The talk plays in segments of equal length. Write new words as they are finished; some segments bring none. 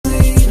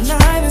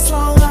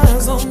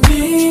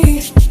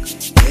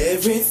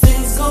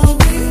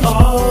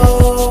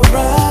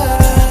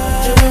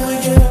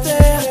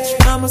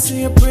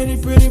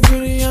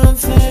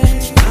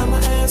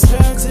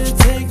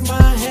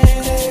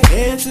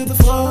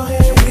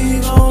ahead, we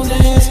gon'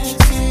 dance.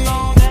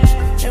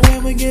 And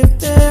when we get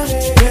there,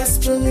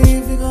 best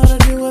believe we're gonna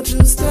do a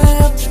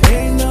two-step.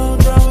 Ain't no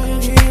drama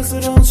in here, so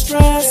don't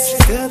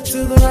stress. Step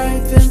to the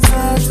right, then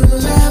side to the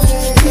left.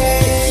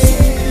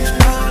 Yeah,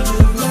 I'm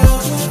in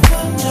love with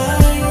the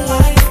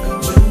nightlife.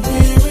 When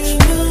we're in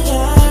the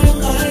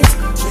limelight,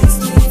 makes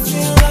me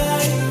feel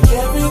like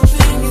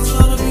everything is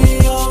gonna be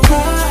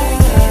alright.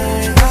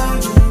 I'm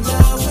in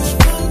love with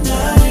the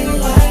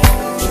nightlife.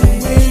 When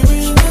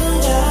we're in the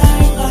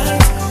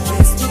limelight,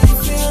 makes me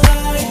feel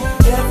like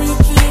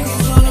everything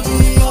is gonna be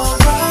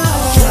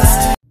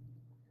alright.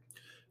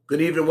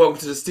 Good evening, welcome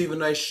to the Stephen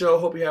Knight Show.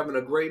 Hope you're having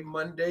a great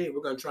Monday.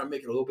 We're going to try and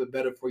make it a little bit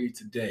better for you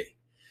today.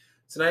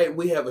 Tonight,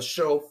 we have a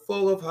show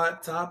full of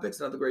hot topics,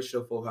 another great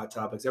show full of hot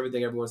topics,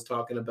 everything everyone's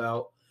talking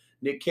about.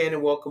 Nick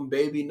Cannon welcomed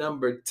baby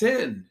number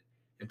 10,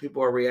 and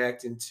people are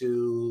reacting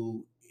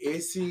to,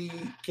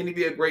 can he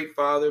be a great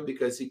father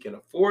because he can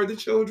afford the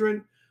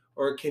children,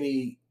 or can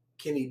he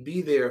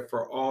be there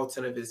for all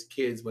 10 of his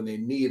kids when they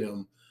need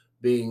him,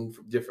 being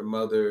from different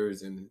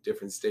mothers and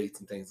different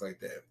states and things like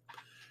that.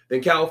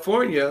 Then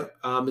California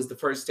is the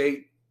first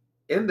state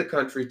in the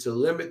country to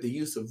limit the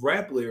use of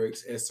rap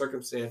lyrics as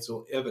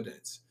circumstantial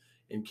evidence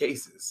in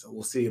cases. So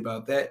we'll see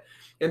about that.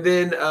 And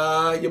then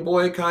your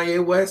boy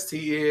Kanye West,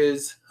 he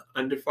is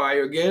under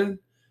fire again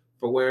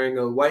for wearing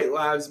a White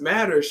Lives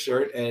Matter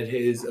shirt at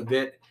his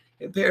event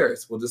in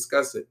Paris. We'll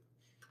discuss it.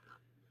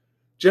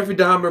 Jeffrey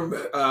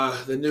Dahmer,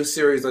 the new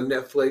series on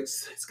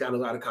Netflix, it's got a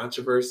lot of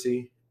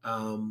controversy.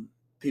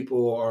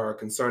 People are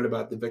concerned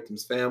about the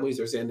victims' families.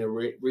 They're saying they're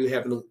really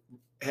having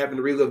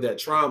to relive that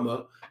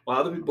trauma, while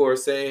other people are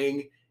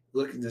saying,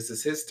 look, this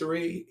is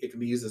history. It can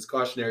be used as a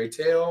cautionary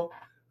tale,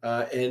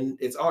 and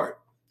it's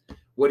art.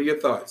 What are your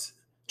thoughts?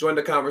 Join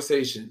the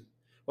conversation. I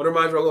want to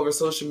remind you all over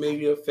social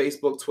media,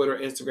 Facebook, Twitter,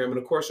 Instagram, and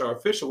of course our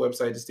official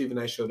website is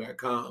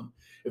StephenKnightShow.com.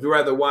 If you'd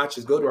rather watch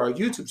us, go to our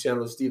YouTube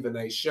channel, Stephen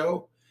Knight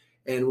Show.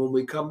 And when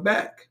we come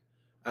back,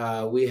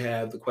 we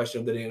have the question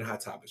of the day and hot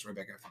topics right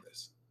back after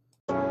this.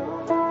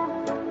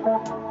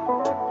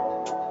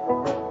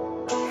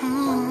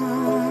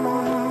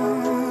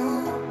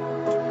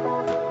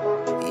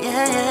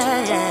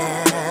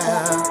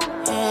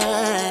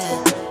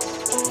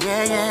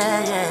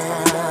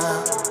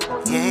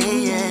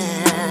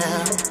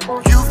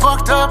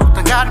 Up,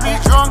 done got me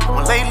drunk.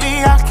 Well,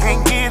 lately I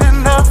can't get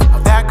enough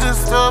of that good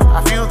stuff.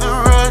 I feel the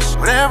rush.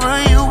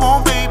 Whatever you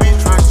want, baby,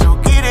 trust you'll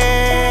get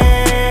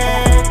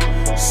it.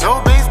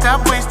 So babe,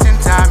 stop wasting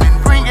time and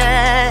bring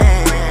it.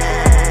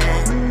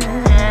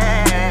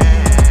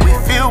 We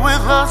feel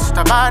with lust,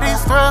 our bodies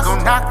thrust. Go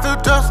knock the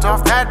dust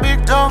off that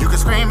big dog. You can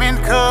scream and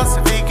cuss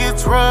if it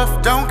gets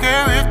rough. Don't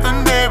care if the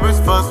neighbors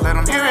fuss, let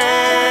them hear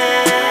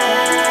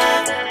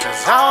it.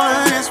 Cause all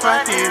of this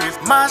right here is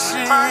my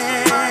shit.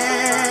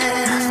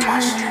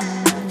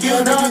 You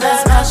know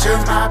that's not your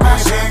my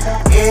baby.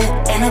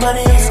 Yeah, ain't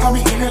nobody else gonna be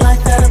in it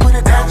like that. I put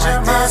it down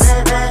like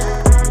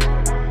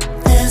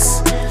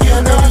this. You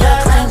know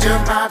that claimed you're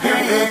my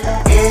baby.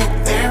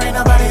 Yeah, there ain't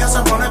nobody else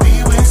I wanna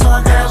be with, so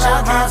I gotta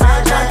lock it.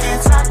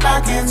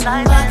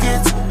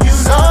 You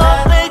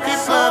know make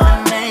it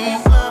loving me.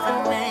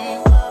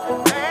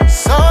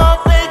 So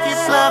make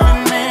it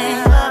loving me.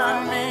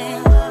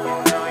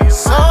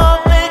 So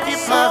make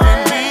it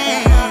loving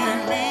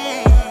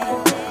me.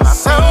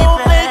 So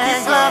make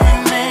it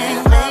loving me.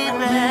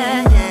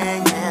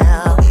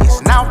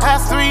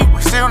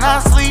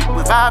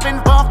 Vibing,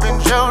 bumping,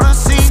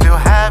 Jodeci. Still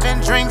having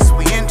drinks,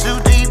 we in too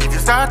deep. If you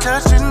start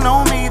touching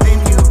on me, then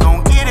you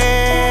gon' get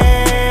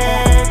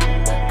it.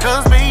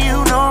 Cause baby,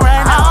 you know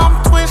right now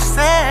I'm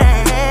twisted.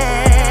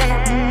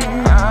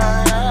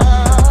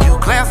 You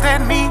glanced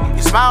at me,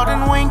 you smiled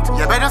and winked.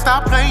 You better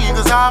stop playing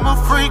cause I'm a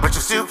freak. But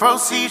you still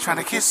proceed, trying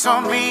to kiss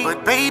on me.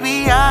 But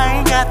baby, I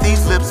ain't got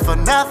these lips for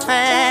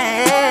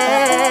nothing.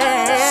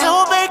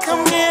 So babe,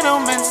 come get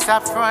them and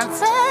stop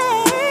fronting.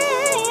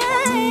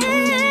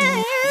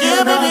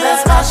 Yeah, baby,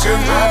 that's my shit.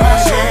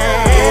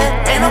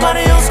 Yeah, ain't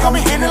nobody else gonna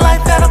be hitting it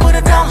like that. I put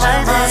it down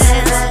like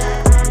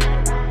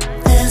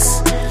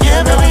this.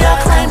 Yeah, baby, I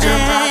claimed it.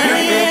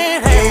 Yeah,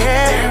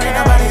 there ain't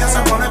nobody else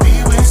I wanna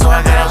be with, so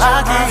I gotta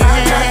lock it.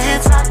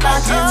 Yeah,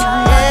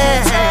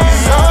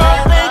 so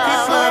make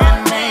it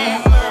loving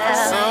me.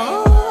 So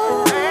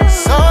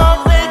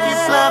make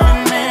it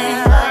loving me.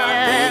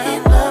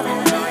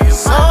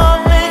 So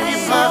make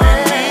it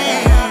loving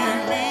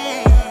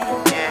me.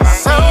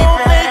 So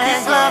make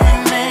it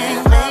loving me.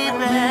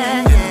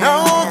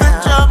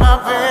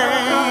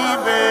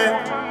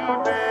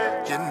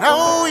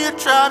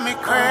 Drive me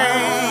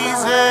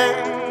crazy,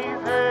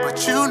 but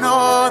you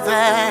know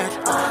that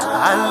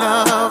I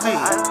love it.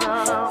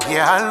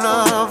 Yeah, I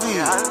love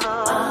it.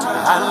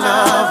 I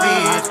love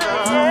it.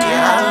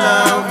 Yeah, I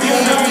love it.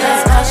 You know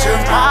that's not your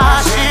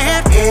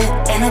shit.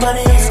 Yeah, ain't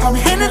nobody else gonna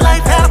be hitting it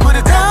like that. I put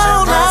it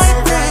down like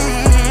that.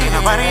 Ain't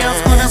nobody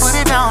else gonna put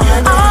it down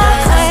like that. I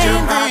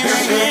claim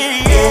this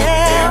shit.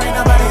 Yeah, ain't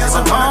nobody else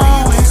I wanna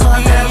be with, so I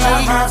gotta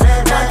lock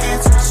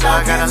it. So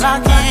I gotta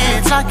lock it.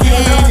 You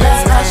know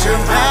that's not your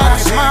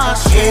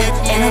shit.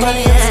 Ain't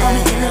nobody else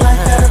gonna hit it like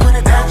that. I put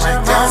it down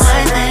like that.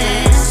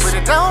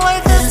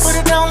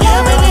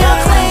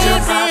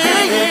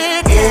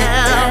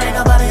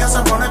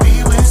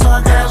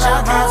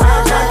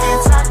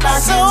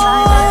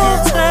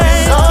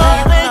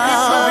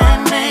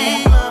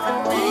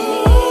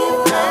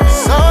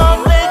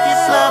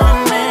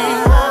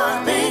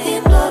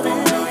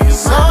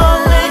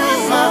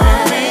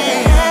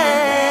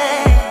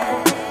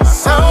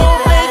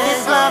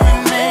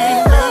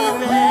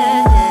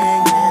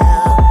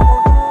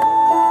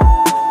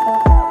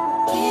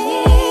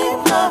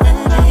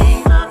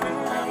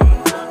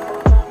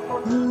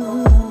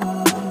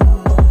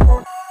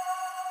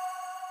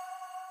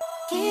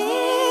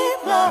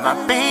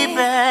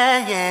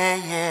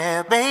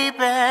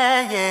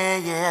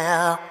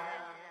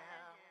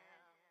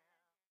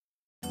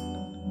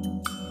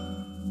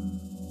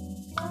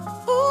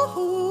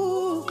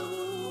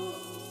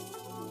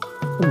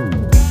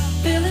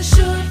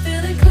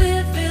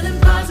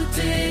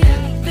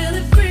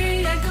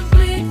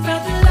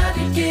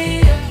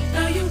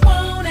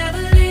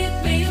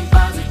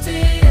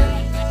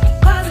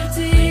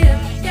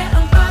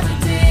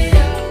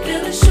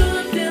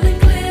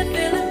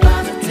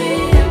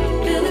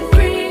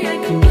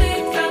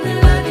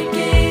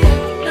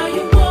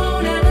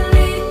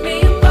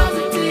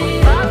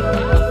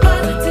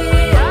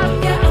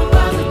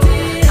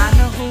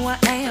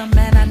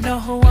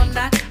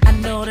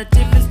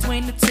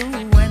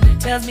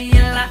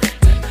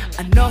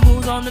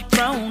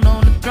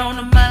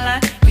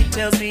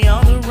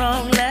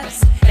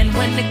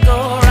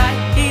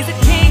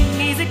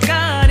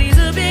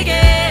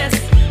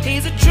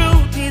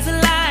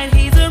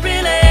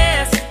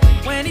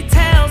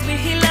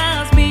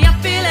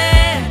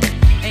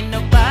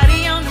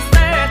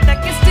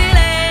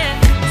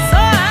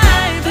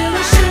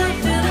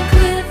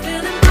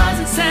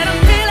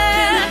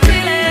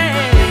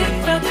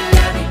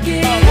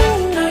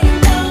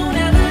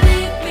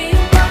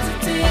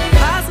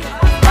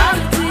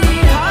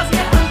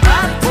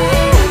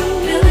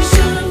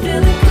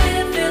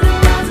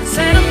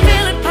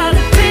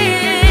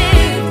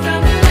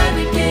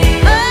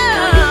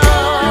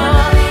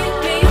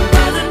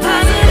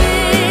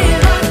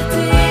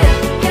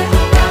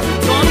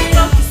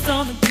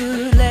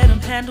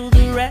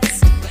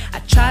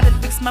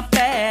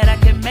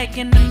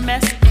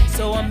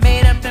 So I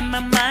made up in my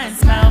mind,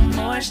 smile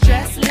more,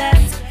 stress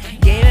less.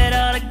 Gave it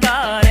all to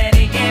God and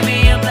he gave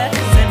me a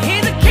blessing.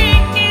 He's a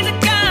king, he's a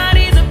God,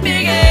 he's a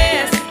big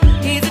ass.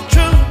 He's a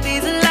truth,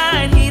 he's a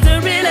lie, he's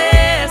a real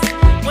ass.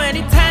 When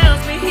he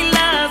tells me he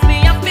loves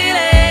me, I feel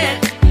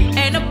it.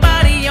 Ain't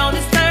nobody on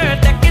this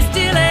earth that can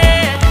steal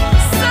it.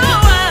 So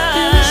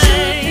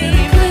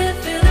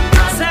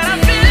I said I'm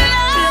feeling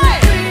positive,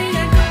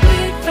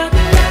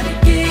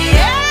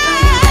 yes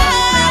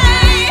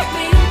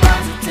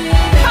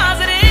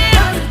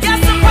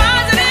I'm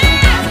positive.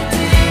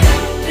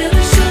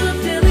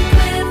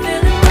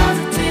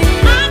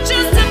 I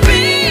choose to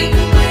be,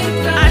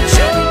 I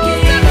choose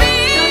to be.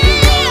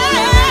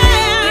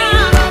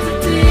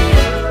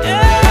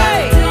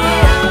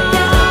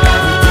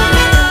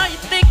 You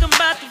think I'm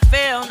about to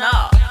fail? No,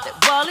 that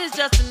wall is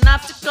just an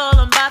obstacle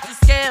I'm about to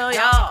scale,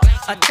 y'all.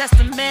 A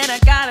testament I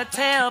gotta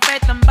tell,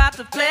 faith I'm about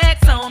to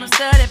flex on. I'm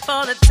studying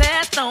for the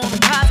test on. I'm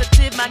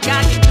positive my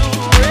God can do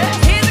the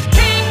rest. He's a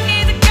king,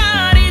 he's a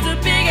God, he's a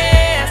big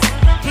ass.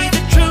 He's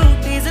a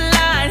truth, he's a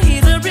lie,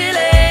 he's a real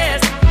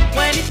ass.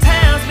 When he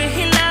tells me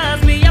he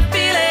loves me, I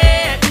feel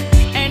it.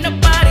 Ain't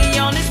nobody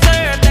on this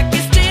earth that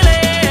can steal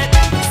it.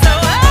 So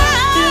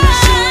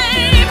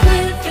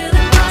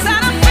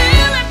said I'm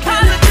feeling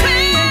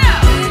positive.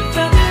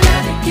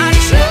 I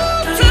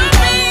choose to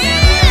be.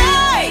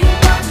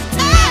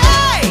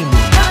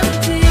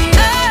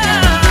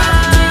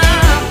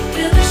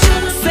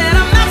 Said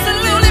I'm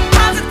absolutely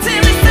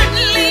positively,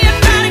 certainly,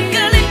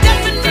 emphatically,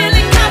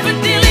 definitely,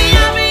 confidently,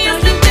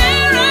 obviously,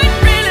 there ain't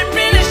really,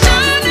 really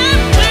sure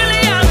that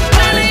really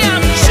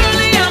I'm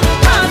surely I'm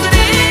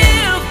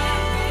positive.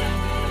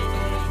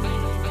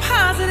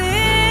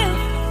 Positive.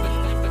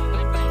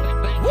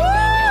 Woo!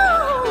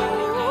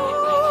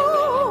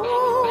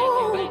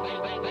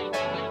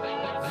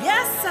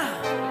 Yes, sir.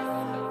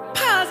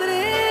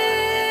 Positive.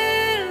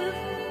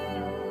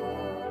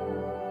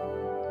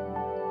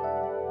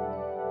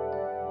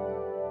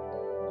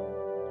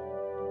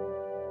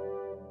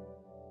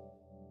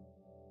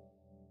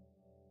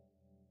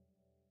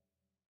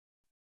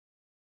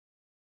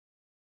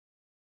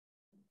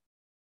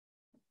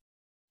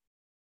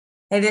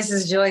 Hey, this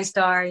is Joy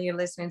Star. You're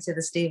listening to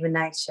the Stephen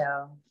Knight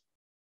Show.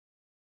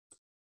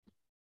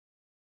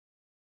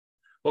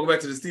 Welcome back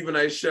to the Stephen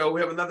Knight Show.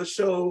 We have another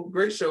show,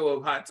 great show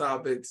of hot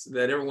topics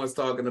that everyone's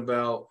talking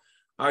about.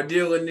 Our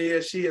dear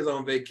Linnea, she is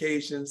on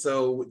vacation,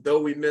 so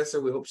though we miss her,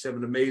 we hope she have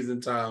an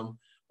amazing time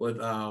with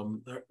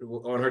on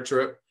her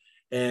trip.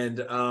 And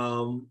we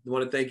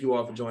want to thank you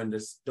all for joining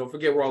us. Don't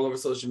forget, we're all over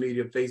social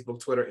media, Facebook,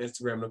 Twitter,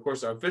 Instagram, and of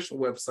course, our official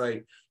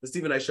website,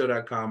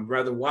 thestephennightshow.com.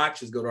 Rather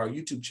watch is go to our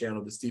YouTube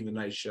channel, The Stephen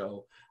Knight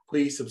Show.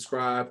 Please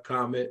subscribe,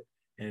 comment,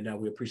 and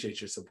we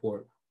appreciate your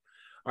support.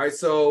 All right,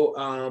 so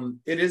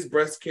it is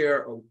breast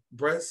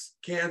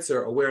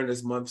cancer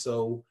awareness month.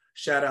 So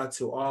shout out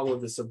to all of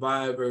the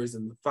survivors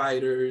and the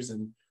fighters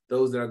and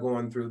those that are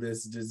going through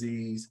this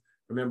disease.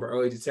 Remember,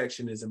 early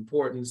detection is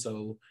important.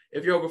 So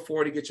if you're over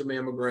 40, get your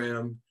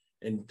mammogram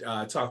and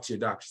talk to your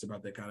doctors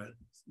about that kind of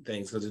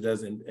things, because it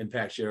does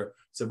impact your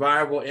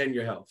survival and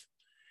your health.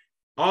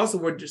 Also,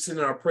 we're just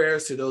sending our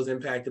prayers to those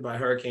impacted by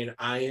Hurricane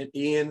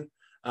Ian.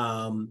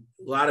 A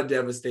lot of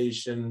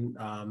devastation,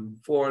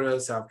 Florida,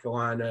 South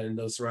Carolina, and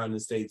those surrounding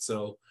states.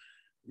 So,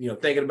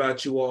 thinking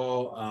about you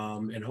all,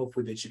 and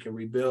hopefully that you can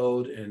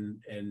rebuild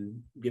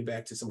and get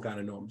back to some kind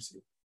of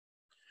normalcy.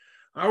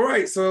 All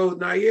right, so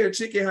Nair,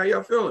 Chicken, how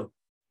y'all feeling?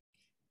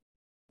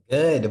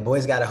 Good. The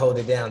boys got to hold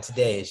it down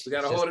today. We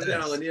got to hold it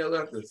down. Lanier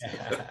left us.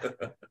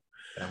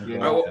 I'm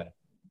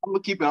gonna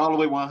keep it all the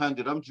way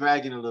 100. I'm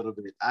dragging a little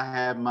bit. I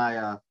had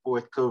my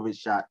fourth COVID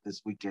shot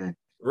this weekend.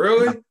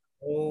 Really?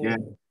 Yeah.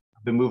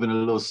 I've been moving a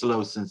little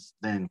slow since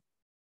then.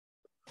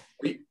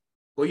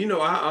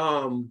 Well,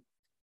 I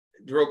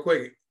real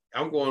quick,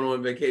 I'm going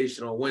on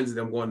vacation on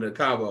Wednesday. I'm going to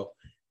Cabo,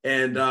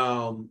 and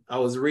I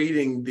was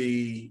reading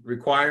the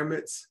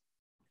requirements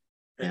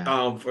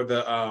for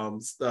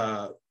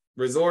the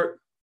resort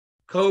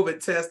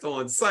COVID test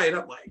on site.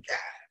 I'm like, God.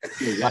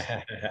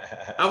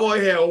 I've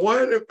only had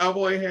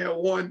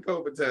one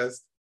COVID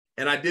test,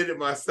 and I did it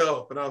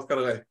myself. And I was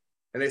kind of like,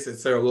 and they said,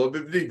 "Sir, a little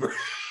bit deeper."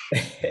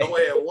 I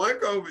only had one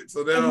COVID,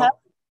 so now.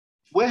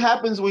 What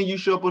happens when you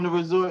show up on the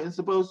resort and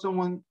suppose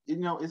someone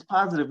is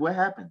positive? What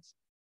happens?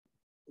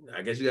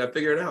 I guess you got to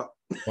figure it out.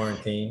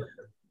 Quarantine.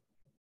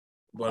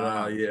 But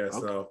okay.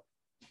 So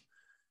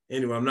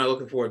anyway, I'm not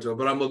looking forward to it,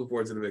 but I'm looking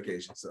forward to the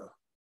vacation. So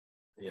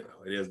it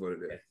is what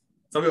it is.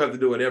 Some people have to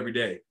do it every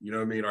day, you know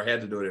what I mean, or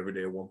had to do it every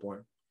day at one point.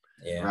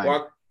 Yeah. Right. Well,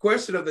 our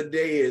question of the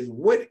day is,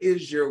 what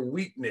is your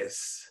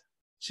weakness?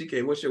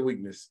 Chike, what's your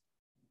weakness?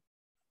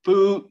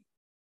 Food.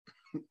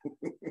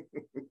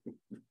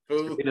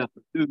 Food.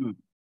 Food.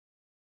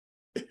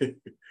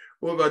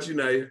 What about you,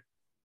 Nair?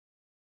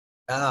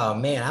 Oh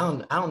man, I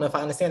don't know if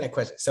I understand that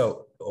question.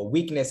 So a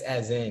weakness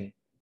as in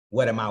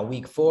what am I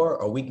weak for,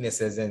 or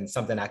weakness as in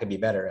something I could be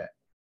better at?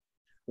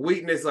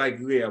 Weakness, like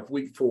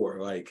weak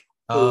for, like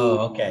oh,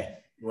 food, okay.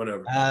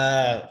 Whatever.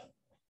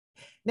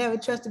 Never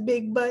trust a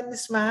big button to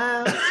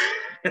smile.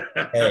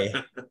 Hey,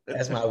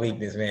 that's my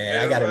weakness,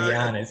 man. I gotta be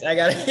honest. I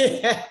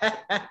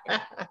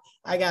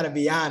gotta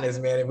be honest,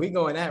 man. If we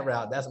going that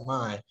route, that's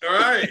mine.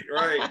 Right.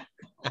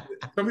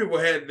 Some people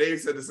they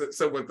said the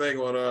similar thing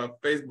on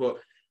Facebook.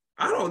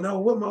 I don't know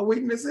what my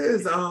weakness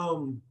is. I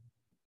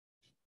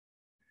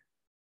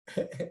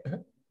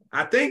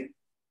think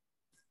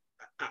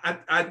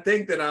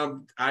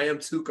that I am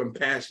too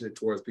compassionate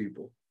towards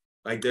people.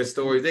 Like their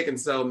stories, they can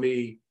sell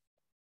me,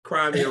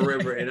 cry me a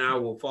river, and I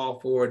will fall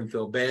for it and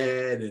feel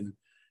bad and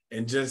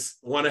just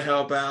want to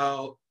help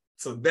out.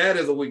 So that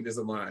is a weakness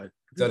of mine.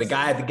 So the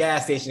guy at the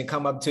gas station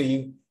come up to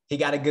you, he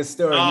got a good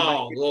story.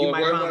 Oh, you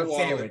might buy him a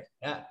sandwich.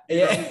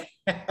 Yeah.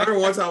 I remember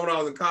one time when I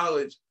was in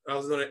college, I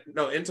was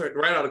intern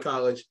right out of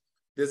college.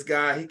 This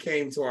guy, he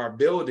came to our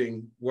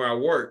building where I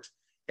worked,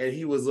 and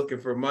he was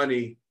looking for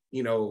money.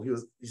 You know, he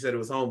said he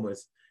was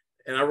homeless,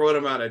 and I wrote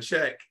him out a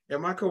check.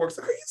 And my coworker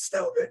said, "Are you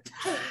stupid?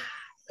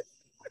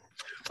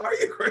 Are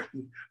you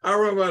crazy?" I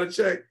wrote him out a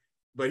check,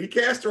 but he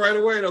cashed it right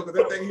away though, because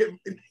that thing hit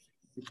me.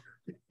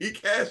 He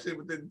cashed it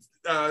within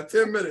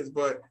 10 minutes.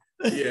 But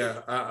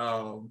yeah,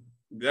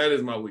 that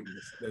is my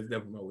weakness. That's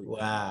definitely my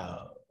weakness.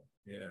 Wow.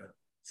 Yeah.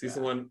 See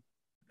someone.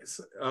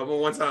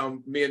 One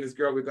time, me and this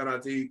girl, we got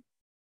out to eat,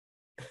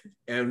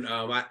 and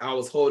I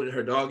was holding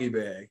her doggy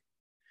bag,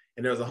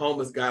 and there was a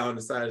homeless guy on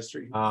the side of the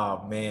street.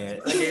 Oh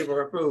man! So I gave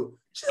her food.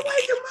 She said, "Why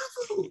you give my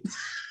food?"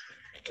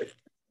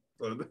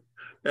 So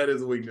that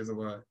is a weakness of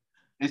mine.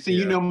 And see,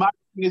 you know, my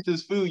weakness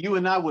is food. You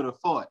and I would have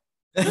fought.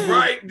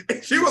 Right?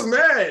 She was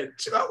mad.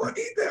 I want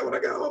to eat that when I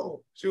got home.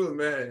 She was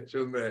mad.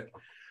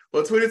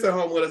 Well, tweet us at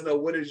home. Let us know,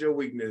 what is your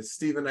weakness?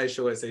 Stephen Knight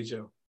Show,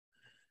 SHO.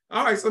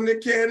 All right, so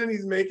Nick Cannon,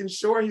 he's making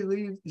sure he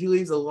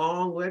leaves a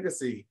long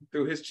legacy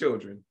through his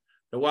children.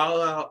 The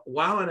Wild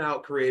 'N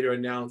Out creator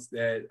announced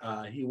that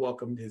he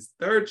welcomed his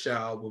third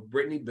child with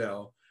Brittany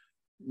Bell,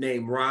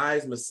 named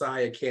Rise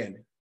Messiah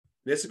Cannon.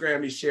 On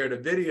Instagram, he shared a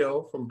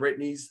video from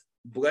Brittany's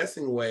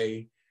blessing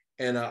way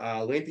and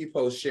a lengthy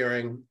post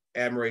sharing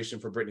admiration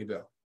for Brittany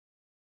Bell.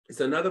 It's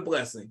another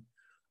blessing.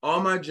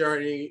 As my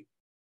journey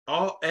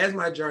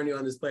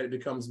on this planet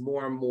becomes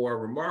more and more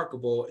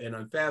remarkable and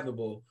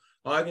unfathomable,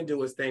 all I can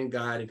do is thank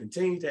God and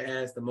continue to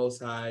ask the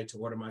Most High to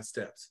order my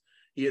steps.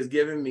 He has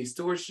given me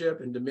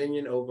stewardship and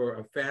dominion over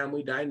a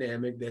family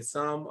dynamic that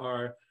some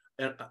are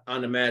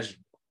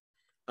unimaginable.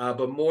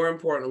 But more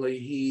importantly,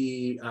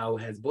 he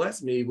has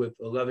blessed me with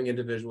loving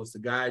individuals to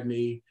guide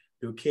me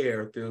through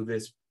care through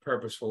this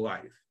purposeful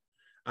life.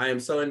 I am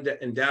so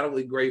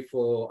undoubtedly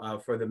grateful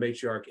for the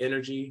matriarch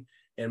energy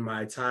in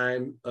my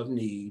time of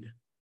need.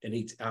 And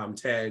he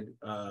tagged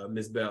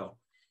Ms. Bell.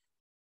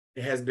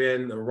 It has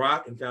been the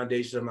rock and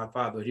foundation of my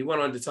fatherhood. He went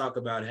on to talk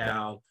about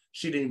how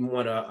she didn't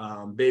want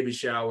a baby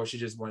shower. She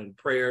just wanted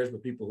prayers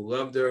with people who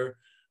loved her,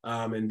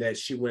 and that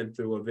she went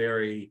through a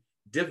very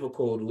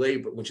difficult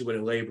labor. When she went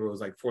in labor, it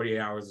was like 48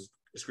 hours of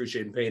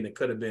excruciating pain that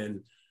could have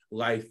been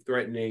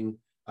life-threatening,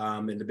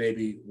 and the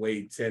baby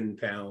weighed 10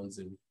 pounds,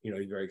 and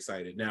he's very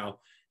excited.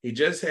 Now, he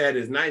just had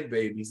his 9th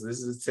baby, so this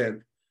is his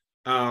 10th.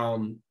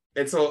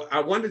 And so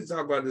I wanted to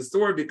talk about this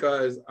story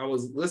because I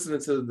was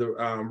listening to the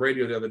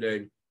radio the other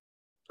day,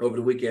 over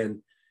the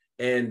weekend,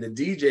 and the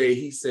DJ,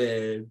 he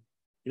said,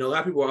 a lot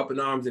of people are up in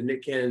arms that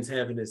Nick Cannon's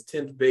having his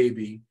 10th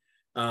baby,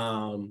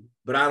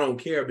 but I don't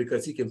care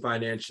because he can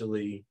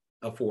financially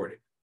afford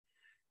it.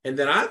 And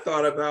then I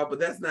thought about, but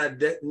that's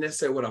not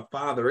necessarily what a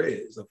father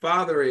is. A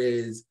father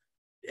is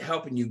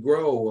helping you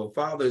grow. A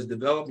father is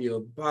developing you.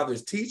 A father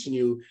is teaching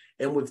you.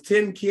 And with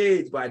 10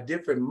 kids by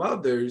different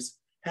mothers,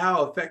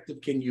 how effective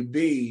can you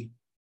be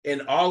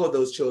in all of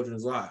those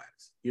children's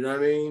lives? You know what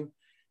I mean?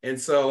 And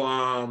so,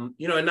 and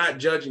not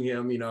judging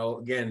him,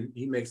 again,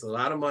 he makes a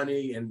lot of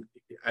money. And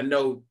I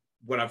know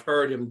what I've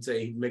heard him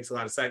say, he makes a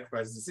lot of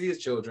sacrifices to see his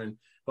children.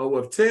 But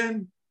with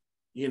 10,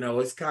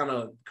 it's kind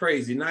of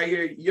crazy. Now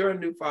you're a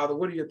new father.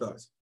 What are your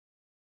thoughts?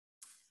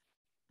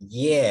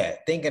 Yeah,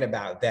 thinking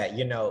about that,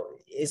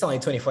 it's only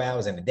 24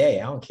 hours in a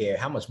day. I don't care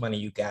how much money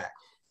you got.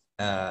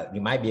 You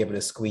might be able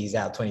to squeeze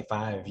out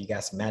 25 if you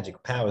got some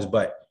magic powers.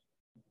 But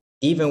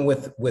even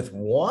with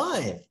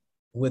one,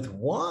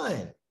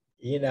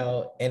 in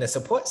a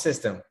support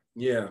system,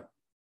 yeah,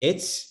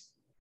 it's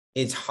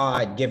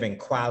hard giving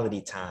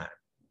quality time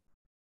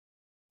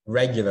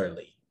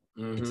regularly.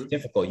 Mm-hmm. It's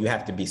difficult. You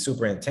have to be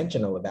super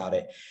intentional about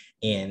it,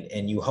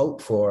 and you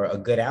hope for a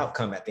good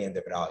outcome at the end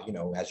of it all,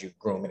 as you're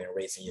grooming and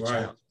raising your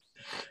child.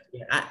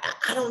 Yeah,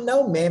 I don't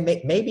know, man.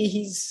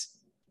 Maybe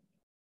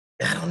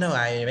I don't know.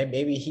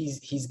 Maybe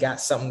he's got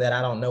something that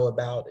I don't know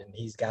about, and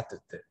he's got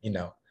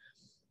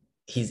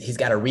he's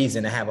got a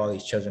reason to have all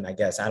these children, I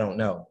guess. I don't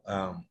know.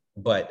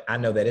 But I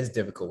know that it's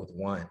difficult with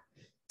one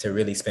to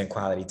really spend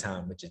quality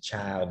time with your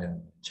child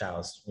and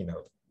child's,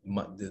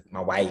 my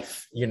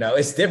wife,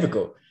 it's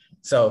difficult.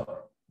 So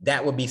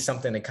that would be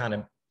something to kind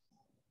of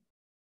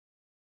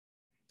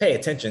pay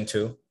attention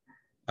to.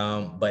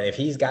 But if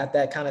he's got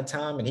that kind of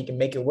time and he can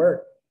make it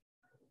work,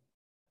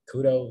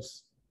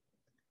 kudos.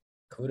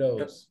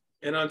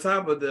 And on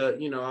top of the,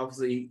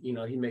 obviously,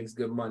 he makes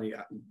good money,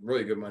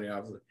 really good money,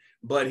 obviously.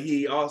 but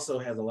he also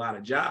has a lot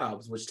of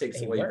jobs, which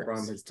takes away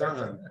from his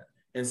time.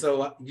 And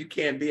so you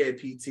can't be at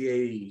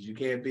PTAs, you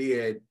can't be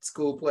at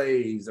school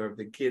plays, or if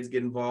the kids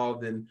get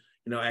involved in,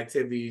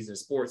 activities and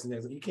sports and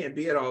things, you can't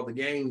be at all the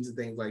games and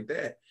things like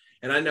that.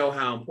 And I know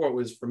how important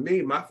it was for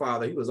me. My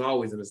father, he was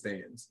always in the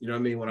stands, you know what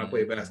I mean, when I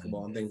played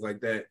basketball and things like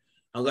that,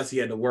 unless he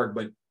had to work.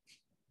 But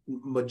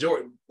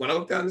majority, when I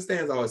looked down the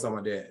stands, I always saw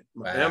my dad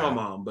and my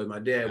mom, but my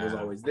dad was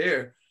always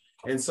there.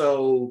 And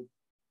so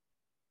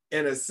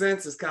in a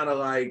sense, it's kind of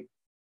like,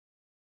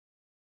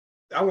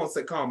 I won't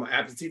say call him an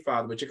absentee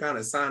father, but you're kind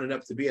of signing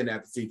up to be an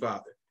absentee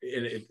father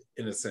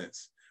in a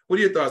sense. What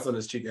are your thoughts on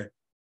this, Chika?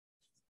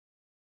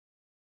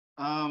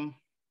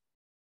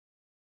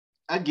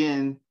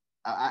 Again,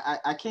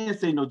 I can't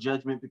say no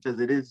judgment because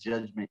it is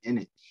judgment in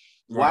it.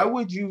 Right.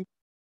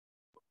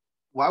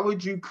 Why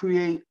would you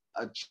create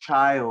a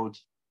child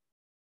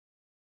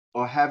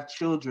or have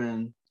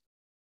children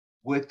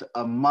with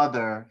a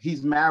mother?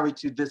 He's married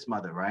to this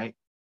mother, right?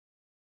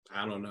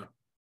 I don't know.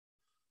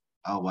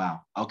 Oh,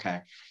 wow.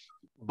 Okay.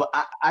 But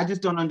I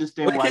just don't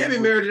understand why. He can't be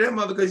married to that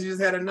mother because he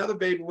just had another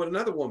baby with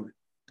another woman.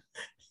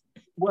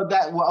 Well,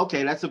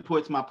 okay, that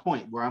supports my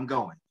point where I'm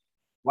going.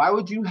 Why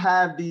would you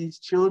have these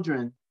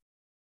children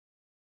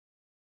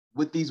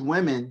with these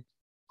women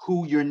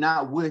who you're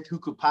not with, who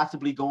could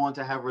possibly go on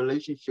to have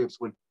relationships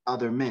with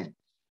other men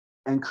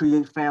and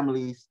create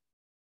families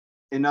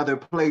in other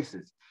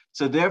places?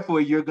 So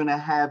therefore, you're going to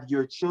have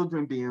your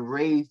children being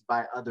raised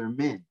by other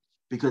men,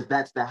 because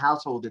that's the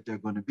household that they're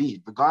going to be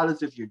in.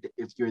 Regardless if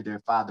you're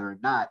their father or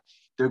not,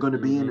 they're going to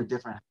be in a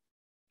different.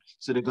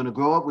 So they're going to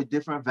grow up with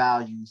different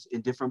values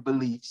and different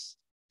beliefs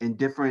and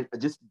different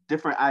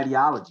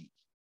ideologies.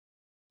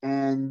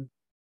 And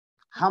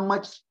how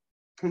much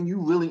can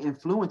you really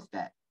influence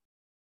that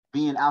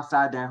being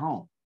outside their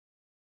home?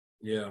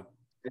 Yeah.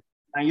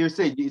 And you're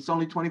saying it's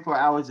only 24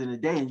 hours in a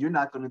day and you're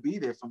not going to be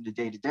there from the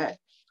day to day.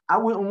 I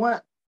wouldn't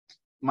want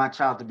my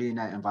child to be in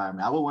that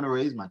environment. I would want to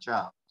raise my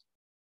child.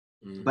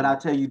 But I'll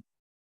tell you,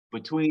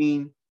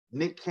 between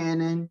Nick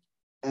Cannon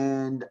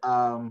and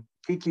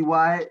Kiki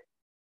Wyatt,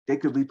 they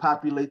could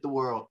repopulate the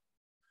world.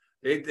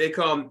 They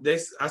call them,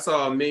 I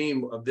saw a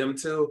meme of them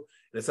two,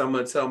 and so I'm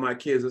going to tell my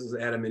kids this is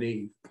Adam and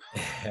Eve.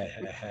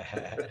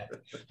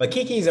 But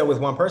Kiki's with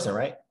one person,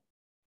 right?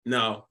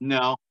 No.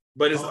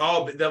 But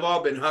they've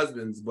all been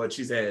husbands, but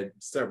she's had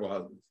several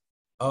husbands.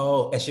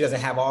 Oh, and she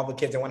doesn't have all the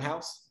kids in one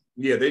house?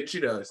 Yeah,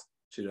 she does.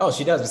 Oh,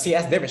 she does. But see,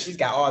 that's different. She's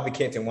got all the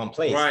kids in one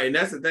place. Right. And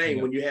that's the thing,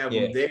 when you have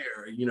them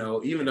there,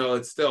 even though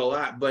it's still a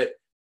lot, but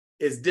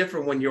it's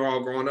different when you're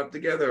all growing up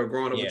together or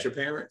growing up with your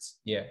parents.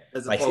 Yeah.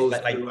 As opposed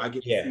to I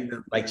get to see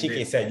them. Like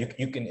Chika said,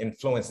 you can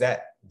influence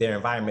their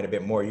environment a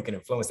bit more. You can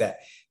influence that.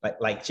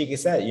 Like Chika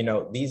said,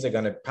 these are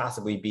going to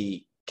possibly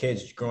be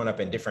kids growing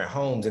up in different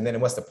homes. And then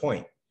what's the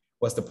point?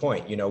 What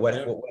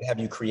have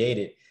you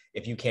created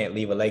if you can't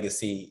leave a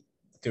legacy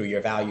through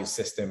your value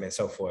system and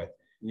so forth?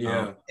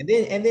 Yeah.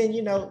 And then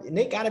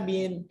Nick got to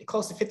be in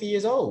close to 50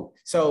 years old.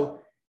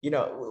 So,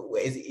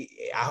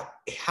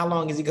 how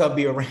long is he going to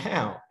be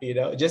around?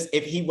 Just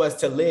if he was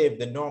to live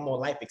the normal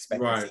life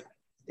expectancy,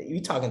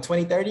 you're talking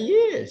 20, 30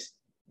 years,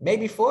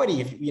 maybe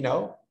 40,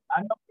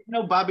 I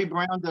know Bobby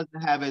Brown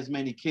doesn't have as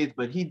many kids,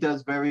 but he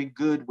does very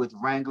good with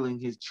wrangling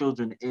his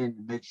children in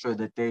to make sure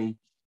that they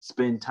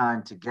spend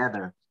time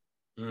together.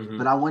 Mm-hmm.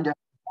 But I wonder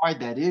how hard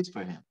that is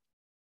for him.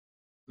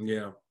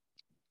 Yeah.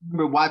 I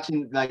remember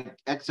watching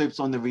excerpts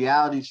on the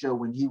reality show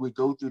when he would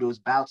go through those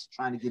bouts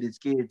trying to get his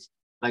kids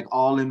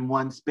all in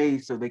one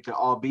space so they could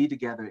all be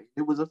together.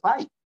 It was a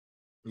fight.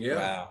 Yeah.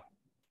 Wow.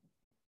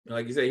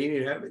 Like you said, he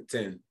didn't have it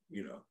 10,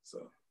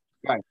 so.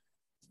 Right.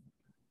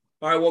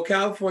 All right, well,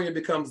 California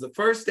becomes the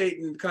first state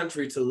in the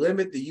country to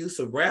limit the use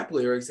of rap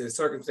lyrics and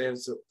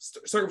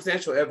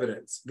circumstantial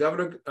evidence.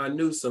 Governor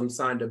Newsom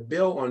signed a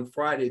bill on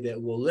Friday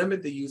that will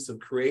limit the use of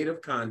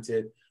creative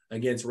content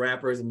against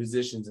rappers and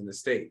musicians in the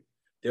state.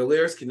 Their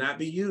lyrics cannot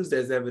be used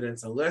as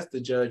evidence unless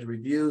the judge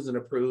reviews and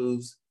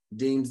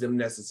deems them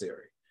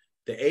necessary.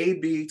 The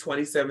AB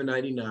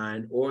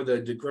 2799, or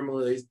the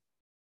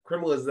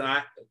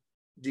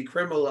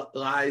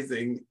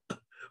Decriminalizing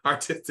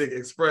Artistic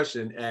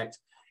Expression Act,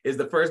 is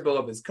the first bill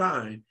of its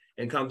kind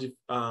and comes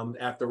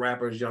after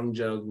rappers Young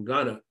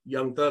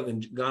Thug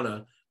and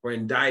Gunna were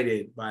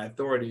indicted by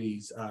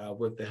authorities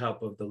with the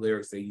help of the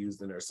lyrics they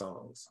used in their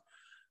songs.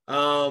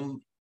 Do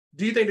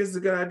you think this is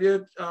a good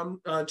idea,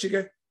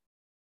 Chika?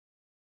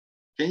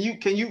 Can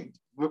you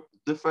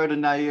defer to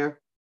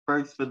Nair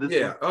first for this?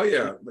 Yeah. One? Oh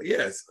yeah.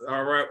 Yes.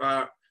 All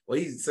right. Well,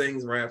 he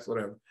sings, raps,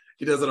 whatever.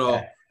 He does it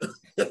all.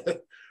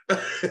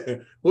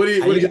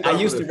 I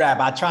used to rap.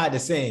 I tried to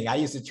sing. I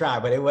used to try,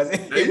 but it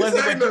wasn't. It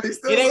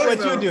ain't what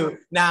you do.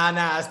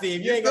 Nah,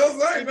 Steve. You ain't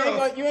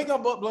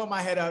gonna blow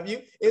my head up.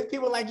 It's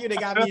people like you that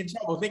got me in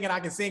trouble thinking I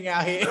can sing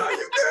out here. No,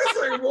 you can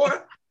sing, boy.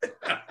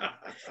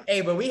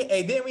 Hey, but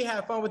didn't we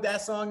have fun with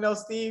that song though,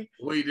 Steve?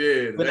 We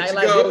did. But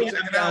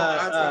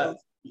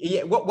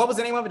yeah. What was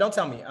the name of it? Don't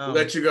tell me.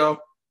 Let You Go.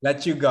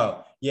 Let You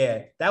Go.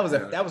 Yeah, that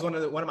was one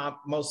of my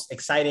most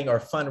exciting or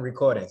fun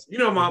recordings.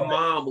 My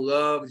mom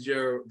loves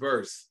your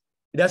verse.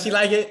 Does she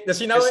like it? Does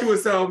she know And it? she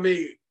was telling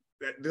me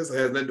that this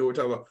has nothing to do with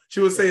what we're talking about.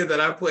 She was saying that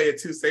I play it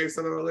too safe,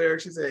 some of the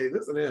lyrics. She said, hey,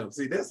 listen to him.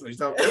 See, that's what she's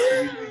talking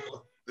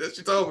about. That's what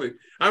she told me.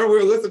 I remember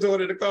we were listening to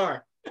it in the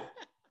car.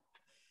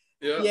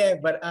 Yeah. Yeah,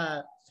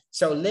 but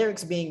so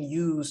lyrics being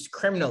used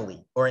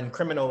criminally or in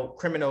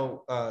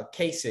criminal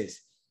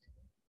cases.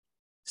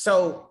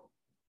 So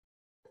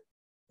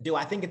do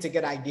I think it's a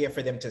good idea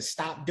for them to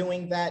stop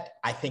doing that?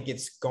 I think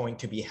it's going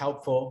to be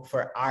helpful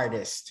for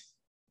artists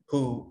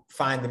who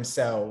find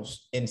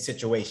themselves in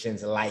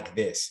situations like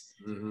this.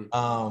 Mm-hmm.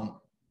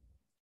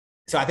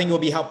 So I think it will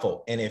be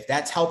helpful. And if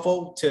that's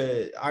helpful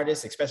to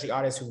artists, especially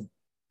artists who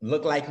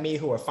look like me,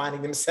 who are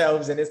finding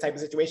themselves in this type of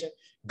situation,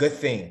 good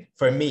thing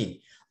for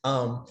me.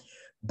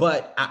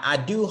 But I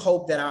do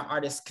hope that our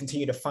artists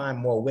continue to find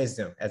more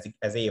wisdom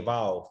as they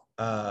evolve.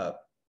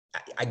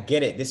 I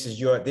get it. This is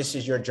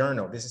your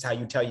journal. This is how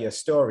you tell your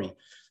story.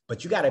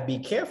 But you got to be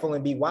careful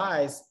and be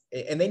wise.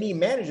 And they need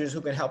managers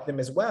who can help them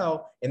as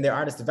well in their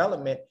artist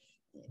development.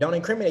 Don't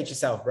incriminate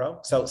yourself, bro.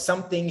 So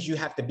some things you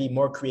have to be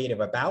more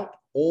creative about,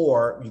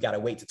 or you got to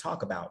wait to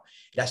talk about.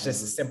 That's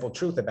just a simple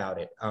truth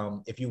about it.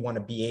 If you want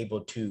to be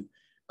able to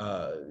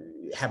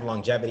have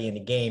longevity in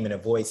the game and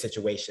avoid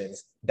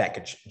situations that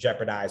could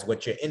jeopardize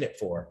what you're in it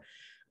for.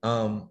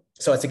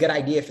 So it's a good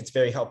idea if it's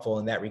very helpful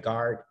in that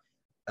regard.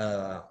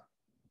 I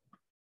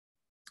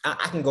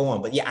can go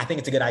on, but yeah, I think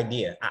it's a good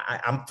idea.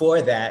 I'm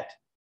for that.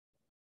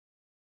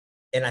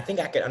 And I think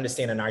I could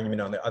understand an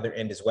argument on the other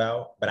end as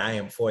well, but I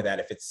am for that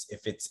if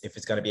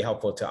it's going to be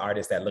helpful to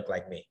artists that look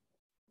like me.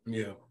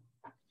 Yeah.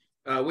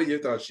 What are your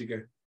thoughts,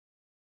 Sheikah?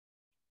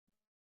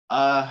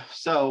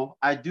 So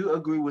I do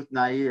agree with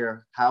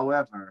Nair.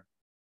 However,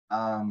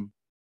 I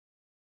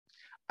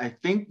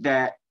think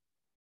that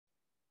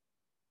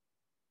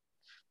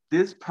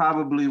this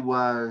probably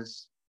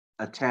was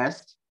a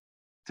test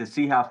to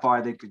see how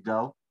far they could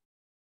go.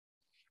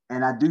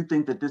 And I do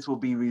think that this will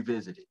be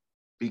revisited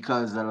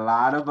because a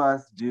lot of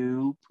us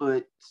do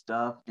put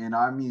stuff in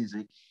our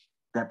music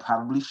that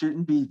probably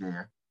shouldn't be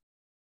there.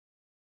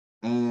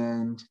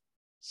 And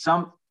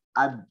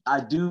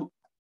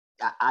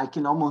I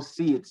can almost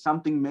see it.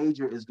 Something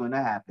major is going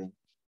to happen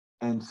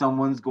and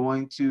someone's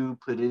going to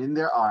put it in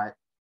their art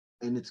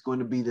and it's going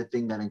to be the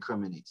thing that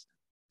incriminates them.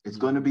 It's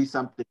going to be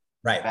something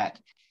back.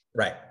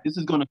 Right. This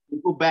is going to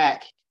go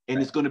back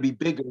and it's going to be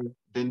bigger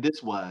than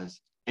this was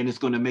and it's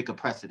going to make a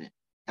precedent.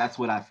 That's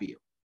what I feel.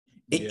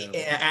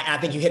 I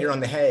think you hit it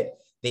on the head.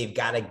 They've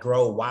got to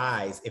grow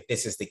wise if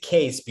this is the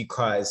case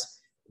because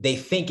they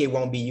think it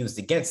won't be used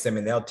against them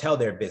and they'll tell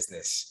their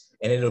business.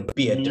 And it'll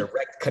be a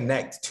direct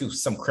connect to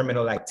some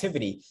criminal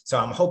activity. So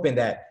I'm hoping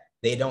that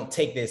they don't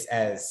take this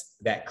as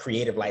that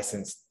creative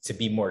license to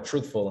be more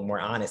truthful and more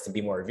honest and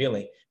be more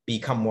revealing,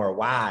 become more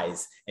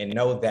wise and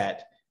know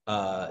that,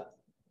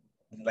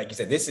 like you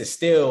said, this is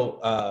still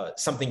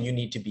something you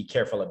need to be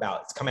careful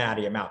about. It's coming out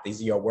of your mouth.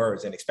 These are your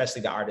words. And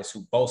especially the artists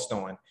who boast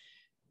on,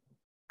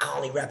 I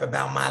only rap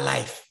about my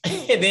life.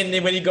 And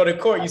then when you go to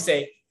court, you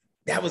say,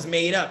 that was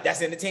made up.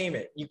 That's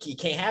entertainment. You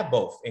can't have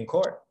both in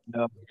court.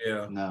 No.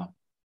 Yeah. No.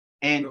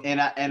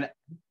 And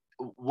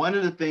one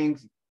of the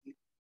things,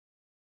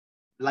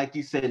 like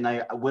you said,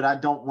 now, what I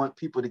don't want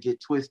people to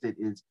get twisted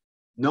is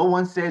no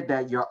one said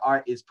that your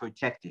art is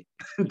protected.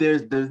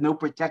 There's no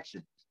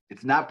protection.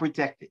 It's not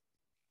protected.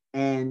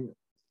 And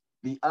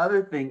the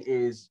other thing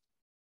is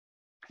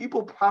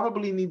people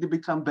probably need to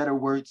become better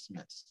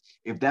wordsmiths.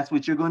 If that's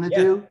what you're going to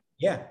do.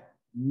 Yeah.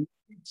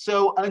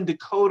 So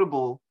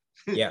undecodable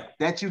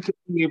that you can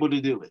be able to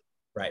do it.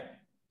 Right.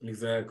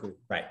 Exactly.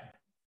 Right.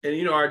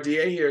 And, our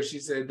DA here, she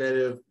said that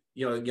if,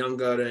 Young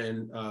Gunna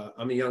and,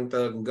 Young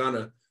Thug and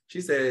Gunna, she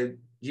said,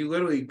 you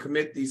literally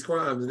commit these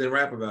crimes and then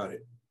rap about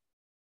it.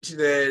 She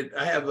said,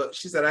 I have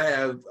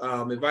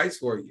advice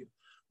for you.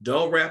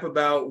 Don't rap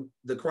about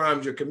the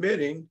crimes you're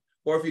committing,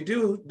 or if you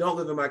do, don't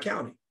live in my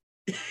county.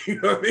 You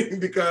know what I mean?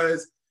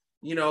 Because,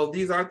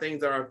 these are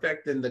things that are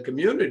affecting the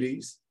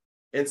communities.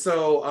 And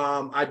so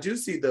I do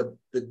see the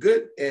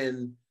good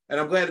and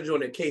I'm glad they're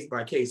doing it case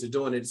by case. They're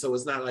doing it so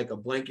it's not like a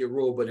blanket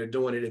rule, but they're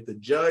doing it if the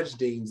judge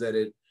deems that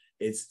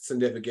it's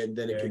significant,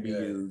 then it can be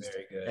used,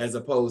 as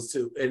opposed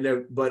to,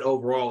 but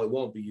overall it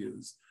won't be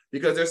used.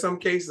 Because there's some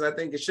cases I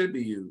think it should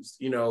be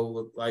used.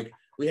 Like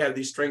we have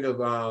these string of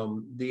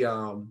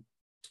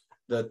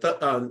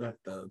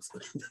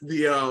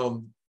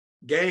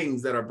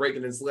gangs that are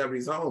breaking in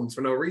celebrities' homes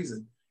for no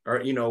reason, or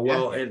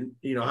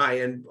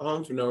high-end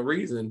homes for no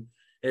reason.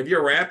 If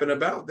you're rapping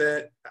about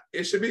that,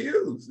 it should be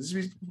used. It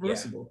should be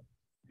permissible.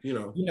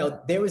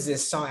 There was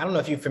this song. I don't know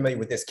if you're familiar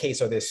with this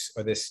case or this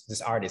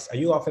artist. Are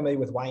you all familiar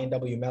with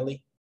YNW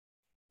Melly?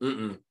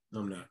 I'm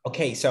not.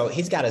 Okay, so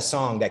he's got a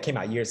song that came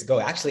out years ago.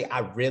 Actually, I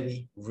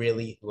really,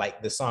 really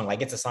like the song.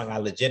 Like it's a song I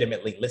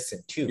legitimately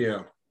listen to.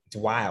 Yeah. It's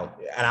wild.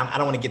 And I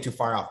don't want to get too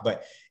far off,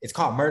 but it's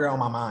called Murder on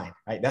My Mind,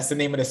 right? That's the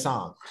name of the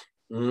song.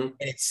 Mm-hmm. And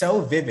it's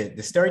so vivid.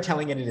 The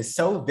storytelling in it is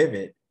so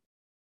vivid.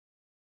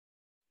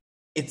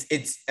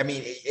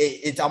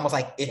 It's almost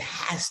like it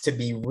has to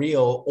be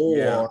real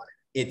or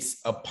it's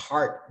a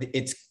part,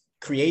 it's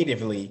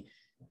creatively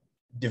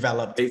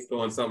developed based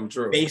on something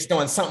true, based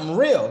on something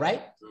real,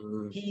 right?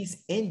 Mm-hmm.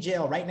 He's in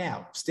jail right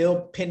now,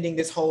 still pending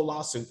this whole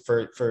lawsuit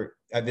for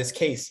this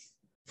case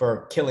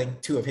for killing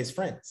 2 of his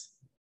friends.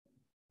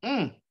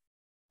 You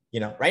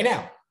know, right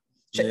now.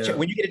 Check,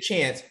 when you get a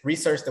chance,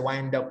 research the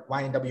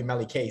YNW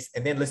Melly case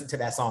and then listen to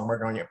that song,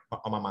 Murder on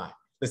My Mind.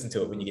 Listen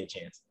to it when you get a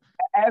chance.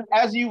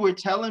 As you were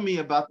telling me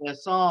about that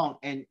song,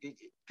 and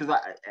because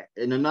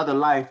in another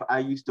life, I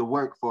used to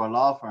work for a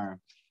law firm.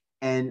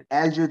 And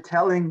as you're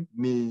telling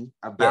me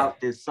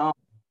about this song,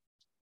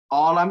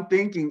 all I'm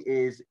thinking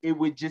is it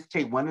would just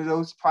take one of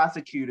those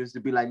prosecutors to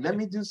be like, let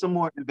me do some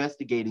more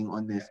investigating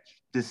on this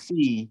to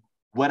see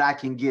what I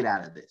can get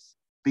out of this.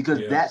 Because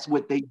that's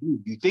what they do.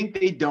 You think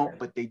they don't,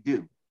 but they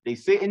do. They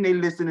sit and they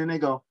listen and they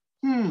go,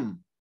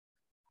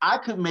 I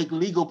could make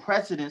legal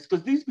precedents,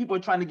 because these people are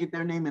trying to get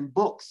their name in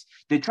books.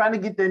 They're trying to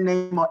get their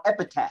name on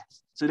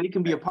epitaphs so they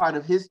can be a part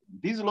of history.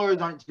 These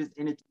lawyers aren't just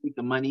in it to make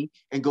the money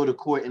and go to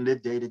court and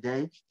live day to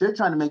day. They're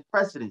trying to make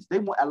precedents.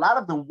 A lot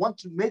of them want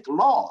to make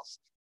laws.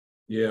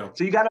 Yeah.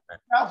 So you got to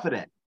watch out for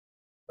that.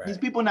 Right. These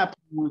people not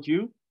playing with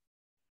you.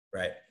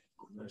 Right.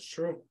 That's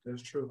true.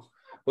 That's true.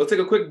 We'll take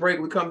a quick break.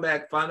 We come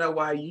back, find out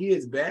why Ye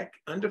is back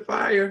under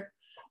fire.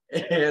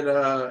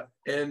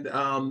 And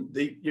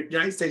the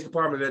United States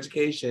Department of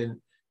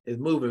Education is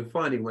moving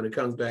funny when it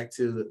comes back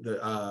to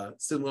the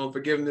student loan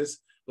forgiveness.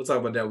 We'll talk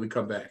about that when we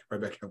come back.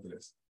 Right back after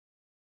this.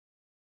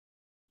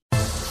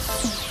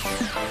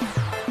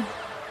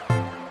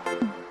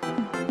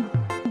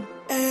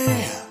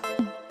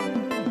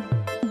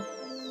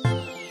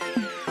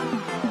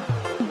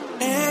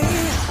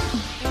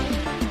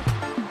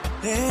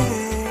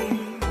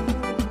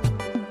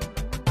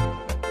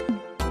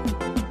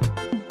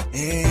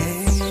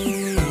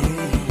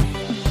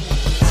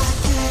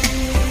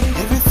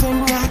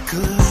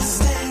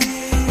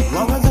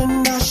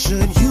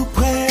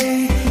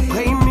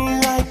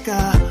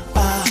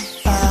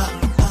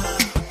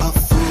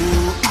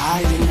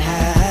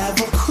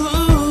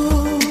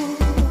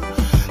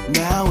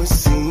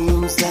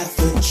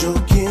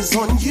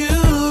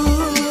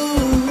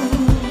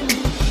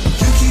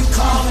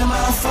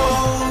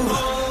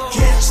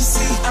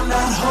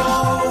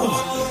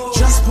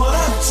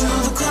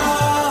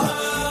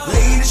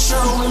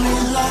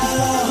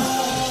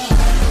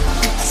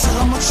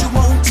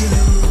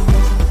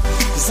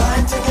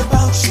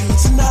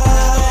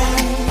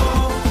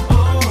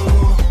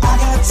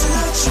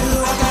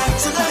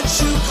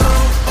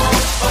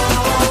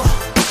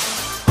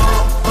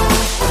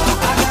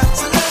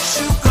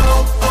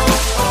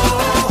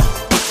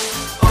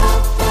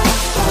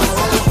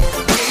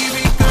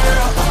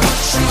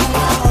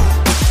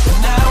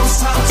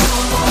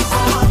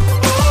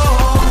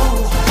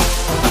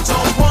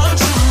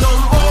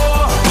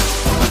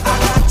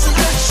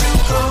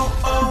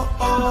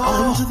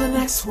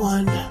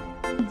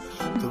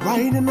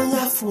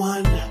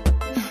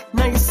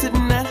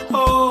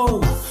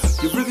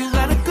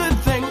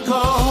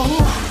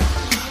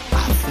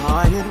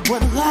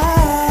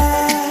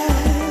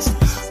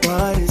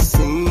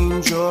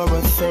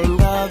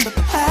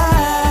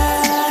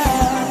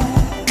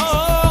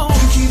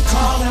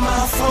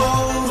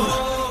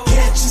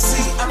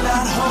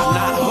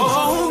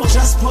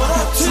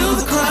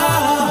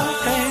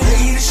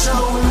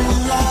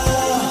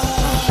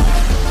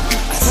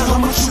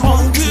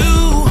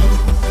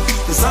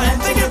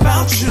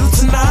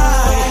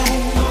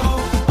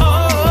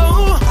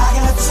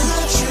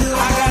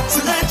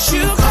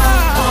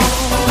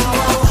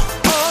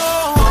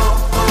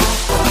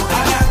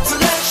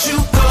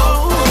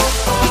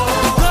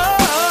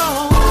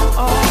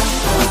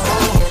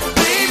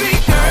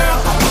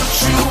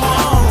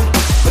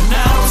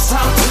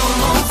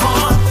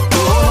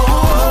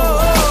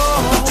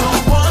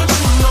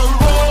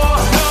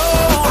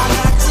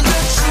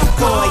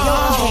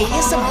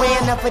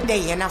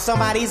 Now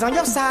somebody's on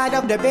your side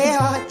of the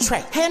bell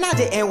track, and I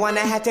didn't want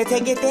to have to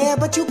take it there,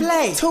 but you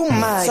play too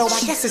much, so I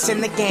guess it's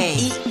in the game.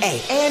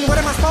 EA. And what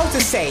am I supposed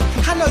to say?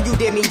 I know you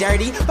did me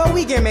dirty, but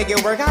we can make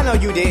it work. I know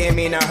you didn't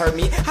mean to hurt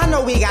me. I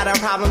know we got our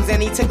problems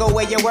and he took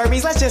away your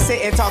worries. Let's just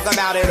sit and talk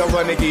about it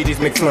over McGee's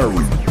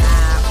McFlurry.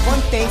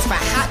 One thing's for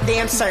hot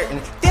damn certain,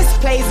 this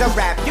plays a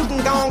rap. You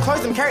can go and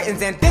close them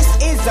curtains, and this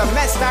is a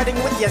mess. Starting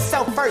with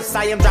yourself first,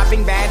 I am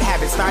dropping bad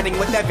habits, starting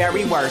with the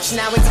very worst.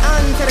 Now it's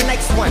on to the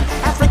next one.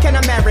 African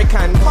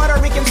American, Puerto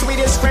Rican,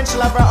 Swedish, French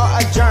lover, or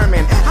a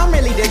German. I'm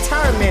really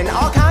determined.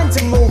 All kinds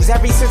of moves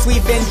ever since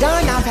we've been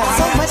done. I've had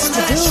so much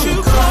to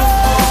do.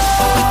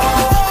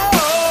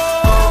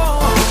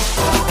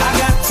 I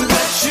got to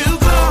let you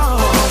go.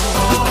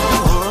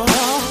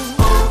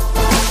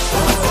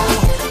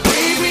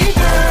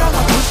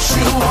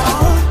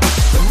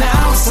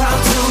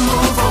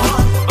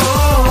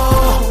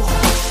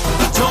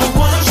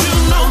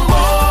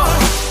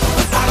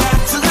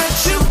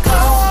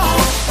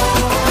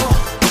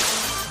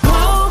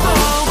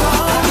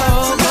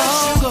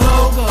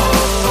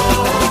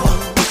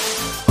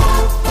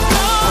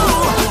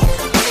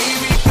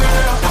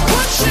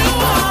 What you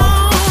want?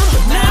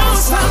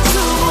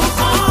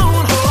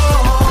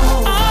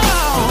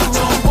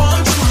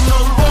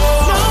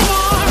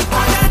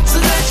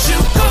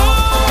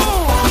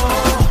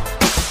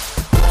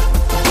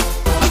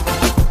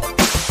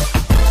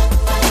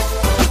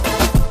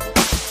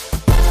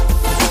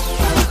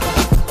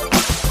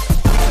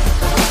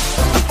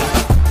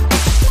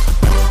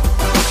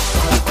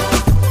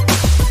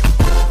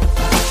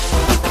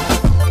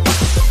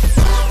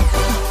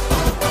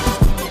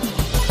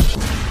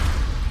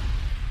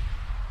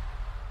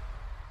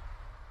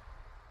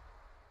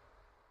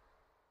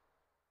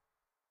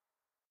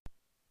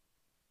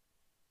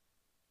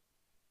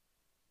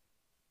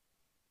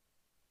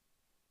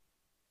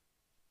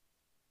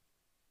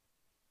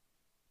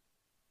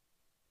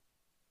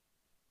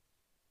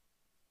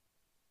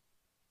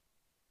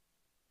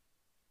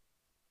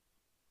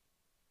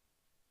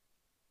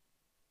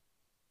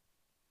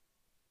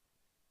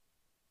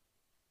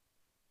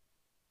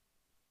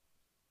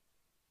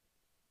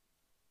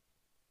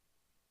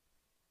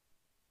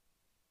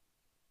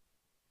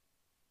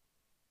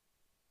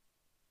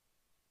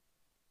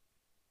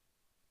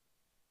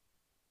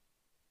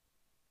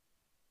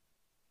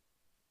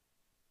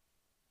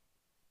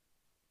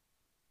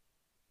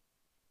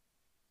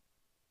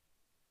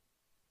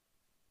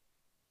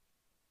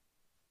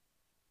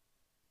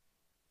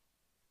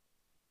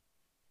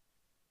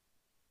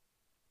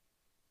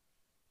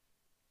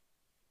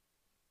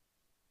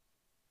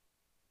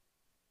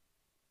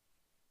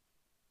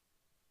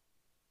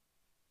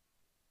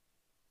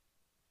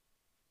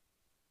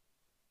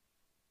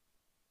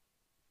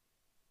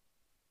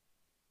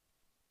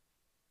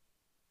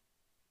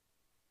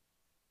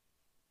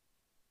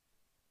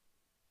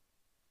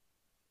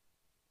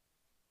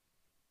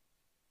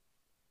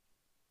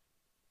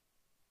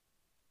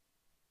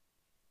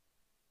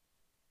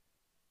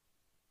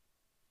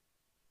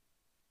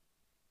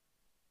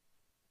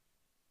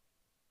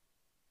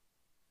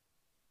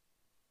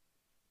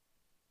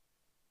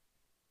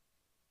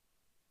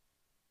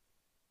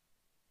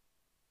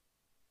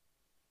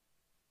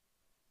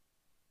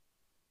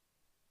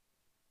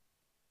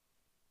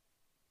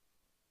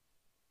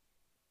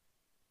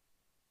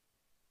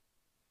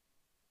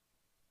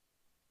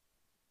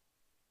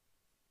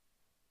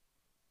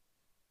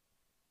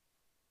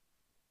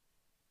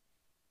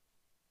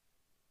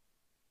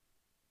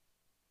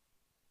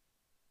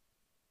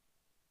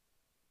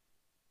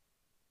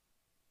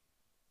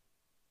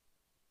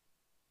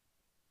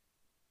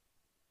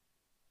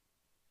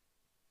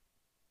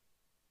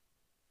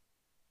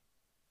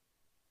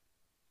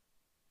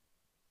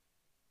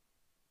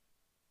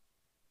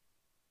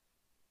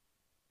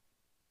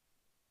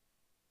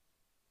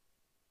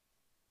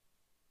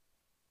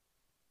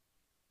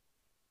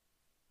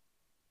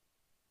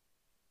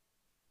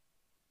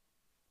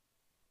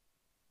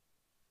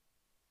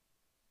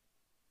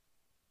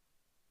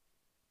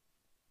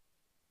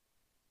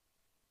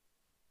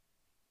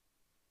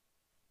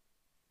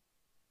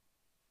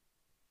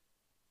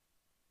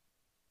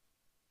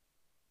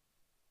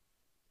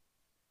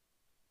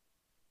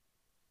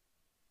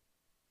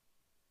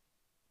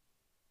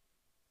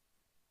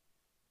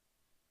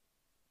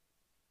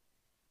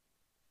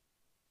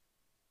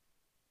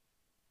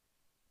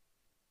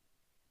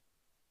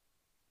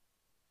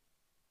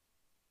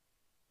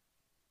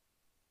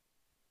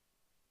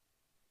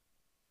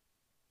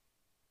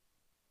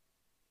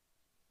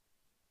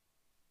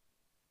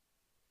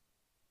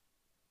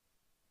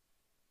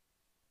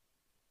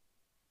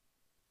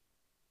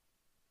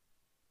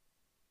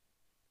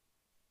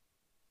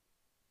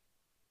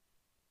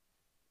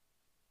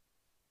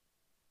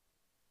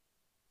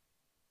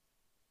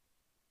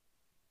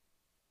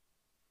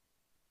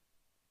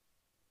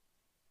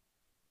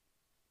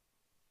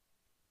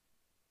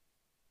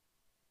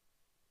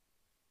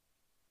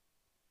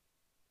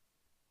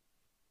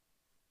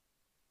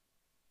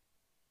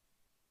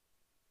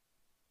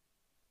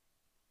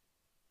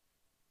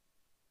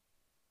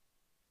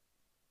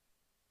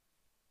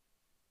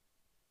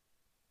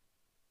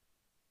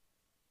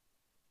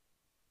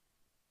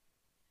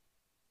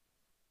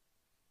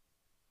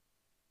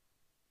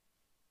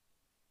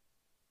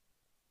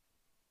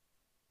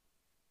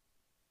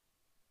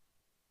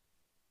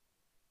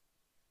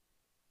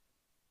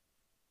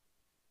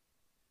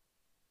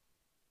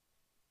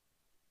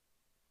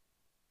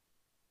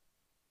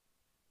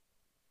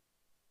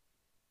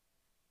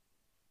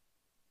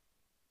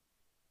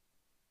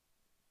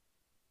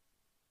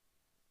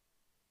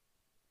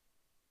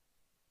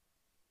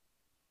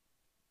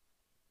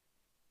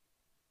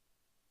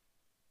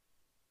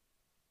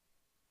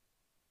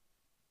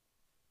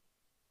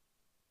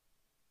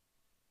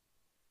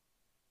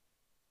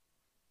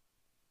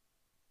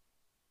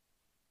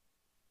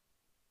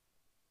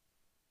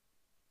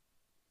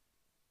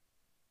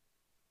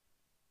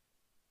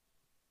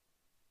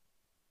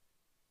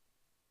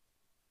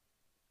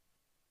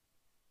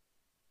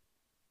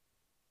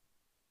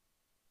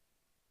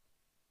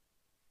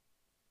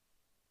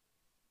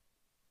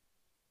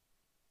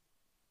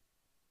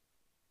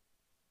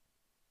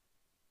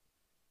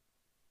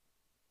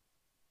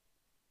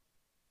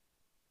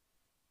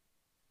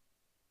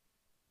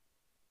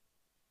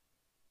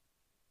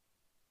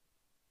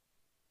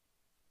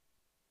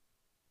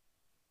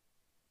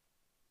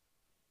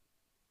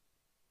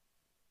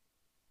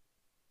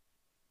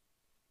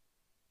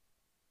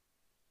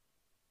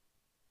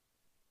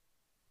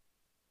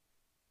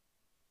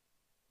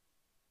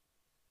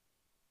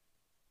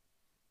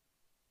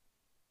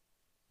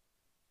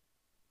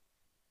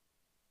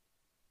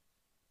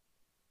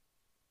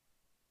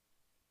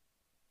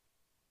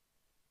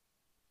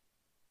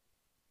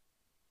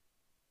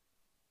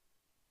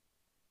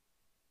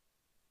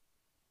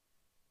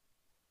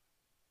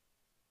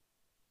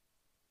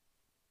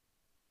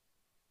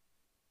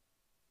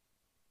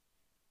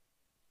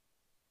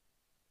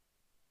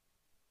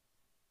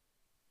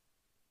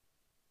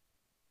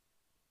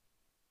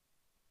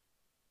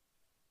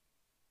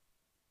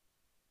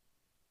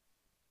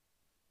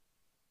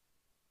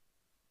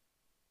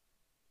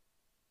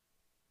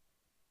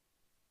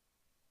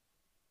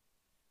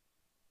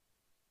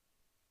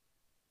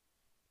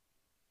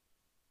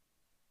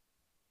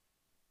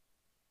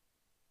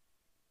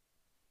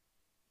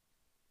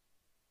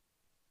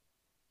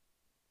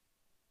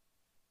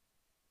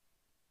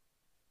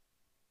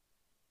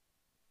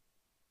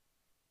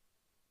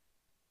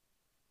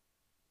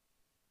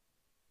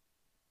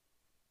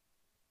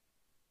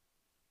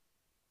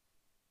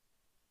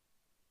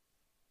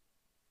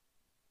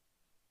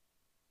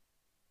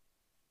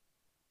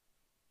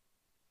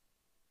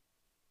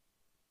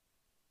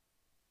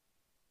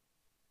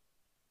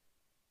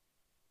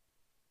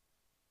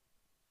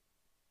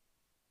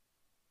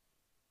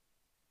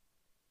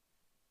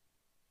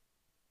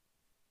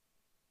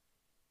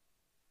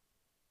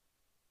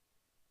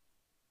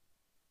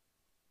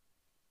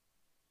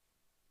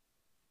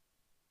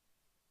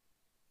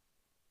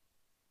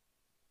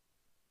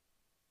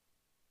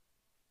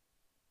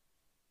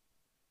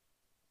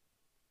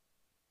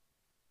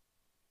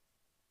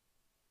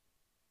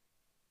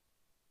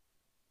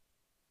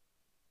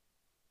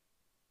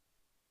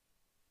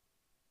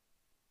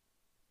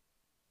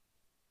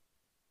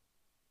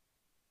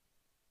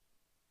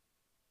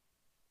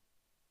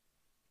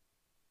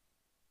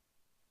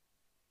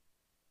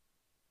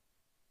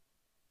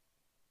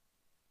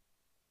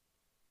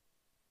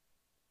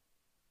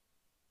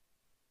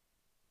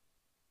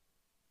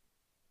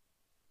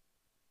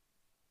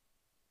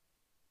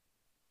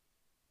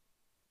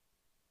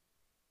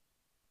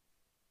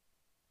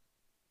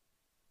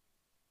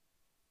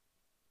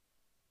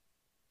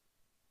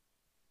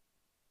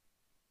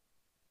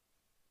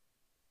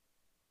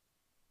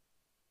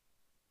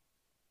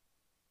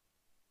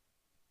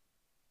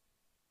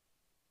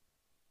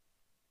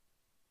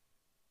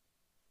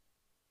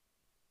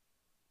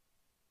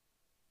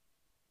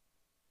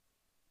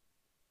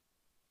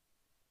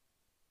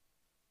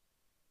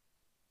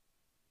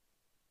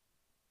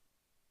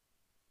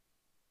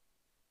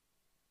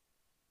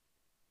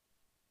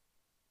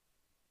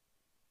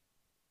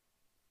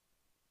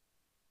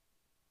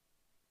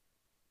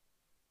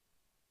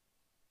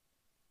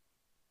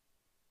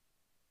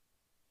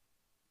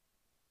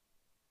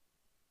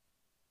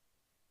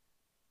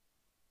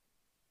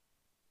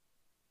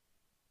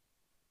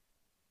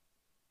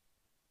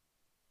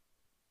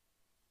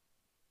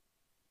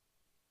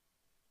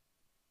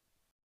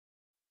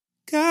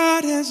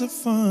 God has a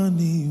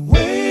funny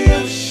way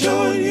of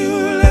showing you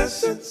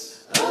lessons.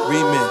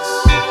 Remix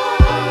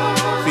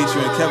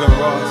featuring Kevin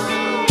Ross,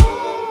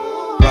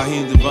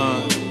 Raheem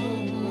Devon,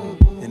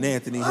 and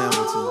Anthony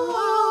Hamilton.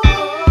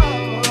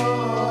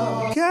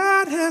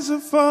 God has a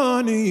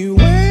funny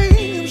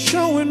way of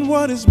showing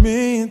what it's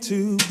meant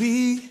to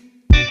be.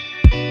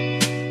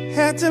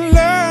 Had to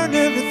learn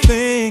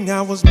everything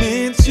I was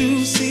meant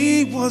to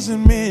see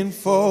wasn't meant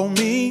for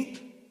me.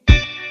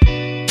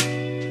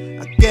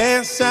 I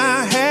guess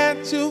I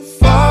had to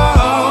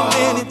fall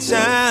many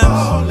times.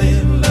 Fall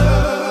in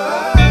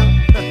love.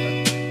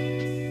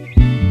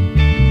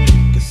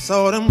 'Cause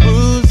all them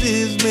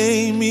bruises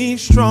made me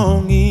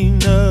strong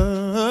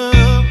enough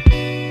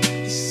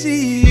to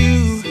see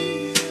you,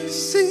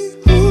 see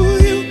who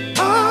you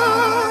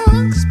are.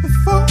 'Cause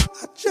before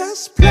I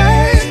just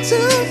played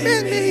too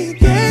many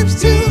games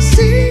to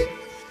see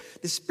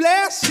this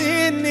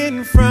blessing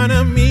in front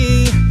of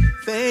me.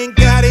 Thank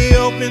God he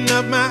opened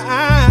up my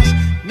eyes.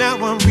 Now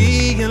I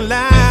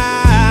realize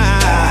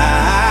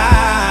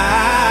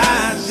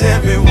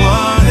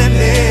everyone that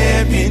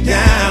let me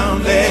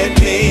down led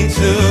me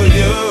to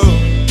you.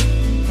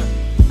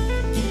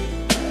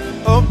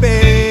 Oh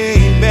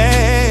baby,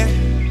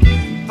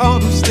 all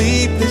the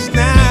sleepless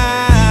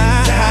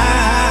nights,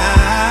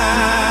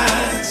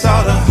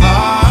 all the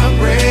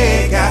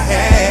heartbreak I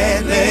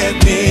had led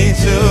me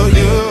to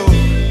you.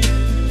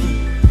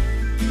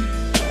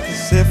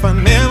 'Cause if I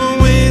never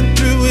went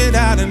through it,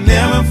 I'd have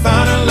never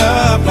found a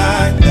love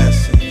like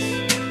Lessons.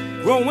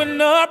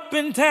 Growing up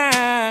in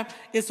time,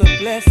 it's a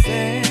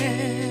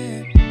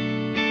blessing.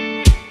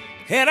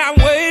 And I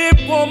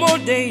waited one more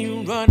day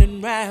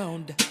running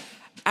round.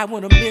 I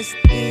wanna miss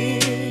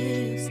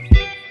this.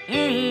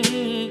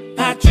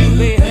 Not you,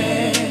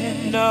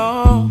 baby.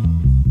 No.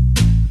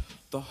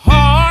 The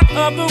heart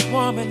of the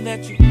woman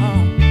that you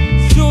are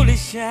surely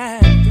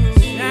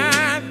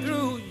shine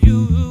through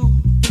you.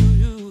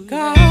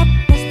 God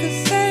must have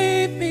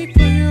saved me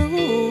for you.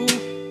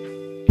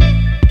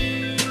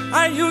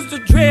 I used to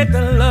dread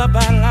the love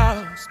I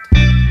lost.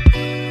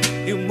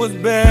 It was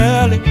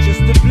barely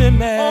just a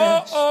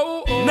blemish.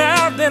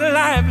 Now that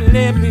life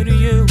led me to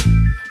you,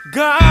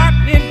 God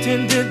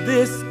intended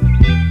this.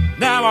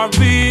 Now I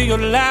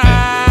realize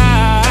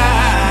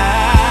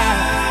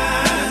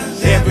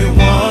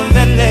everyone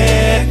that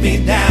let me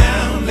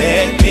down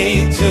led me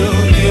to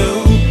you.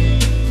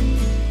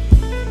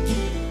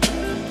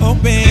 Oh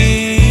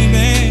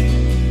baby,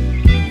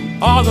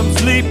 all them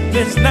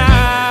sleepless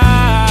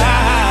nights,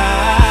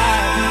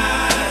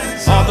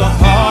 all the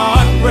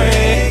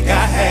heartbreak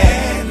I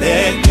had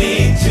led me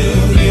to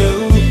you.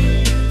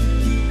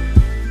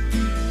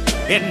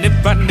 And if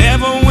I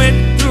never went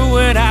through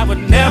it, I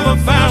would never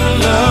find a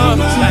love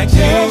like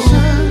you.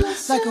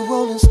 Like a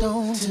rolling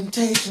stone,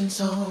 temptation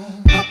zone.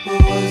 Papa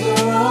was a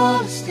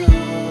rolling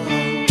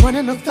stone,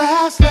 running a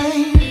fast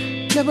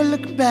lane, never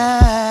looking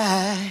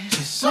back,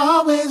 just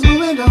always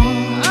moving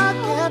on. I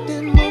kept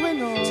it moving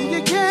on till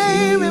you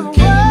came in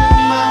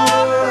my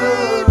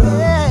way,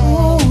 baby.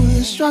 Oh,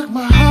 you struck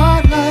my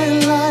heart like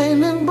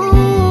lightning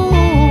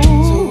boom.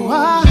 So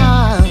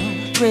I'm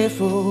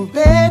grateful,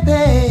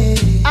 baby.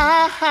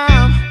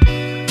 I'm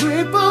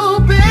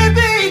grateful,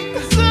 baby,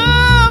 'cause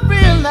I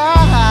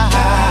realize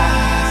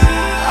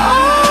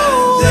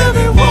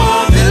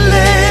everyone that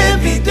let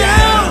me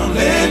down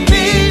led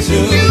me to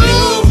you,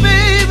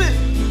 baby.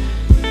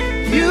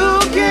 You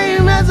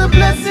came as a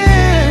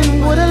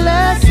blessing, what a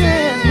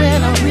lesson when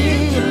I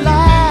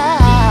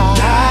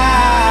realized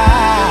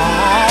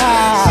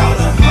all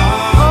the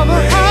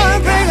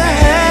heartbreak I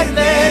had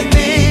led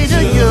me to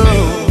you.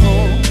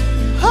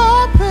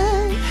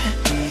 Heartbreak,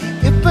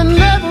 if I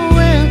never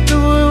went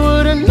through it,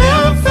 would've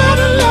never found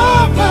a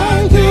love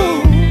like you.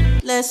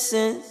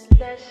 Lessons.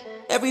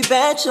 Every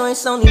bad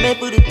choice only made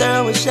for the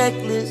thorough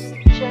checklist.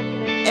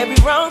 Every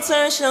wrong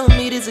turn showed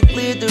me there's a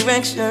clear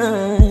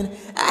direction.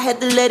 I had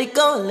to let it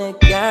go and let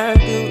God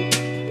do.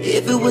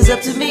 If it was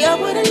up to me, I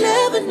would've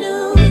never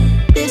knew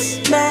this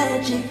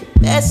magic.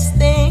 Best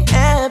thing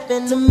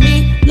happened to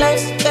me.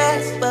 Life's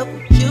fast, but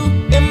with you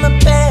in my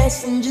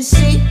past, and just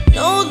see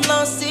no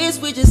losses,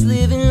 we just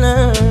live and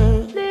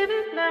learn.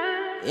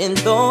 And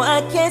though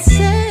I can't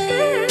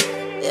say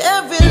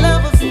every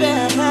love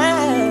affair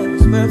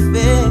was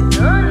perfect,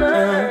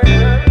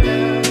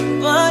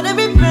 but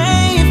every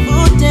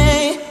painful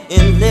day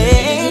and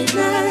late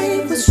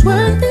night was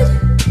worth it.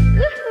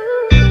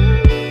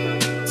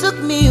 Took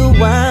me a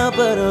while,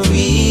 but I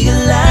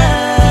realized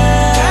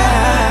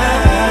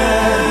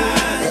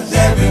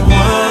that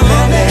everyone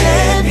that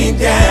let me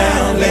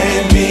down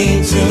led me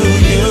to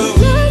you.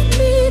 Led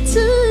me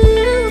to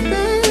you,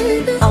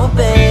 baby. Oh,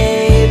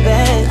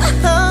 baby.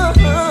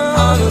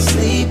 All those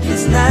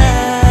sleepless nights.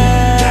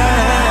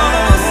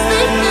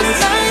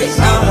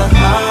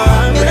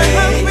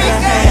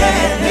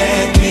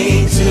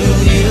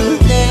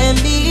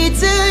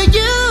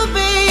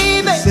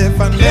 If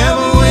I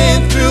never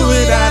went through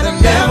it, I'd have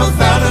never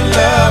found a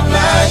love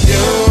like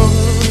you.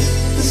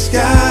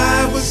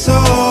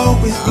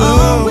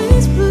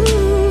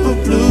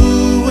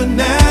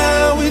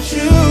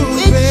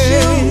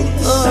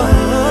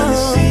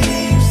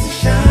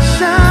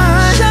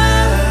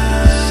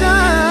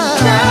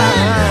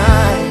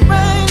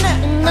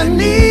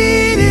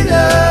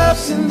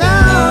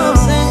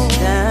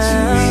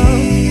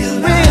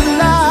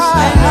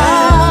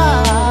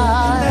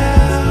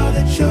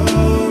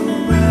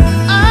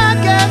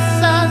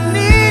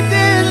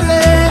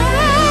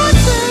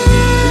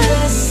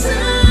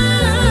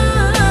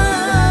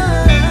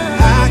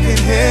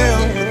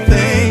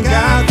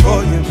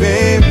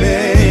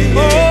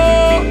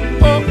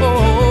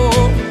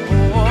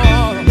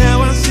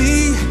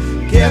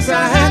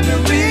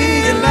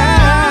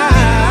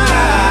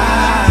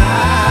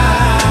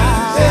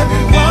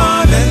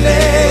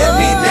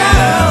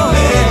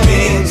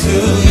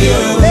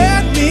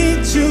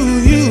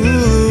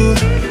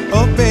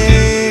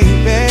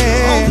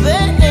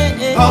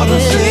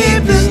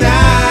 sleepless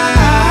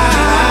nights,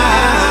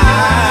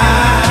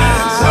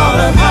 all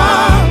the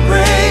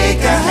heartbreak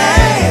I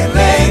had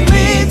led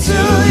me to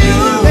you.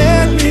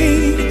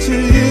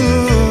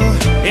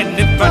 And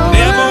if I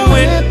never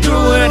went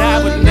through it,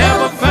 I would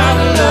never find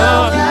a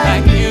love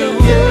like you.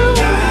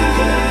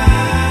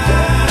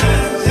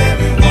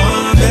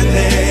 Everyone that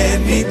let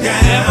me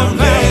down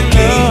led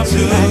me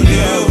to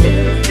you.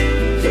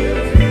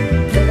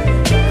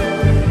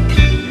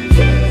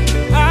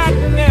 I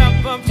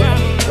never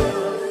found a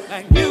love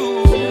like you.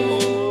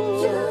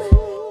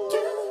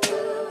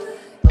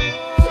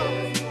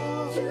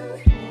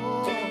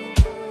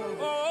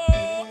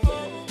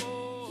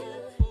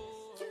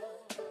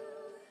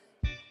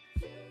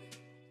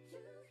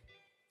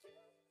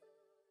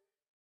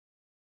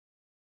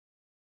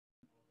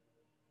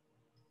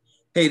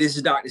 Hey, this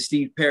is Dr.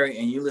 Steve Perry,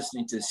 and you're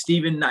listening to the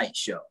Stephen Knight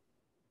Show.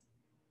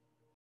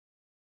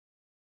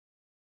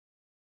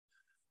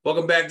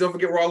 Welcome back. Don't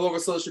forget, we're all over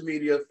social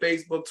media,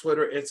 Facebook,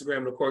 Twitter, Instagram,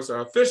 and of course, our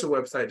official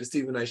website,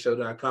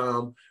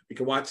 thestephennightshow.com. You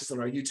can watch us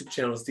on our YouTube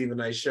channel, Stephen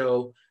Knight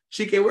Show.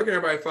 Chike, where can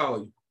everybody follow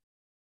you?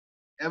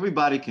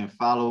 Everybody can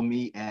follow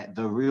me at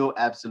The Real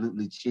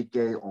Absolutely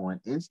Chike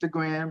on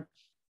Instagram,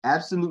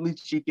 Absolutely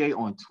Chike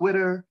on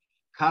Twitter,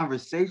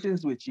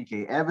 Conversations with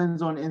Chike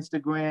Evans on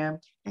Instagram,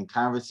 and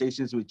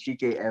Conversations with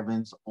Chike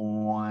Evans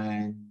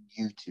on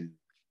YouTube.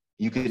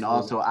 You can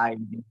also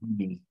IMDb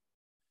me,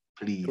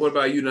 please. What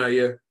about you,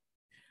 Nadia?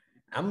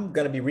 I'm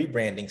going to be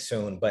rebranding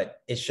soon,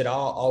 but it should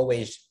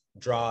always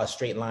draw a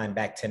straight line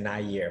back to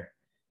Nair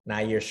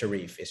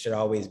Sharif. It should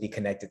always be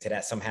connected to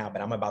that somehow,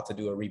 but I'm about to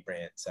do a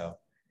rebrand. So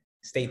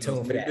stay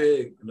tuned for that.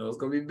 Big. No, it's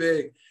going to be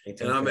big.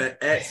 And I'm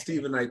at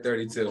Stephen Knight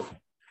 32. All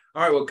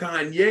right, well,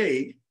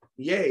 Kanye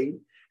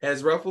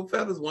has ruffled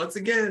feathers once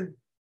again.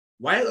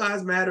 White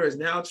Lives Matter is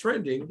now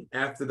trending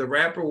after the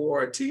rapper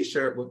wore a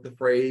t-shirt with the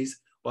phrase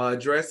while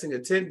addressing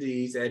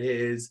attendees at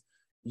his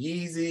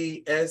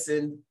Yeezy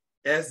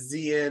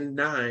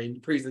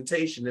SZN9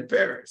 presentation in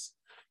Paris.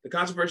 The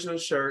controversial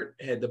shirt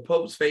had the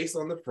Pope's face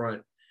on the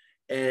front,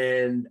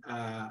 and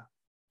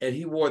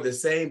he wore the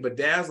same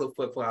bedazzled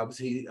flip-flops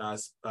he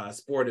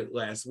sported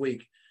last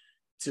week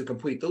to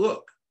complete the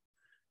look.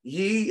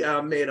 Ye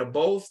made a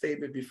bold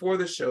statement before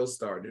the show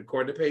started.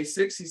 According to page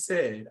 6, he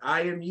said,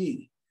 "I am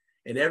Ye,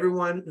 and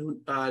everyone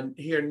who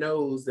here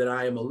knows that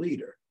I am a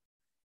leader,"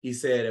 he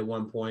said at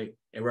one point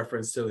in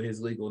reference to his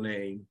legal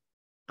name,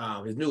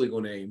 his new legal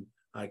name.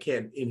 And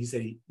he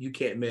said, "You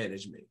can't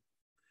manage me."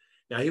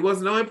 Now, he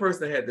wasn't the only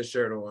person that had the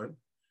shirt on.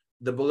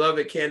 The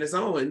beloved Candace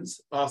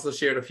Owens also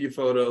shared a few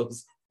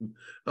photos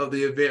of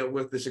the event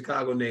with the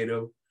Chicago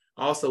native,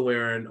 also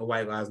wearing a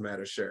White Lives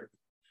Matter shirt.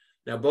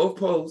 Now, both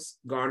posts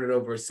garnered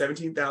over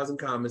 17,000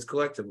 comments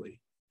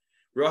collectively.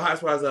 Real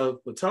Housewives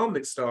of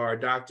Potomac star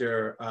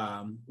Dr.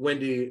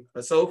 Wendy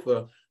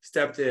Asofa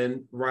stepped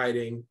in,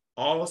 writing,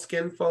 "All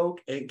skin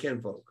folk ain't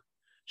kinfolk,"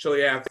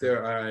 shortly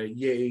after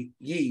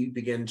Ye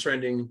began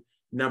trending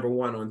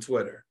 #1 on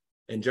Twitter.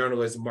 And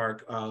journalist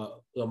Mark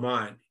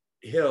Lamont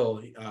Hill,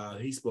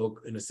 he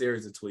spoke in a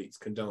series of tweets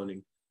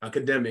condemning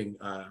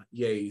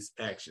Ye's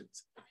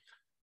actions.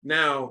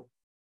 Now,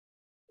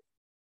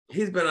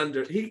 he's been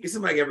it seems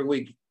like every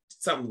week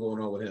something going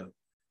on with him.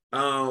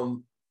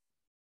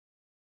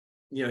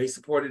 He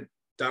supported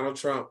Donald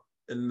Trump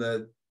in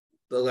the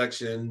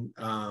election.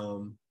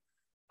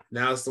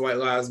 Now it's the White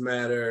Lives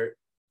Matter.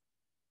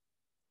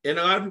 And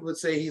a lot of people would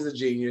say he's a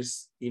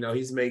genius.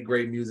 He's made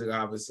great music,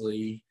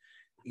 obviously.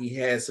 He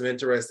has some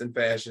interesting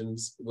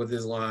fashions with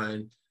his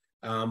line,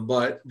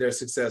 but they're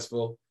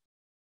successful.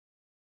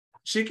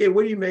 Chike,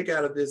 what do you make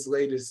out of this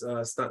latest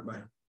stunt by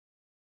him?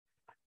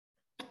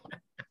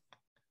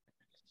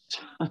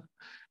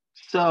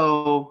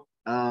 So,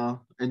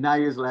 and now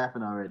you're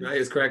laughing already. Now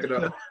he's cracking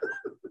up.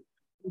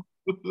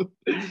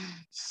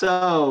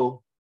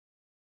 So,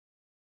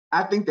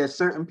 I think that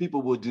certain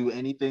people will do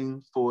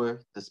anything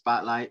for the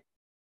spotlight,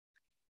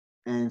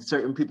 and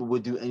certain people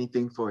would do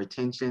anything for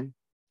attention.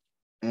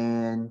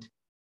 And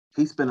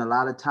he spent a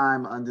lot of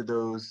time under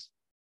those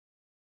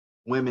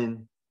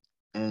women,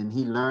 and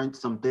he learned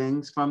some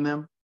things from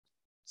them.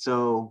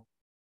 So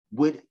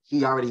what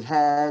he already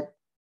had,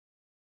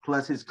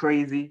 plus his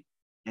crazy,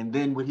 and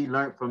then what he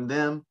learned from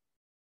them,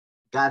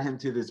 got him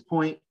to this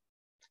point.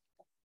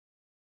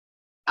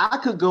 I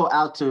could go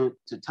out to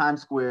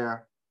Times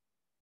Square.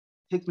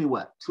 Takes me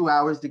 2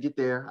 hours to get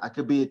there? I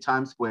could be at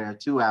Times Square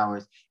 2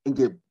 hours and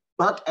get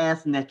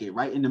butt-ass naked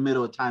right in the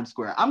middle of Times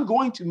Square. I'm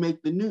going to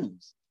make the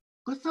news.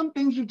 But some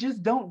things you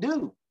just don't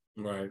do.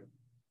 Right.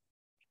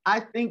 I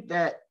think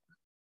that,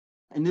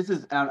 and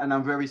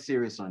I'm very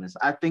serious on this,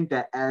 I think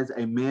that as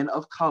a man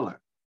of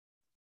color,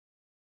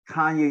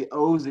 Kanye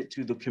owes it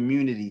to the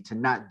community to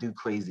not do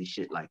crazy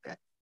shit like that.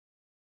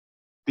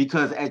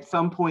 Because at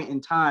some point in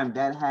time,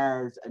 that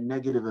has a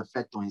negative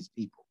effect on his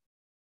people.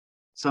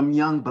 Some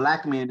young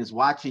Black man is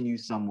watching you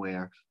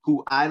somewhere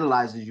who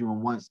idolizes you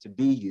and wants to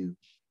be you,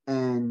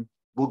 and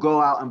will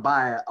go out and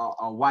buy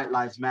a White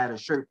Lives Matter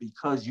shirt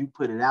because you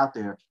put it out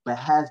there, but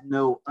has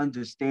no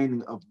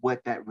understanding of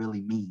what that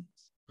really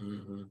means.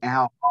 and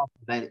how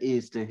awful that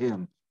is to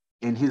him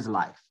in his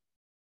life,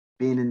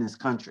 being in this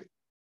country.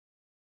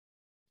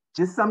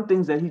 Just some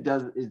things that he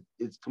does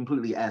is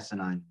completely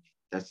asinine.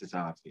 That's just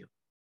how I feel.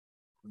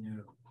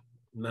 Yeah.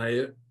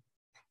 Naya?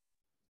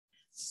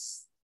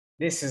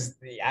 This is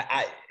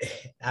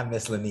I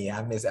miss Lania.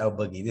 I miss El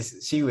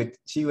Boogie.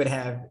 She would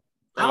have.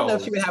 I don't know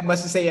if she would have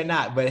much to say or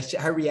not, but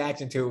her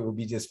reaction to it would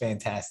be just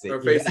fantastic.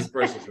 Her face is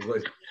precious.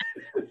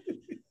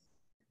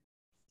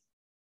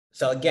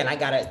 So again, I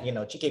gotta,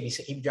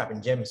 Chike, he be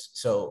dropping gems.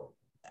 So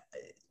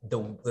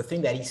the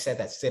thing that he said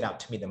that stood out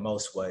to me the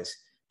most was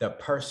the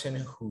person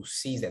who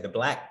sees that, the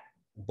Black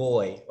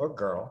boy or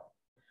girl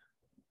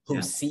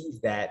who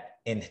sees that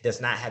and does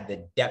not have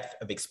the depth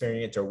of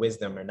experience or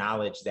wisdom or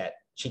knowledge that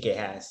Chike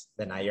has,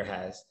 that Nair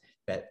has,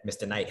 that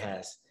Mr. Knight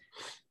has.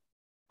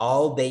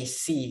 All they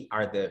see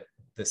are the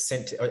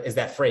sentence, or is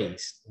that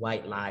phrase,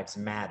 white lives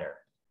matter.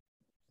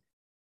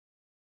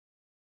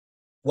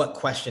 What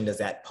question does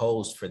that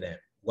pose for them?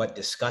 What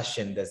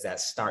discussion does that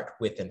start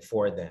with and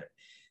for them?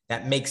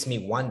 That makes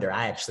me wonder.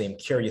 I actually am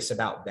curious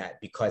about that,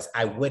 because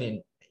I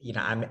wouldn't,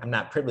 I'm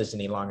not privileged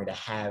any longer to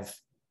have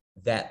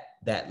that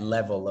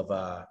level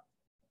of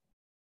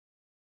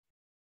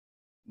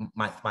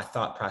my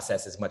thought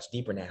process is much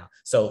deeper now.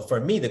 So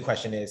for me, the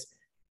question is,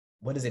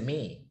 what does it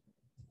mean?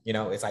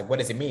 It's like, what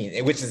does it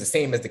mean? Which is the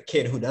same as the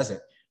kid who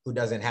doesn't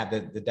have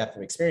the depth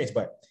of experience.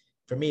 But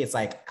for me, it's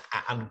like,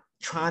 I'm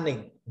trying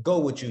to go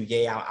with you.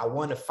 Yeah, I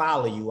want to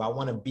follow you. I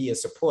want to be a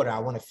supporter. I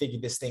want to figure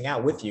this thing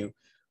out with you.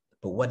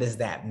 But what does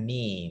that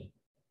mean?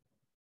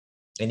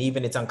 And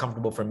even it's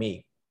uncomfortable for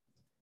me.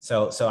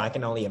 So I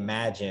can only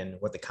imagine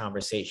what the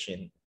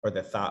conversation or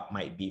the thought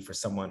might be for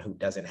someone who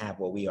doesn't have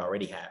what we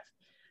already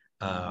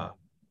have,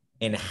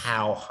 and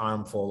how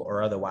harmful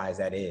or otherwise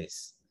that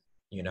is,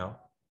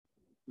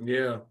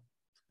 Yeah.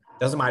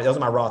 Those are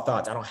my raw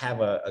thoughts. I don't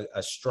have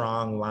a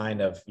strong line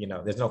of,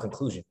 there's no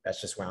conclusion. That's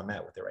just where I'm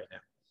at with it right now.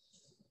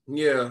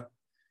 Yeah.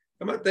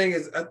 And my thing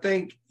is, I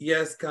think,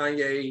 yes,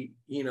 Kanye,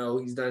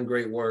 he's done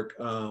great work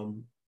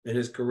in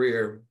his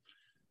career,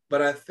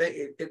 but I think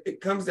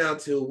it comes down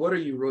to, what are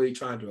you really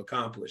trying to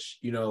accomplish,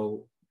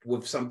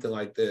 with something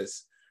like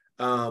this?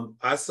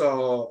 I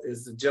saw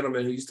is the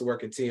gentleman who used to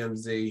work at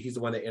TMZ. He's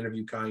the one that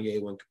interviewed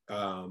Kanye when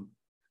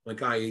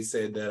Kanye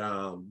said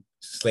that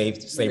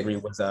slavery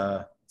was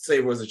a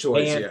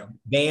choice.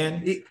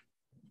 Van.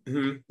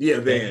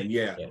 Van.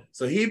 Yeah.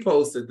 So he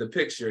posted the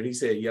picture and he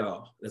said,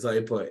 "Y'all." That's how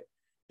he put.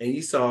 And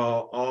you saw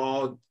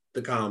all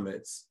the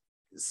comments,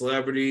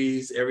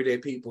 celebrities, everyday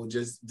people,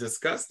 just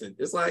disgusted.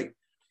 It's like,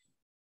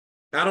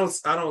 I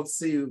don't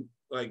see,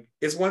 like,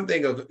 it's one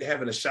thing of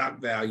having a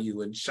shock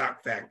value and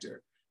shock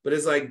factor, but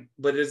it's like,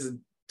 there's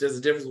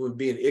a difference with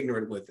being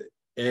ignorant with it.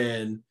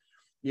 And,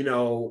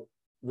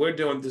 we're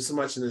doing so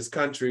much in this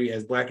country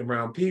as Black and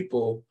brown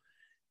people,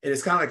 and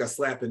it's kind of like a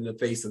slap in the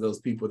face of those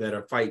people that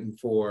are fighting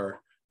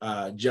for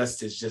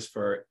justice just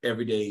for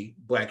everyday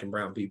Black and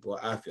brown people,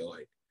 I feel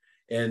like.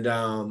 And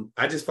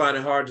I just find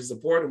it hard to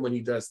support him when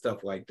he does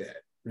stuff like that.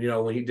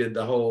 When he did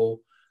the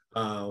whole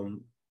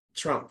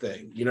Trump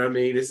thing, you know what I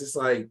mean? It's just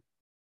like,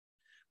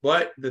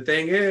 but the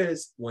thing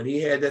is, when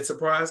he had that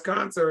surprise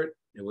concert,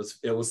 it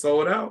was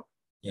sold out.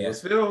 Yeah. It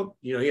was filled.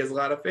 He has a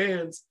lot of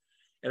fans.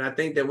 And I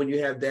think that when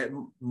you have that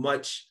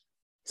much,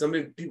 so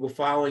many people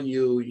following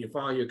you, you're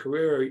following your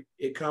career,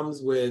 it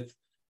comes with,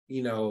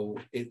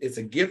 it's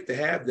a gift to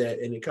have that.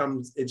 And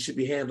it should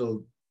be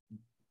handled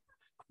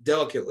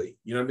delicately.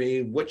 You know what I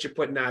mean? What you're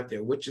putting out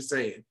there, what you're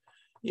saying,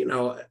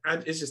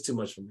 it's just too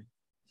much for me.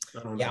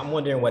 I'm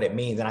wondering what it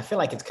means. And I feel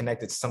like it's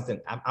connected to something.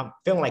 I'm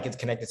feeling like it's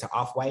connected to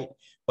Off-White,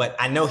 but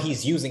I know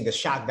he's using the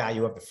shock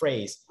value of the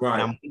phrase. Right.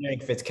 And I'm wondering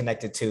if it's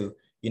connected to,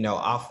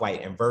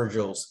 Off-White and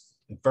Virgil's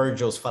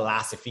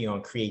philosophy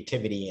on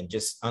creativity and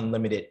just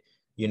unlimited,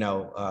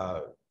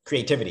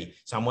 creativity.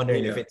 So I'm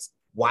wondering if it's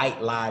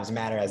white lives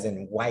matter, as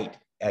in white,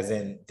 as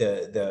in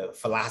the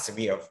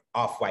philosophy of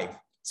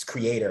Off-White's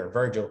creator,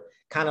 Virgil.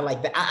 Kind of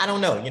like that. I don't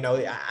know.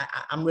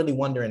 I'm really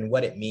wondering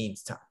what it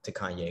means to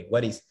Kanye.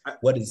 What is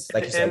like you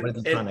said? What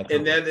is he trying to accomplish?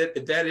 And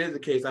if that is the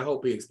case, I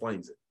hope he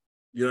explains it.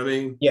 You know what I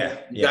mean? Yeah.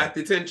 Got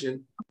the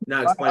attention.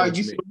 Now explain it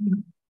to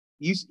me.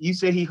 You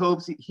said he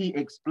hopes he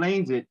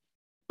explains it,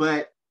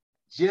 but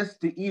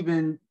just to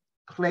even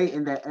play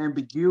in that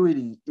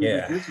ambiguity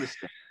is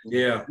disrespect.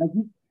 Yeah. Like,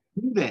 you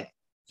do that.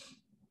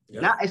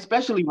 Yeah. Not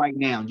especially right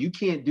now. You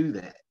can't do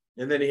that.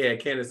 And then he had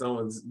Candace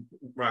Owens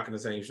rocking the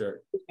same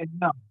shirt.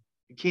 No.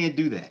 You can't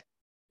do that.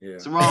 Yeah.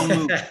 It's the wrong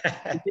move.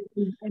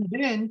 And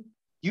then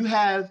you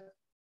have,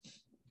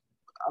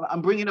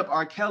 I'm bringing up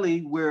R.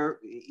 Kelly, where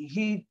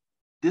he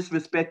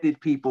disrespected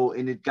people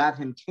and it got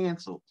him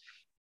canceled.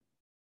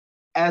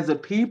 As a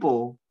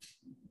people,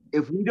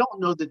 if we don't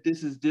know that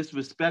this is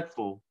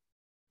disrespectful,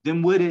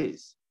 then what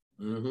is?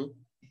 Mm-hmm.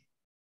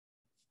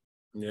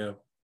 Yeah,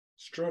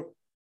 it's true.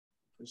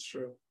 It's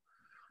true.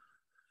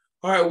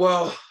 All right,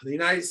 well, the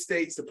United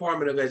States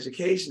Department of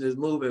Education is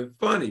moving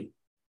funny.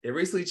 It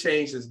recently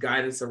changed its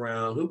guidance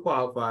around who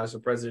qualifies for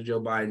President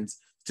Joe Biden's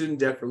student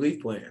debt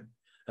relief plan.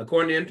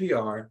 According to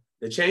NPR,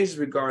 The changes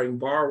regarding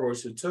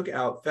borrowers who took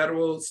out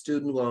federal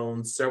student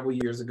loans several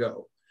years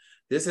ago.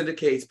 This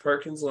includes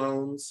Perkins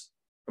loans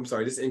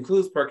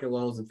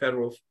and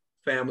federal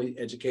family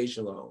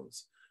education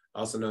loans,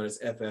 also known as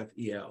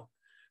FFEL.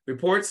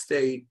 Reports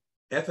state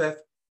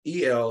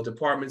FFEL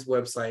department's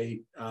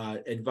website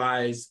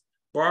advised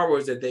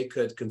borrowers that they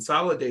could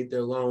consolidate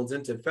their loans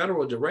into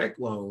federal direct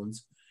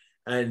loans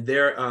and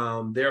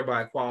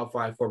thereby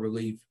qualify for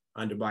relief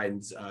under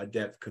Biden's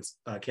debt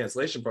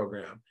cancellation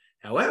program.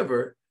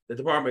 However, the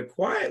department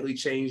quietly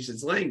changed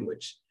its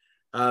language.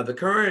 The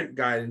current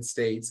guidance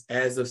states,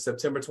 as of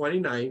September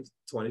 29th,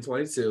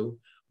 2022,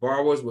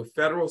 borrowers with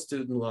federal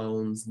student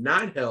loans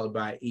not held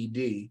by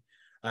ED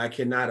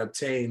cannot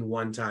obtain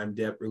one-time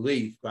debt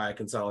relief by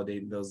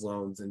consolidating those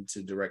loans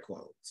into direct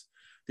loans.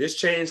 This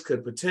change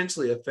could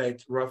potentially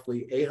affect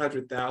roughly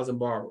 800,000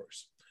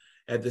 borrowers.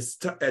 At this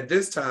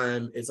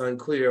time, it's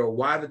unclear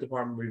why the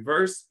department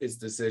reversed its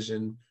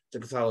decision to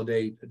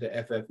consolidate the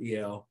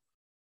FFEL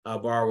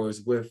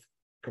borrowers with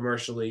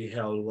commercially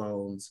held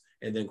loans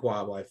and then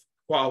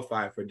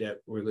qualify for debt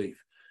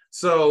relief.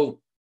 So,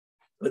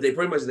 but they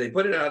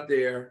put it out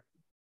there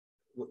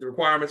with the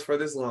requirements for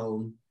this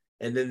loan,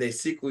 and then they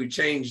secretly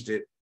changed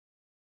it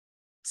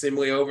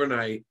seemingly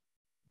overnight.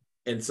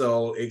 And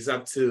so it's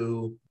up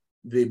to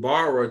the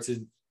borrower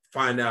to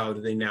find out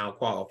that they now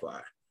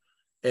qualify.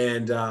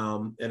 And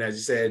as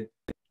you said,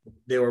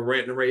 they were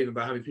ranting and raving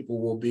about how many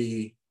people will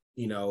be,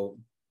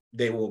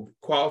 they will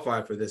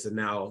qualify for this, and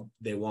now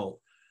they won't.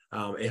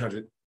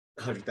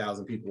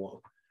 100,000 people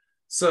won't.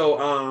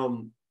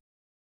 So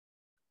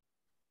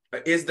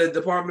is the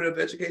Department of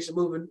Education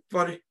moving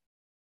funny,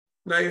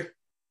 Nair?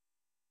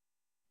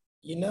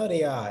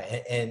 They are,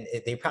 and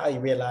they probably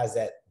realize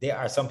that there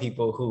are some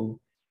people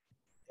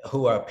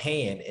who are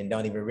paying and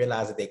don't even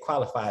realize that they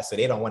qualify, so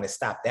they don't want to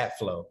stop that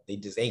flow. They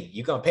just, hey,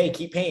 you're gonna pay,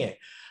 keep paying,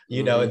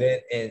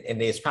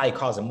 and it's probably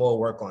causing more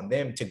work on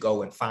them to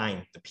go and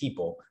find the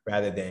people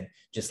rather than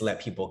just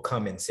let people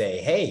come and say,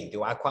 hey,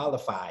 do I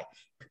qualify?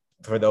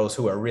 For those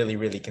who are really,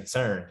 really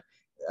concerned.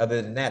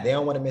 Other than that, they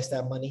don't want to miss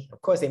that money.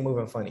 Of course, they're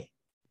moving funny.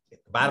 The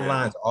bottom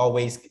line is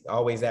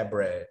always that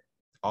bread,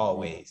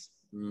 always.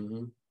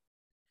 Mm-hmm.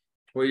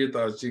 What are your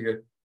thoughts, Chica?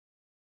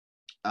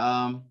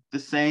 The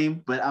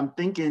same, but I'm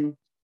thinking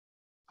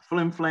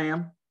flim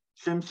flam,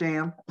 shim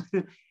sham,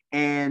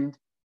 and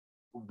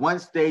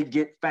once they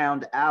get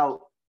found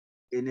out,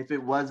 and if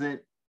it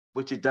wasn't,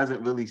 which it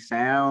doesn't really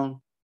sound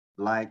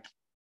like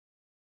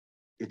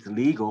it's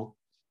legal,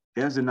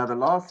 there's another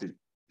lawsuit.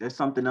 There's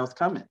something else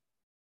coming,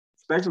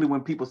 especially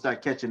when people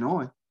start catching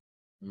on.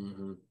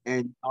 Mm-hmm.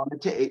 And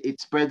it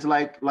spreads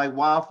like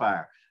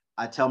wildfire.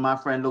 I tell my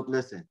friend, look,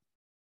 listen,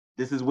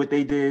 this is what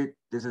they did.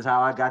 This is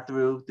how I got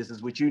through. This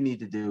is what you need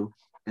to do.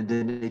 And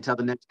then they tell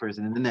the next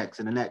person and the next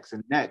and the next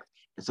and the next.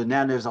 And so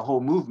now there's a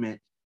whole movement,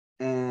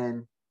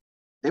 and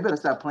they better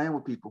stop playing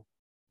with people.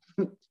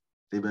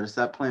 They better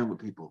stop playing with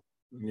people.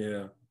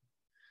 Yeah.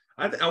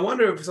 I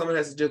wonder if someone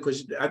has to do,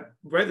 because I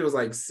read there was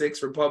like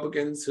 6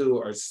 Republicans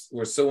who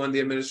were suing the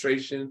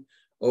administration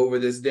over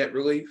this debt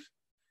relief.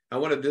 I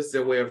wonder if this is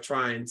their way of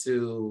trying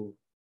to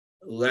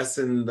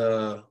lessen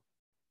the,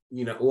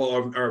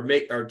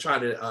 or try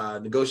to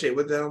negotiate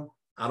with them.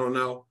 I don't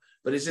know,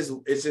 but it's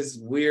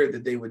just weird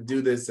that they would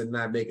do this and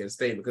not make a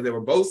statement, because they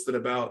were boasting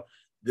about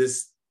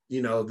this,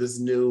 this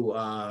new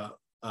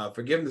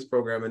forgiveness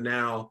program, and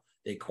now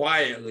they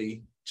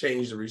quietly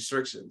changed the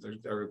restrictions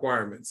or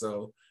requirements.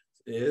 So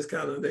it's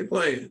kind of, they're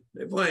playing.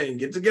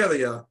 Get together,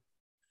 y'all.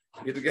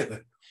 Get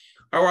together.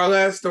 Our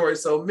last story.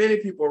 So many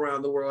people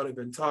around the world have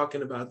been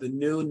talking about the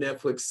new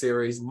Netflix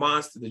series,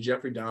 Monster, the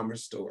Jeffrey Dahmer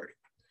story.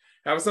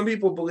 However, some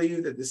people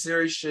believe that the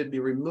series should be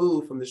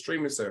removed from the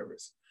streaming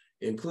service,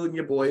 including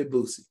your boy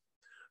Boosie,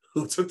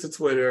 who took to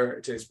Twitter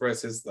to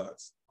express his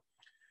thoughts.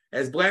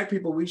 As Black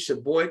people, we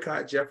should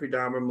boycott Jeffrey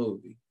Dahmer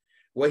movie.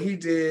 What he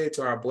did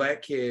to our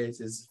Black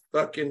kids is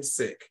fucking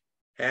sick.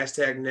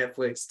 Hashtag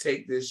Netflix,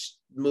 take this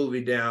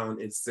movie down,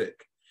 it's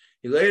sick.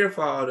 He later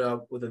followed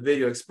up with a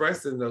video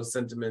expressing those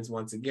sentiments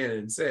once again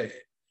and said,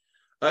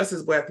 us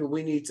as Black people,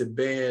 we need to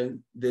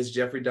ban this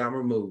Jeffrey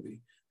Dahmer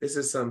movie. This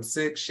is some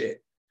sick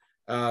shit.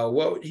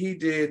 What he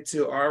did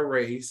to our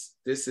race,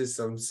 this is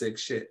some sick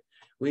shit.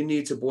 We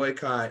need to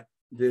boycott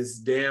this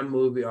damn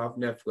movie off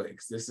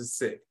Netflix. This is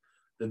sick.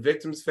 The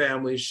victim's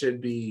family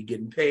should be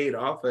getting paid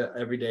off of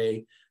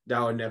every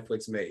dollar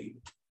Netflix made.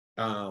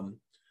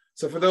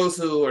 So for those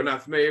who are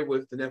not familiar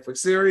with the Netflix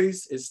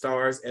series, it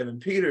stars Evan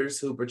Peters,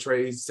 who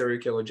portrays serial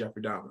killer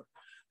Jeffrey Dahmer.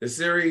 The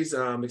series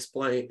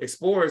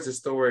explores the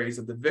stories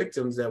of the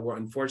victims that were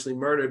unfortunately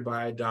murdered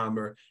by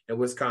Dahmer in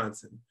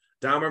Wisconsin.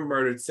 Dahmer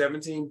murdered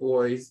 17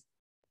 boys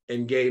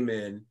and gay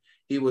men.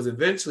 He was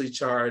eventually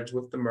charged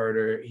with the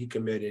murder he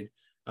committed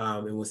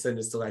and was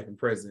sentenced to life in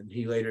prison.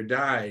 He later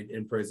died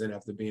in prison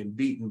after being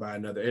beaten by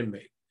another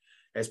inmate.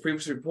 As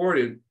previously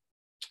reported,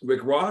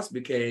 Rick Ross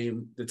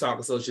became the talk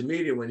of social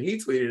media when he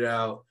tweeted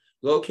out,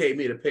 locate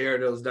me a pair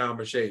of those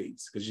Dahmer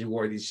shades, because you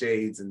wore these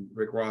shades and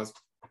Rick Ross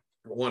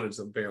wanted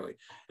some apparently.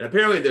 And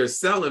apparently they're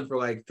selling for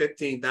like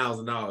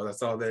 $15,000. I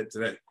saw that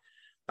today.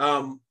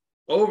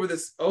 over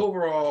this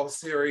overall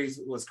series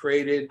was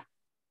create a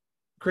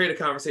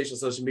conversation on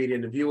social media,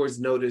 and the viewers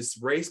noticed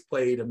race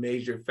played a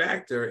major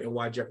factor in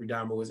why Jeffrey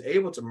Dahmer was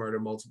able to murder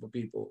multiple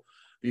people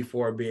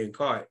before being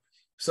caught.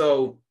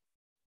 So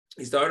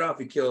he started off,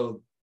 he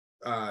killed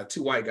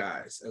 2 white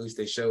guys, at least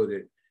they showed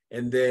it.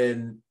 And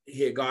then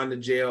he had gone to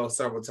jail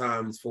several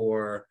times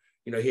for,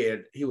 you know,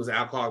 he was an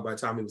alcoholic by the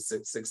time he was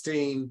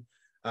 16.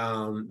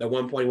 At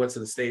one point he went to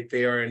the state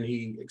fair and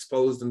he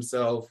exposed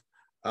himself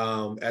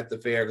at the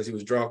fair because he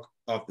was drunk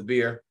off the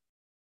beer,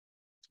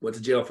 went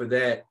to jail for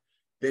that.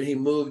 Then he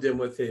moved in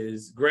with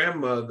his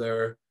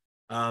grandmother.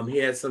 He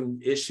had some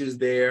issues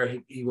there.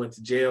 He went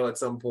to jail at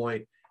some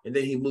point, and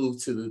then he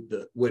moved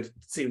to what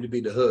seemed to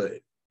be the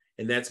hood.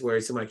 And that's where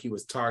it seemed like he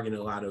was targeting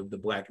a lot of the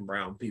Black and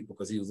brown people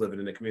because he was living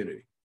in the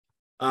community.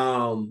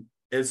 And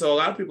so a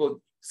lot of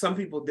people, some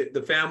people,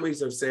 the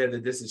families have said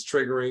that this is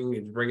triggering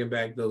and bringing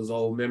back those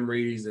old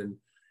memories and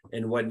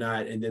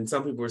whatnot. And then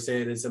some people are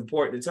saying it's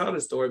important to tell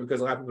this story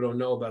because a lot of people don't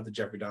know about the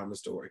Jeffrey Dahmer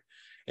story.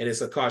 And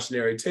it's a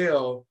cautionary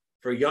tale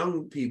for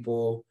young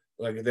people,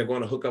 like if they're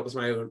going to hook up with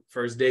somebody on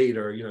first date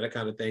or, you know, that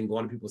kind of thing,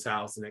 going to people's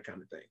house and that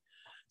kind of thing.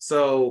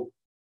 So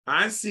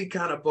I see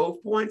kind of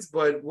both points,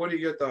 but what are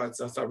your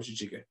thoughts? I'll start with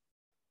you, Chike.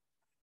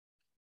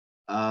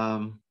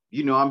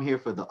 You know, I'm here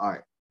for the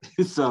art.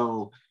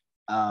 So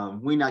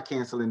we're not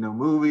canceling no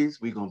movies.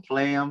 We're going to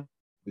play them.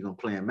 We're going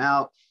to play them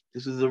out.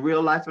 This is a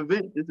real life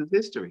event. This is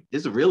history.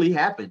 This really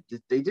happened.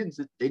 They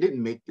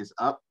didn't make this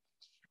up.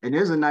 And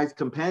there's a nice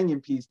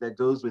companion piece that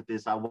goes with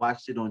this. I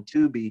watched it on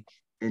Tubi,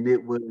 and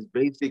it was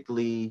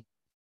basically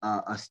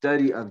a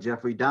study of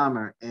Jeffrey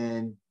Dahmer.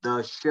 And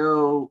the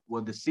show,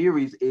 well, the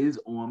series is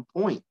on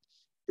point.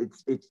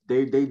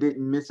 They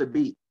didn't miss a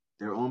beat.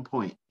 They're on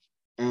point.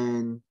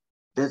 And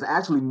there's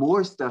actually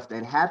more stuff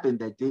that happened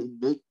that didn't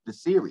make the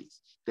series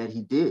that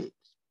he did.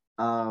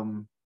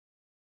 I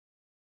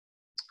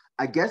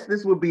guess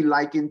this would be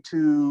likened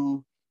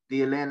to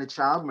the Atlanta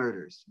child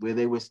murders, where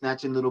they were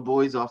snatching little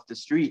boys off the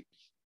street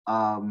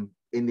in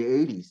the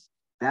 80s.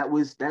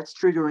 That's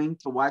triggering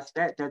to watch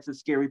that. That's a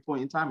scary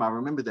point in time. I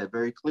remember that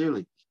very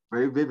clearly,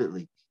 very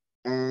vividly.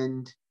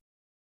 And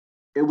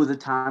it was a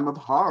time of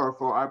horror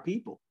for our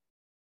people.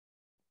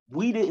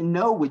 We didn't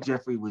know what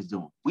Jeffrey was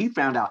doing. We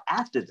found out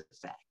after the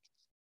fact.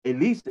 At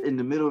least in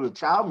the middle of the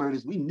child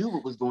murders, we knew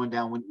what was going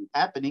down when it was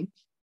happening.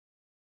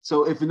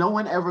 So if no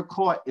one ever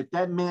caught, if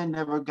that man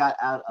never got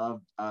out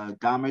of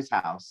Dahmer's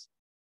house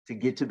to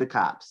get to the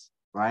cops,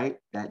 right,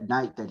 that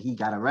night that he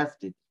got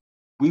arrested,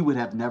 we would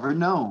have never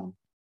known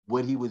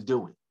what he was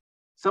doing.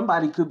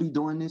 Somebody could be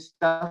doing this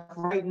stuff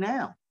right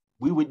now.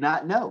 We would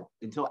not know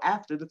until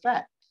after the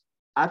fact.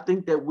 I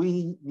think that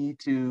we need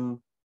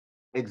to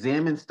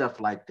examine stuff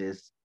like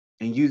this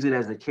and use it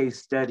as a case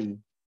study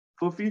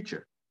for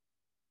future.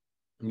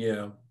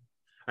 Yeah,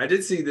 I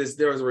did see this.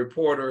 There was a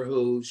reporter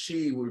who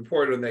she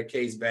reported on that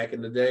case back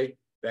in the day,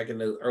 back in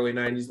the early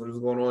 90s when it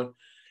was going on.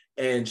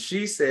 And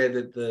she said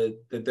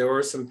that there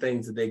were some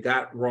things that they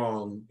got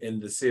wrong in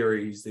the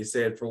series. They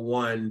said, for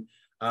one,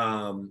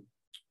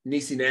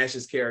 Niecy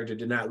Nash's character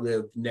did not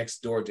live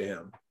next door to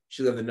him.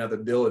 She lived in another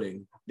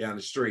building down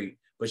the street,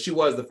 but she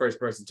was the first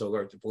person to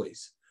alert the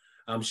police.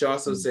 She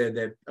also said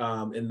that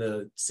in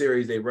the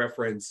series, they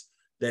reference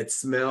that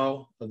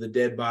smell of the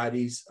dead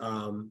bodies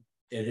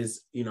in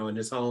his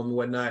home and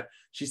whatnot.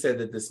 She said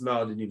that the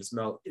smell didn't even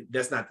smell.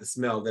 That's not the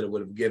smell that it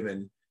would have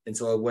given, and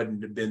so it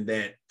wouldn't have been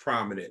that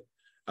prominent.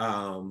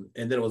 And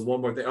then it was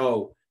one more thing.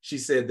 Oh, she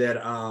said that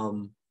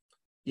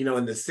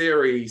in the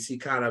series, he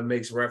kind of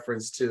makes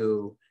reference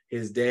to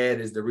his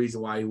dad is the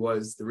reason why he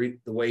was the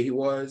way he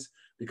was.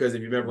 Because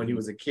if you remember when he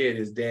was a kid,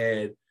 his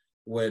dad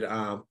would,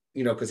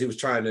 because he was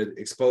trying to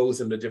expose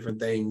him to different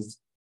things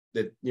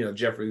that,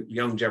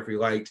 young Jeffrey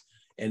liked,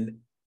 and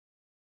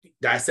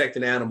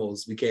dissecting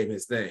animals became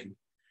his thing.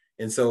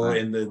 And so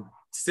in the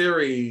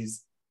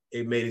series,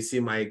 it made it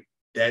seem like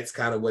that's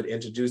kind of what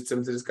introduced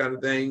him to this kind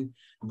of thing.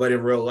 But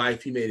in real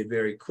life, he made it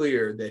very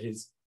clear that he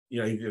was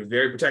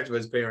very protective of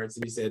his parents.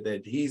 And he said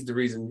that he's the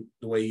reason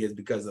the way he is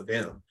because of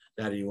him,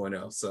 not anyone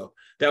else. So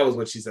that was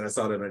what she said. I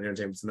saw that on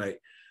Entertainment Tonight.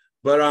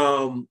 But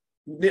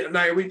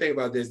Naya, what do you think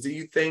about this? Do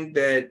you think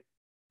that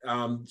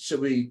should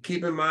we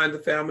keep in mind the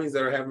families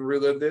that are having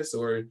relived this,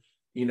 or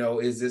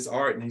is this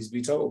art needs to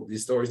be told?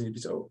 These stories need to be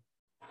told.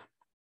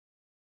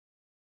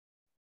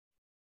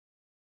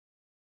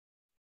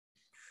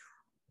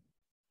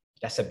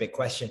 That's a big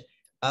question.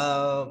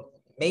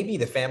 Maybe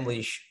the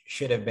families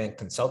should have been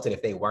consulted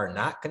if they were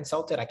not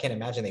consulted. I can't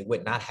imagine they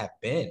would not have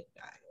been,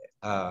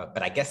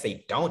 but I guess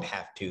they don't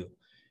have to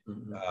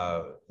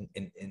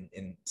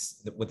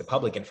with the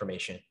public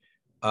information.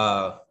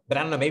 But I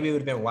don't know, maybe it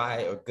would have been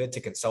wise or good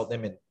to consult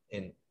them,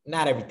 and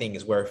not everything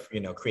is worth,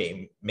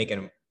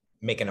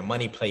 making a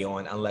money play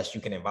on unless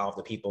you can involve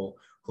the people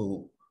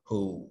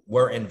who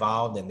were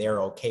involved and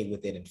they're okay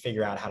with it and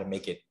figure out how to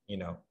make it,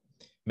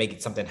 make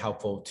it something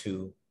helpful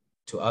to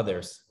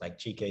others, like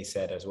Chike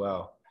said as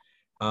well.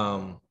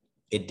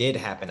 It did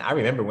happen. I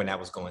remember when that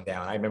was going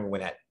down. I remember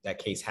when that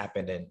case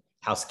happened and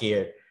how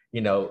scared,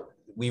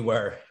 we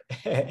were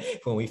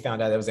when we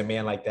found out there was a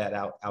man like that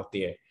out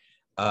there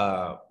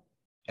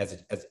as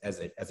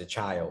a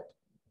child,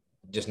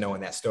 just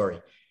knowing that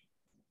story.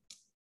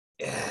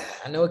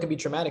 I know it can be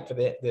traumatic for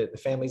the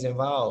families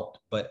involved,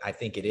 but I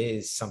think it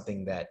is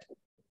something that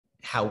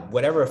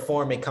whatever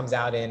form it comes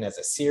out in as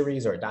a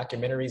series or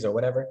documentaries or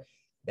whatever,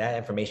 that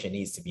information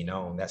needs to be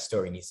known. That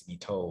story needs to be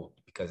told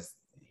because,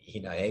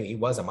 you know, he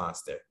was a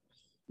monster.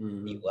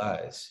 Mm-hmm. He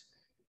was.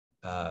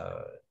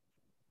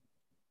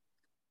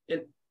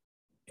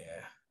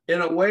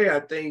 In a way,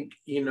 I think,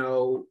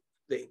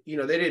 they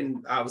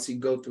didn't obviously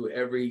go through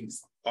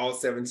all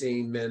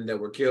 17 men that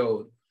were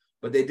killed,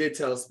 but they did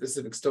tell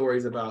specific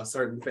stories about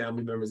certain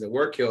family members that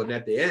were killed. And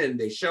at the end,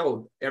 they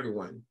showed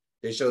everyone.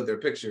 They showed their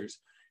pictures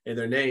and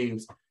their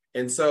names.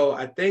 And so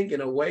I think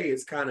in a way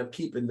it's kind of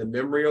keeping the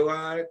memory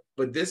alive,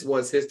 but this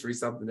was history,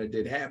 something that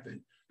did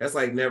happen. That's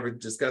like never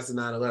discussing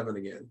 9/11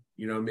 again.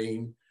 You know what I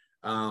mean?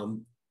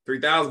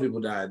 3,000 people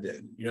died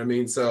then. You know what I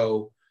mean?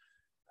 So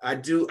I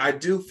do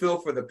feel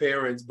for the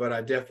parents, but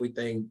I definitely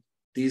think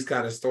these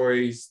kind of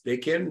stories, they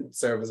can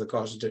serve as a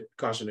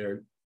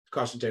cautionary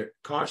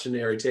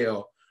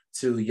tale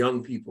to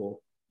young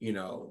people,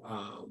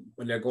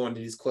 when they're going to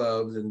these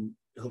clubs and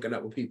hooking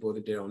up with people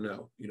that they don't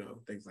know,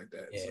 things like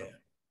that. Yeah. So,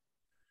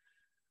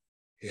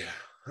 yeah.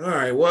 All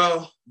right.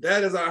 Well,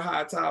 that is our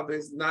hot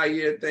topics.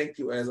 Naya, thank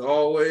you as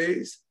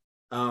always.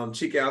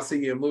 Chica, I'll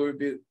see you in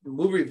movie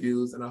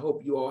reviews, and I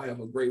hope you all have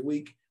a great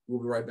week. We'll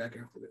be right back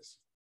after this.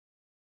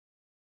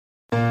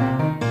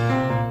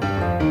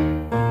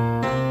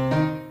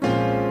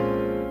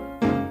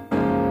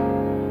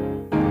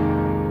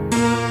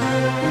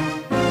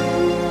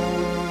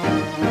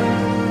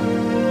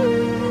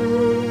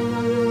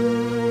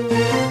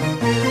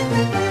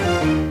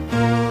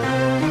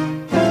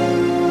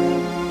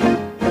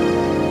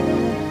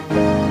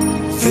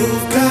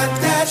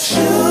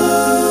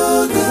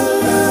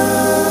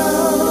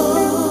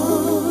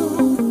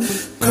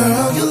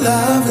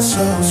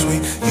 So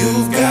sweet,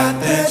 you've got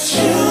that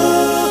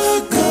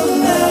sugar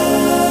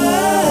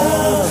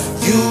love.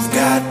 You've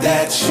got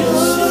that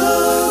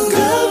sugar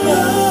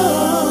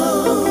love.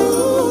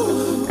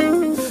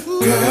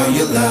 Girl,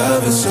 your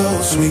love is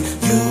so sweet.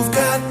 You've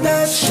got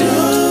that sugar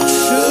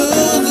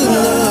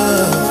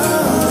love.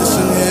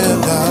 Listen here,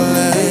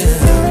 darling,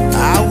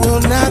 I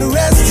will not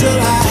rest till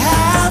I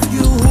have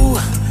you.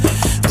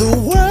 The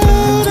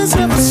world has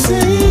never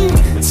seen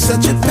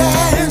such a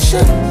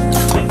passion,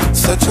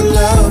 such a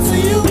love for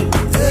you.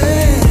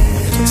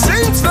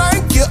 Seems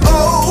like you're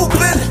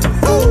open.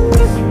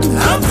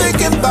 I'm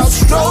thinking about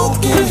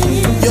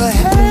stroking your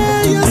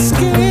hair, your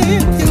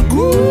skin, your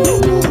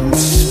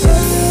grooves.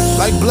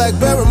 Like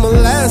blackberry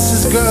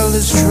molasses, girl,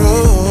 it's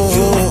true.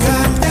 You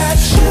got that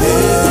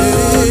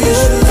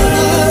sugar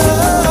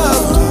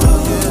love.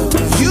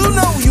 You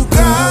know you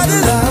got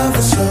it. Love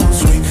is so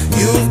sweet.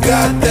 You've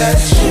got that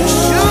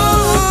sugar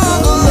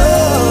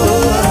love.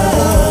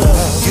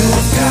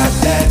 You've got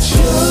that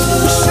sugar.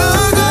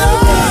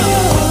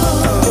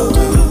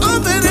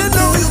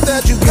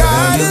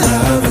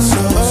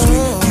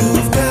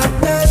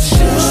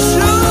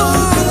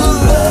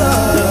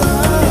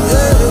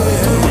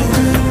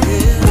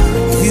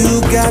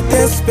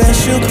 That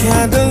special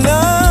kind of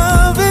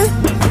loving,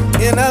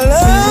 and I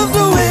love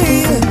the way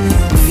you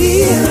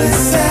feel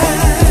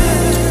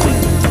inside.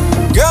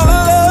 Girl, I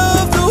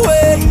love the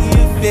way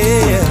you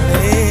feel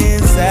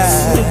inside.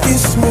 Silky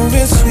smooth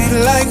and sweet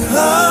like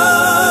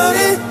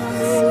honey.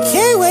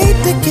 Can't wait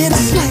to get a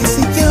slice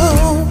of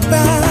your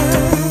pie.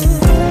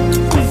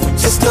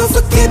 Just don't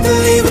forget to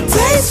leave a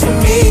taste for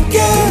me,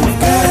 girl.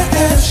 Got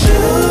that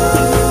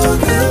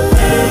sugar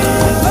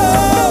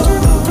love.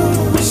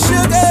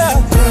 Sugar.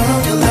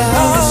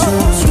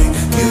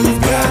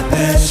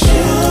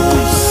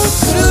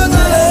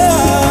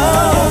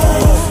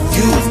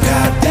 You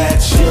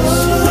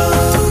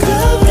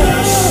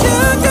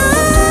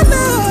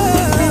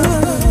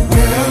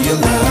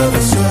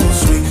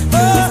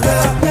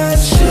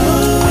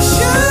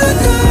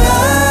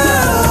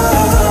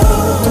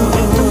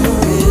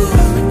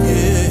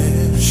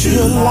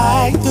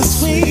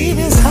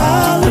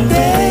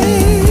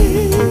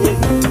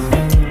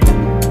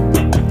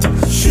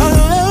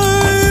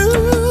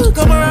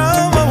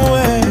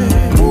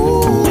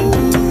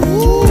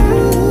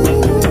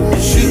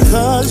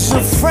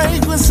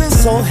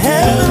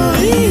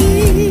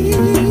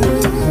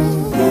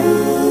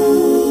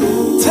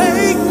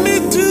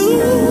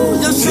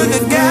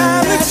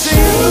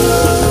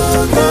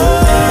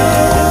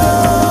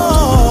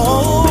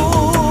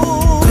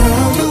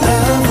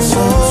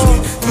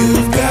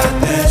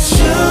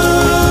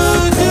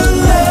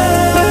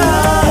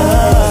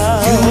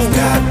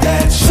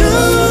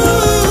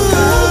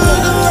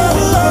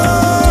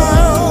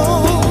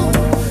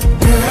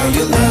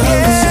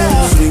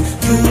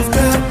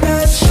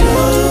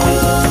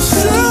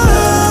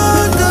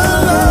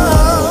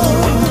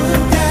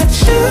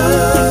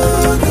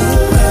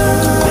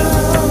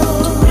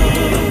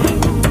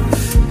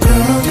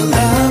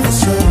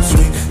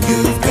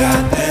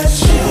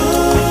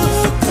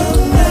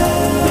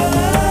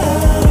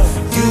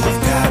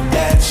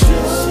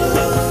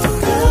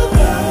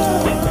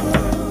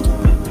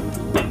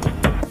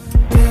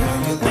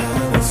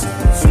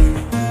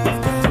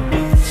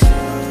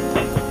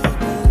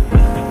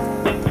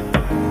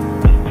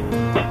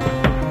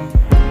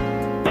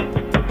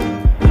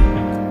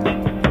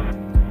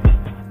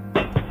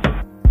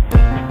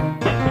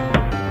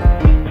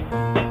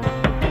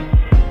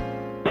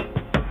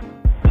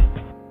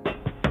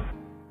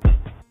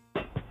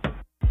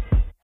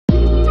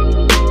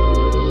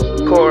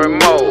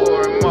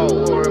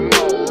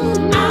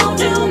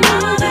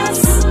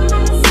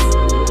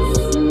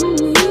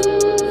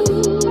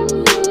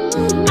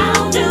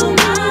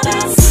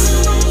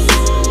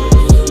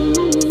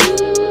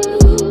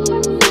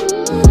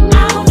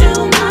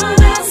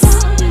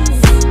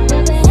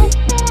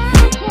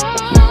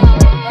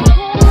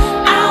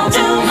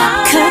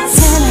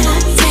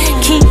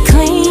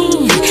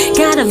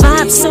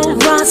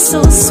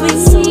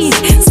sweet.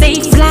 Stay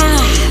fly,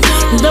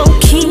 low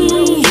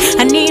key.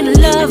 I need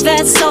love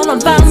that's all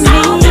about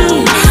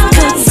me.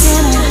 Cook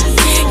dinner,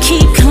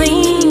 keep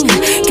clean.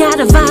 Got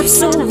a vibe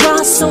so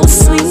raw, so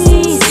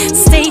sweet.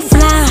 Stay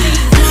fly,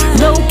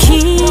 low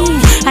key.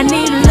 I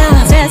need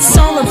love that's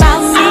all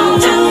about me.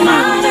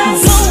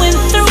 Going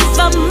through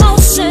the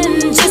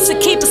motion just to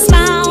keep a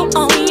smile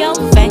on your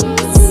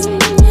face.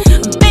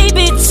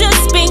 Baby,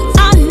 just be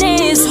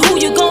honest. Who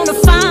you gonna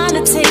find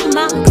to take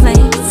my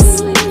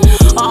place?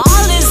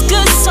 All is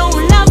good, so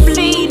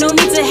lovely. No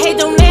need to hate,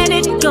 don't let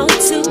it go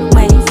to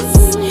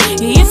waste.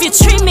 If you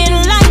treat me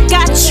like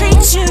I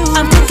treat you,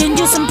 I'm cooking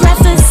you some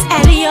breakfast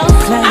at your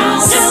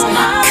place.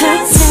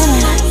 Cook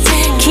dinner,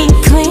 keep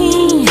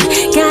clean.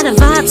 Got a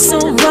vibe so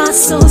raw,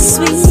 so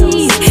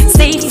sweet.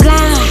 Stay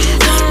fly,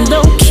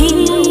 low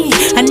key.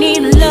 I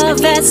need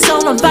love that's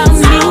all about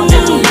me.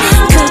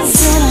 Cook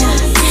dinner,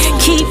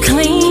 keep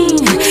clean.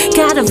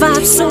 Got a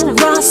vibe so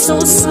raw, so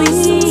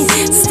sweet.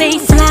 Stay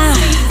fly,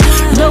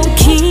 low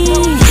key.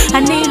 I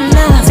need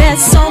love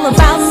that's all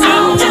about me.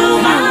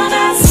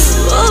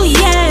 Oh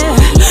yeah,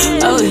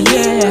 oh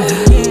yeah.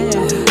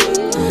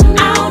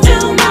 I'll do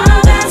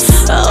my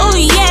best. Oh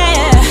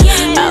yeah,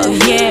 oh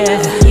yeah.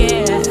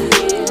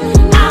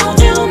 I'll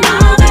do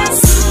my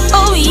best.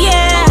 Oh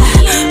yeah,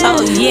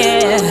 oh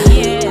yeah.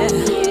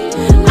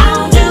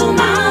 I'll do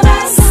my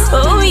best.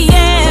 Oh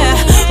yeah,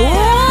 oh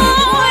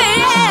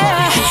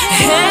yeah.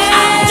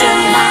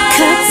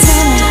 Cook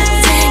dinner,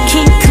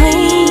 keep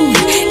clean.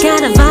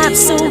 Got a vibe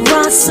so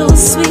raw, so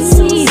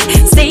sweet.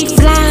 Stay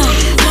fly,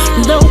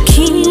 low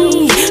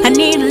key. I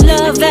need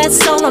love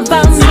that's all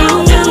about me.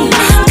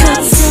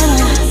 Cook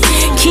dinner,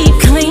 keep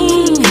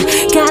clean.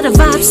 Got a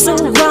vibe so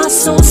raw,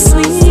 so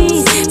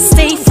sweet.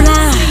 Stay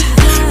fly,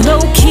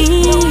 low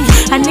key.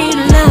 I need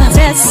love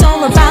that's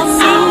all about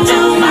me.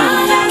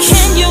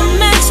 Can you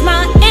match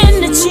my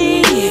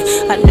energy?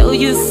 I know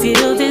you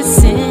feel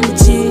this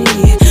energy.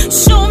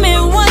 Show me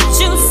what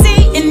you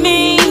see in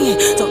me.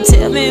 Don't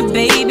tell me,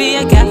 baby,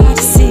 I got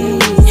to see.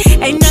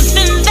 Ain't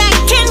nothing that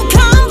can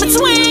come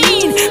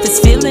between this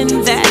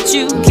feeling that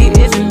you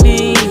giving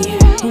me.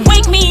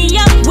 Wake me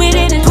up with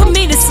it and put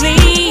me to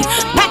sleep.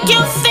 Pack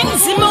your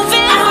things and move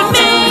in with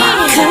me.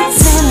 Cook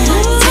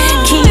dinner,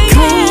 keep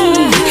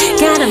clean.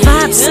 Got a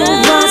vibe so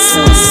raw,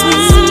 so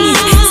sweet.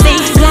 Stay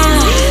fly,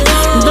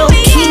 low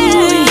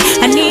key.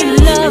 I need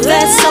love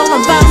that's all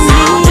about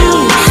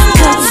me.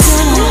 Cook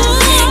dinner,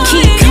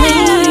 keep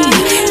clean.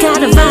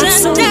 Got a vibe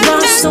so raw,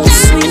 so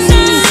sweet.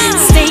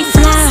 Stay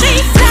fly,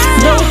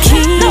 low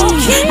key.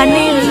 I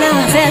need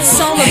love that's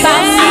all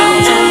about me.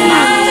 I'll do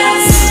my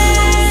best.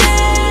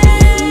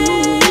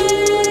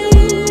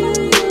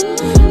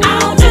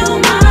 I'll do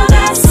my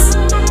best.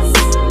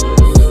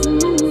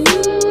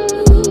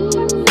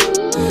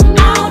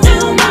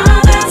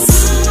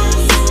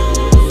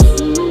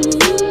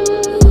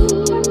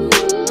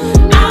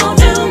 I'll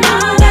do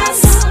my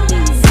best.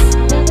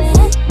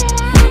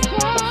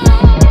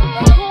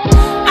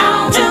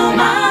 I'll do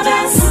my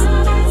best.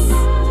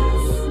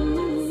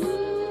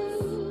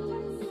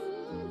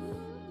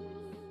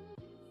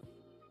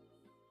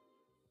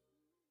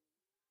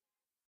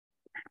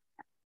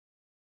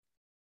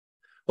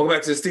 Welcome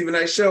back to the Stephen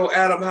Knight Show.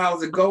 Adam,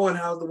 how's it going?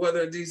 How's the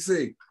weather in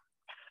DC?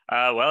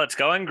 Well, it's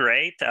going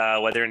great.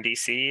 Weather in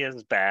DC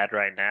is bad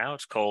right now.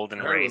 It's cold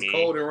and I heard rainy. It's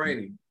cold and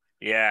rainy.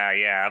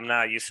 Yeah. I'm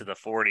not used to the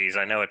 40s.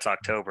 I know it's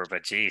October,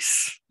 but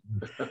geez,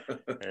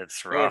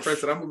 it's rough. Well,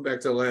 I'm moving back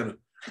to Atlanta.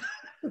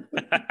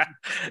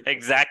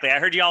 Exactly. I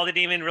heard y'all didn't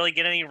even really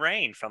get any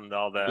rain from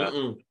all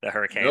the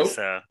hurricanes. Nope.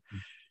 So,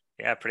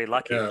 yeah, pretty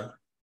lucky. Yeah,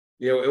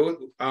 it was.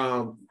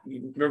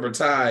 You remember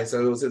Ty?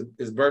 So it was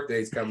his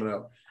birthday's coming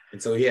up,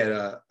 and so he had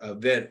a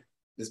event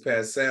this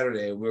past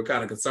Saturday, and we were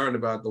kind of concerned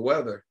about the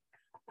weather.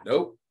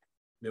 Nope,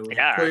 it was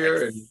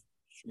clear and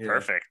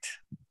perfect.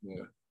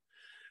 Yeah.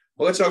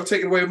 Well, let y'all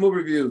take it away with movie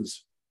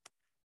reviews.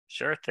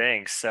 Sure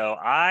thing. So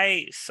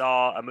I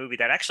saw a movie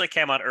that actually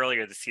came out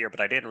earlier this year, but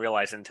I didn't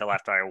realize until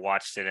after I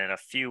watched it and a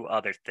few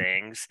other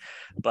things.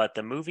 But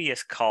the movie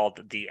is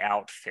called The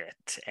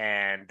Outfit.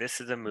 And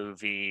this is a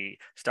movie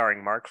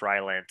starring Mark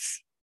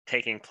Rylance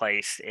taking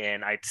place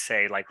in, I'd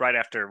say, like right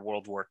after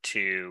World War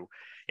II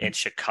in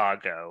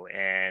Chicago.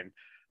 And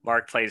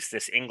Mark plays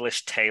this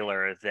English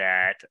tailor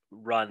that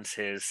runs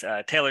his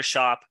tailor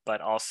shop,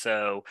 but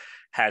also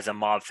has a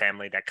mob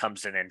family that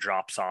comes in and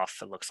drops off,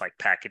 it looks like,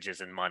 packages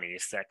and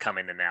monies that come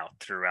in and out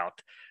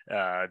throughout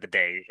the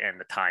day and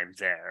the time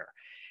there.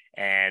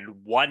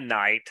 And one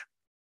night,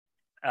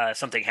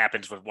 something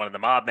happens with one of the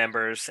mob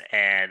members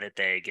and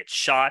they get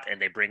shot, and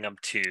they bring them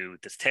to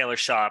this tailor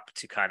shop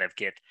to kind of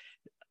get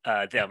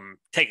them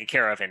taken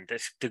care of and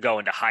to go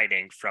into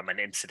hiding from an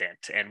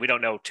incident. And we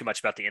don't know too much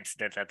about the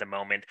incident at the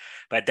moment,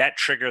 but that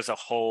triggers a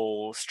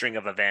whole string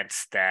of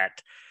events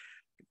that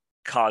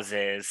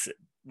causes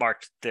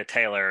Mark the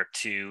tailor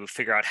to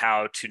figure out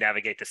how to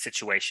navigate the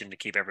situation to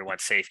keep everyone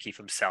safe, keep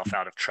himself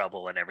out of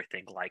trouble, and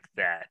everything like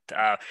that.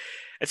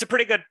 It's a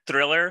pretty good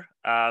thriller.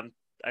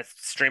 It's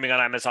streaming on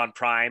Amazon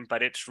Prime,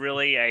 but it's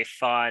really a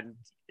fun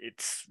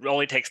it's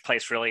only takes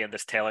place really in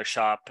this tailor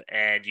shop,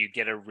 and you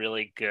get a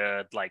really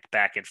good like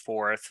back and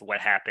forth what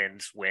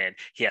happens when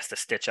he has to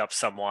stitch up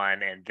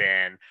someone and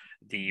then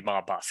the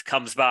mob boss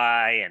comes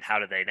by and how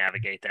do they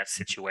navigate that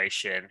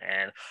situation,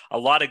 and a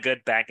lot of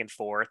good back and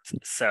forth.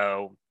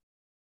 So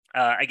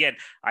again,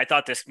 I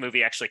thought this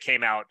movie actually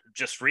came out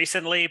just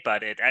recently,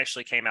 but it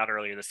actually came out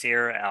earlier this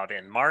year, out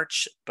in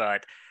March,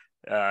 but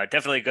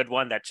definitely a good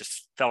one that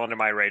just fell under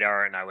my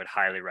radar and I would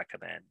highly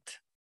recommend.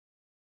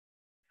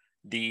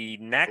 The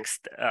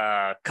next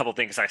couple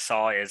things I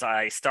saw is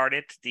I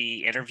started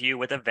the Interview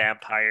with a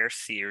Vampire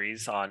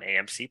series on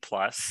AMC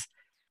Plus.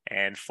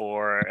 And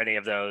for any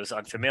of those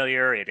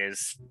unfamiliar, it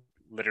is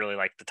literally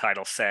like the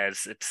title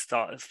says, it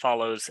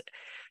follows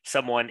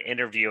someone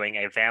interviewing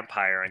a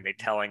vampire and they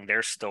telling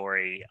their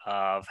story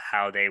of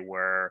how they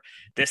were.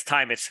 This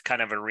time it's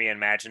kind of a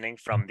reimagining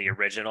from the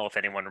original. If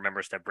anyone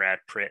remembers the Brad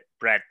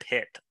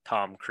Pitt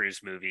Tom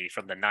Cruise movie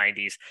from the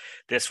 90s,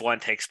 this one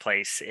takes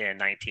place in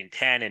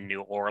 1910 in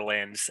New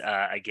Orleans,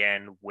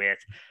 again with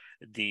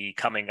the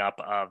coming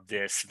up of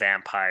this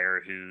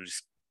vampire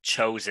who's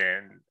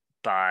chosen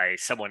by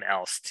someone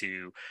else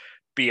to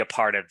be a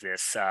part of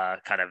this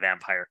kind of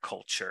vampire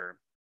culture.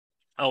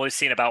 Only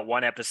seen about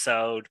one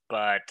episode,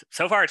 but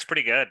so far it's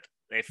pretty good.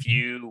 If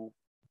you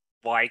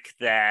like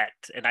that,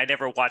 and I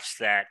never watched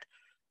that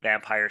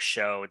vampire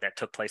show that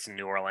took place in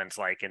New Orleans,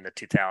 like in the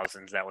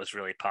 2000s, that was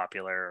really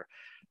popular.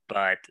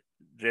 But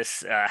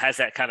this has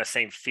that kind of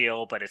same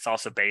feel, but it's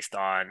also based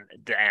on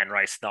the Anne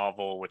Rice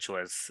novel, which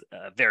was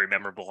very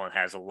memorable and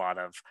has a lot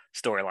of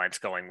storylines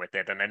going with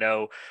it. And I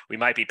know we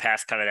might be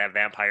past kind of that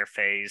vampire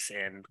phase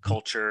in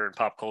culture and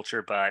pop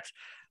culture, but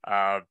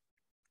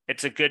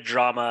it's a good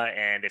drama,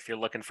 and if you're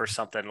looking for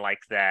something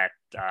like that,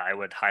 I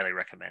would highly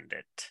recommend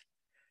it.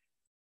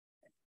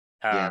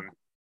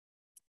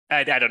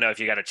 I don't know if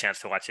you got a chance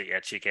to watch it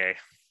yet, Chike.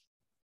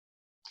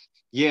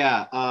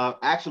 Yeah,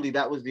 actually,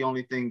 that was the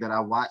only thing that I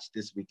watched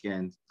this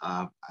weekend.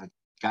 I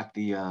got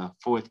the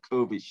fourth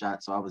COVID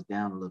shot, so I was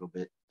down a little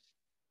bit.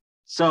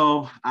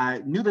 So I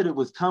knew that it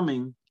was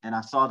coming, and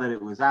I saw that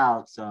it was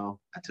out, so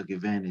I took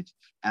advantage.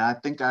 And I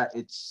think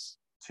it's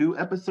 2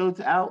 episodes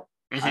out.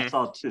 Mm-hmm. I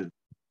saw 2.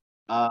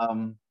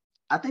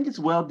 I think it's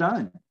well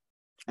done.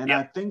 And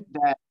I think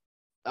that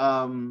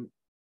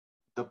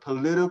the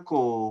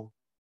political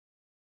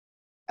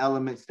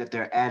elements that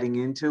they're adding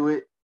into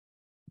it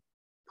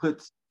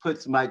puts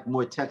like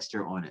more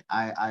texture on it.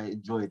 I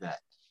enjoy that.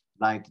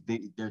 Like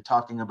they're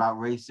talking about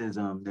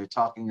racism.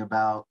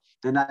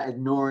 They're not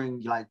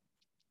ignoring like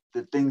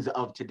the things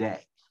of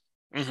today.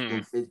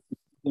 Mm-hmm.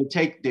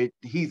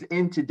 He's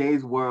in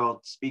today's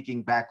world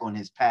speaking back on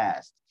his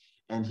past,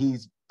 and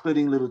he's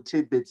putting little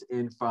tidbits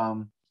in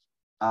from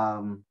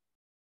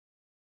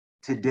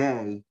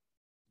today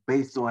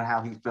based on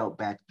how he felt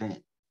back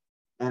then.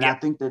 And I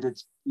think that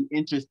it's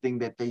interesting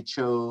that they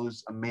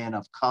chose a man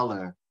of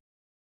color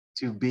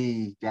to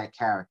be that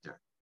character,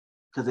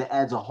 because it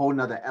adds a whole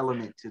nother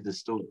element to the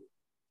story.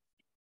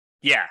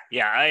 Yeah,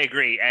 I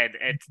agree. And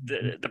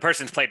the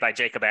person's played by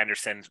Jacob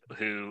Anderson,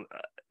 who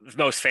is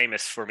most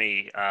famous for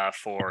me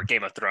for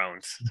Game of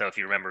Thrones. So if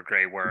you remember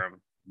Grey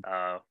Worm,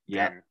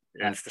 then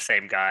it's the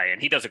same guy,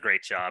 and he does a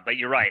great job. But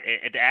you're right,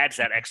 it adds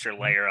that extra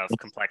layer of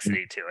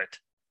complexity to it.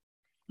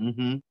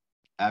 Mm-hmm.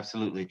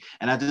 Absolutely.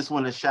 And I just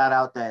want to shout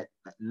out that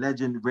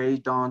legend Rae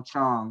Dawn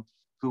Chong,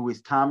 who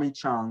is Tommy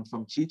Chong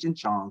from Cheech and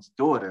Chong's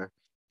daughter,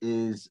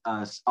 is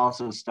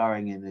also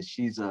starring in this.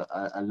 She's a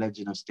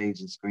legend of stage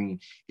and screen,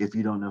 if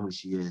you don't know who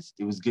she is.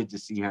 It was good to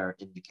see her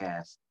in the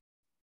cast.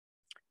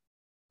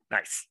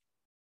 Nice.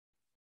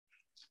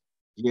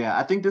 Yeah,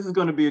 I think this is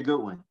going to be a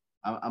good one.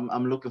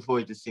 I'm looking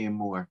forward to seeing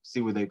more,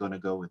 see where they're going to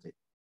go with it.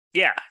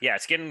 Yeah,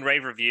 it's getting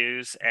rave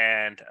reviews,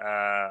 and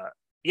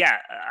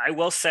I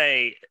will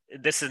say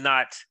this is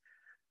not,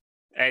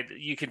 and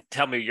you can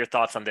tell me your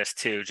thoughts on this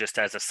too, just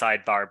as a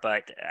sidebar,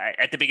 but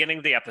at the beginning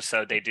of the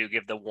episode, they do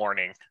give the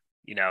warning,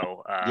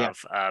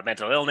 of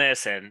mental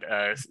illness and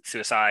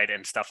suicide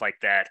and stuff like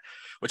that,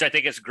 which I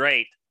think is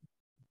great.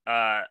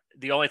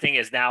 The only thing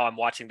is now I'm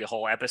watching the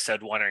whole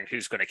episode wondering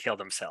who's going to kill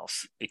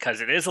themselves,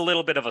 because it is a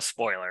little bit of a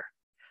spoiler.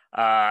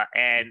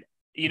 And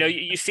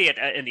you see it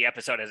in the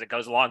episode as it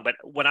goes along, but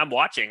when I'm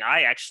watching,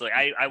 I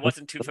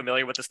wasn't too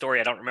familiar with the story.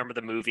 I don't remember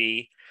the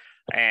movie.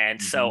 And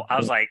so I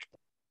was like,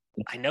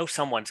 I know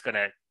something's going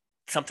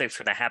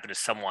to happen to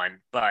someone,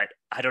 but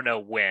I don't know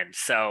when.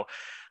 So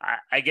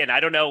again, I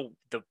don't know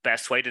the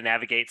best way to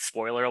navigate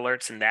spoiler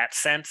alerts in that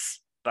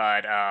sense,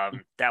 but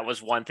that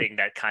was one thing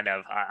that kind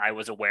of I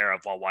was aware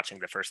of while watching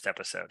the first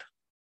episode.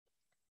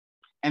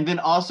 And then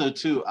also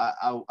too,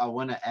 I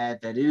want to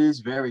add that it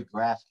is very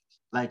graphic.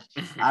 Like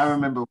I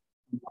remember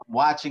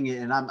watching it,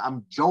 and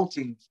I'm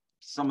jolting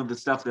some of the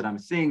stuff that I'm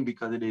seeing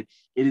because it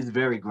is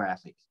very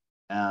graphic.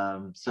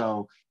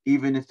 So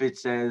even if it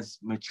says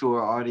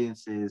mature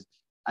audiences,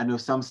 I know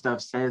some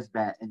stuff says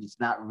that, and it's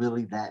not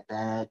really that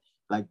bad.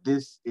 Like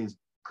this is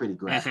pretty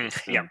graphic.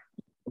 So don't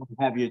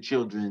have your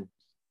children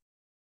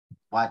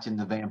watching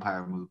the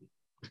vampire movie.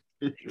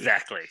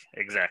 Exactly.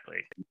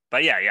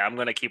 But yeah, I'm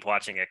going to keep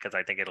watching it because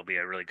I think it'll be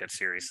a really good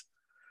series.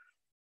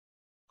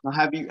 Now,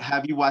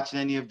 have you watched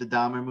any of the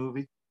Dahmer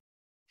movie?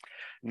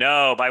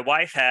 No, my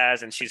wife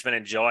has, and she's been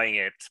enjoying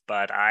it,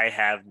 but I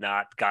have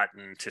not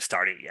gotten to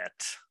start it yet.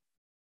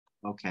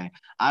 Okay,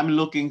 I'm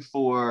looking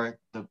for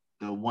the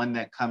one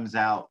that comes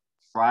out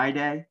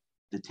Friday.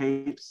 The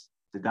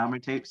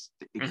Dahmer tapes.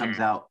 It comes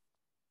out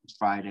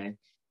Friday.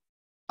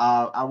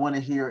 I want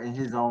to hear in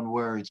his own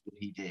words what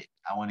he did.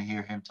 I want to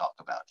hear him talk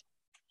about it.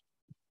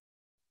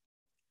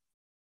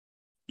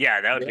 Yeah,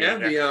 that would be. They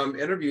have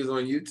the interviews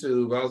on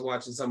YouTube. I was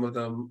watching some of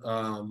them,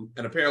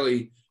 and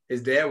apparently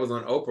his dad was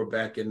on Oprah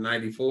back in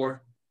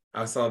 '94.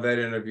 I saw that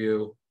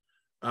interview,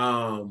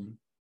 and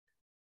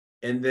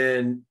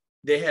then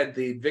they had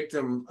the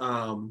victim.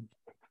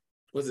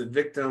 Was it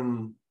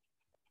victim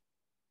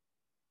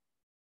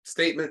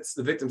statements?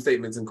 The victim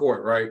statements in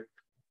court, right?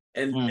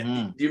 And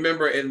do you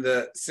remember in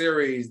the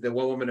series, the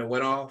one woman that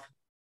went off?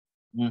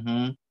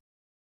 Mm-hmm.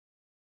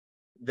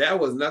 That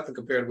was nothing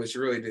compared to what she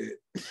really did.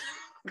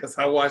 Because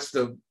I watched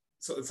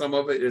some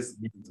of it is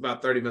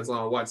about 30 minutes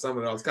long. I watched some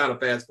of it. I was kind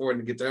of fast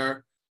forwarding to get to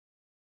her.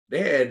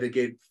 They had to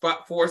get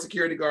 4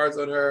 security guards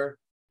on her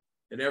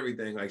and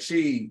everything. Like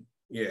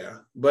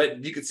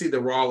but you could see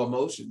the raw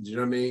emotions. You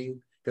know what I mean?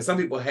 Because some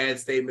people had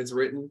statements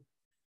written,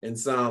 and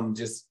some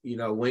just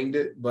winged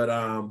it. But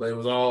it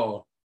was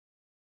all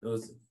it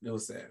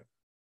was sad.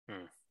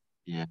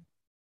 Yeah.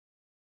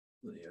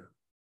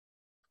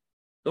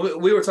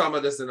 We were talking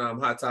about this in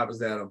Hot Topics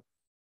that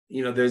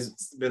there's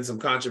been some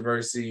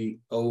controversy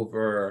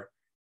over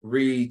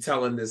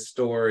retelling this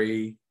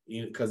story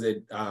because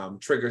it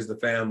triggers the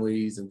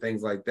families and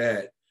things like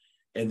that.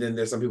 And then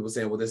there's some people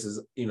saying, well, this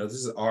is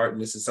art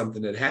and this is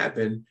something that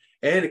happened.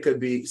 And it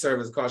could serve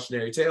as a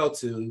cautionary tale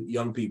to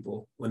young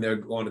people when they're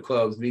going to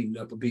clubs, meeting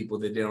up with people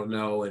that they don't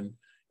know and,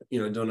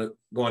 going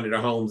to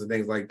their homes and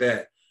things like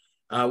that.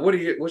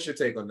 What's your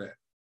take on that?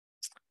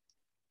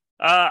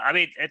 I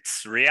mean,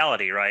 it's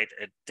reality, right?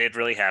 It did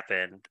really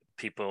happen.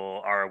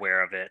 People are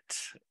aware of it.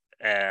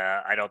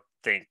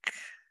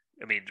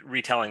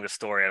 Retelling the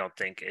story, I don't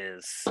think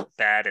is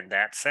bad in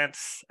that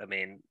sense. I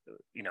mean,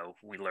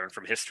 we learn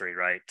from history,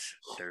 right?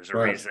 There's a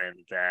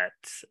reason that,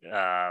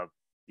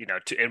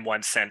 in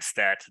one sense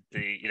that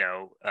the,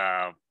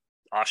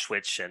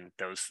 Auschwitz and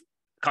those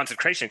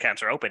concentration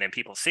camps are open and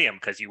people see them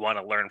because you want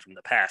to learn from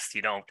the past.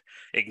 You don't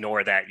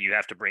ignore that. You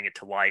have to bring it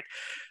to light.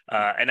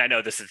 And I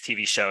know this is a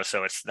TV show,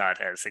 so it's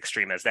not as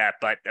extreme as that.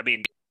 But I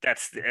mean,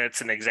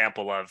 it's an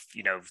example of,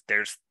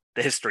 there's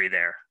the history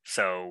there.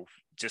 So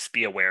just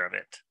be aware of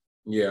it.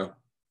 Yeah,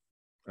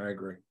 I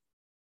agree.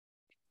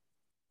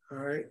 All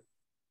right.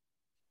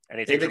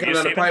 Anything from coming you,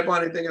 out of the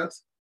pipeline? Anything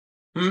else?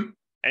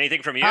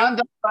 Anything from you?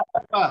 Wakanda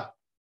forever.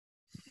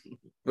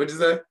 What'd you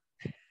say?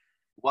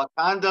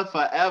 Wakanda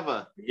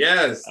forever.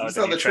 Yes, you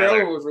saw the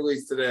trailer was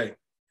released today.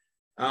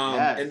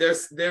 Yes. And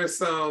there's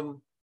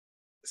some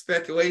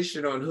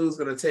speculation on who's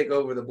going to take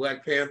over the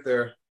Black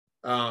Panther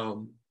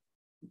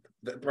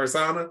the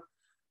persona.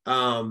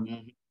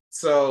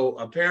 So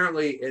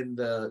apparently in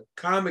the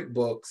comic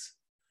books,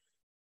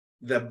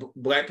 the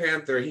Black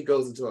Panther, he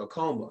goes into a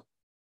coma.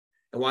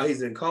 And while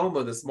he's in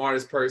coma, the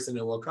smartest person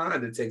in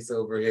Wakanda takes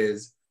over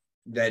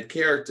that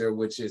character,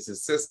 which is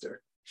his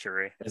sister.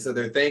 Shuri. And so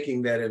they're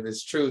thinking that if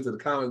it's true to the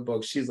comic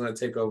book, she's going to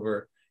take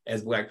over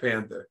as Black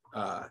Panther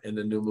in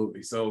the new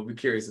movie. So I'll be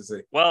curious to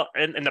see. Well,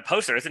 in the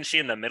poster, isn't she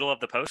in the middle of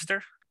the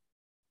poster?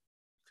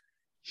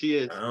 She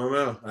is. I don't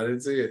know. I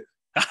didn't see it.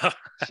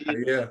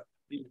 Yeah.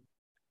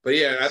 But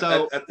yeah,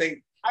 so I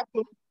think I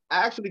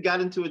actually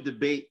got into a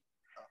debate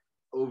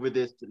over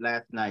this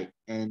last night,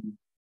 and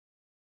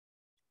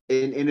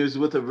it was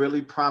with a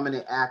really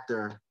prominent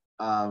actor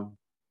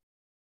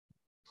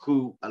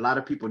who a lot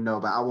of people know,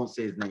 but I won't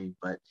say his name,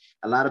 but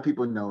a lot of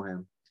people know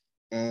him.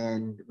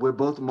 And we're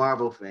both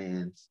Marvel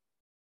fans,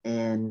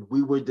 and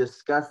we were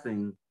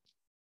discussing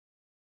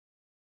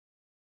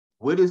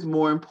what is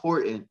more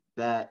important,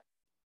 that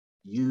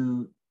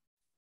you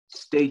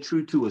stay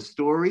true to a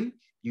story,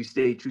 you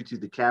stay true to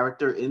the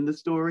character in the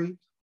story,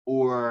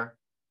 or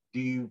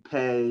do you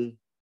pay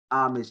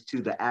homage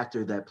to the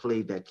actor that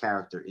played that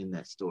character in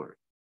that story?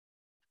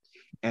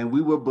 And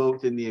we were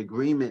both in the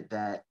agreement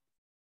that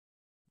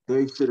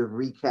they should have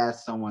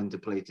recast someone to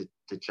play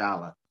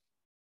T'Challa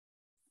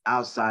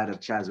outside of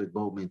Chadwick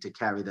Boseman to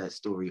carry that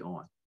story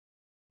on,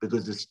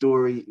 because the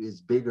story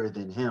is bigger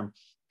than him.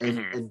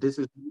 And this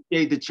is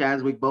to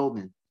Chadwick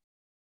Boseman,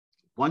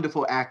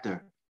 wonderful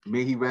actor.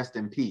 May he rest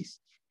in peace.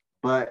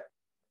 But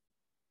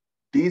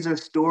these are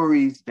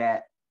stories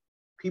that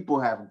people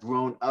have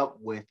grown up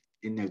with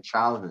in their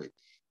childhood.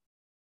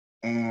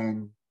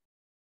 And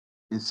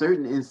in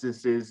certain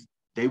instances,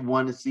 they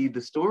want to see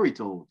the story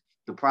told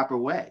the proper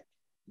way.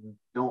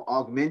 Don't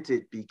augment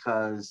it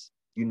because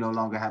you no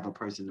longer have a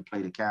person to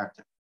play the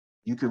character.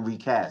 You can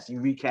recast. You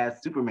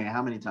recast Superman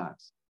how many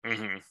times?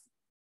 You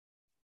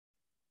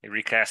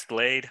recast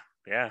Blade.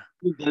 Yeah.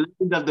 The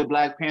legend of the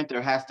Black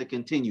Panther has to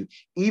continue.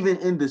 Even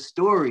in the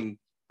story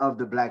of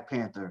the Black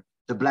Panther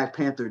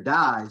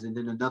dies and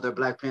then another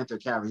Black Panther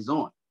carries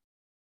on.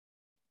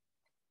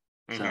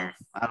 So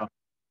I don't.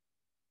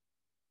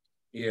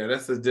 Yeah,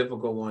 that's a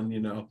difficult one,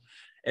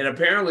 And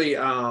apparently,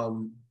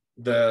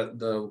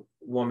 the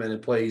woman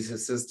that plays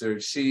his sister,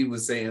 she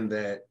was saying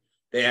that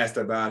they asked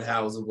her about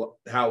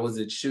how was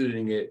it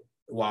shooting it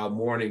while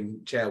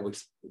mourning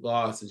Chadwick's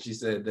loss, and she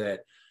said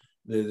that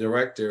the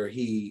director,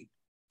 he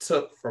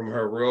took from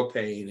her real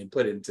pain and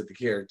put it into the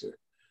character.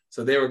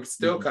 So they were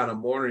still kind of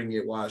mourning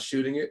it while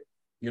shooting it,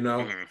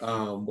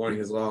 mourning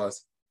his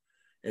loss.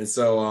 And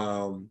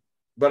so,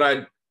 but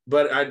I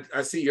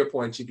see your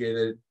point, Chike,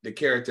 that the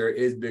character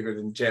is bigger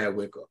than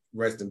Chadwick.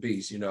 Rest in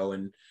peace,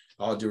 and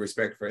all due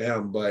respect for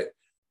him. But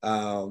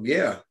I'll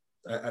be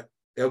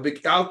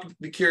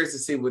curious to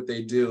see what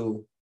they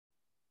do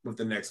with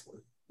the next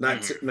one.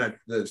 Not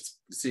the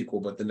sequel,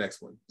 but the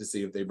next one, to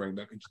see if they bring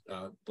back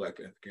a Black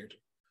Panther character.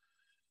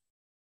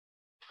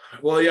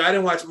 Well, yeah, I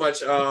didn't watch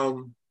much. I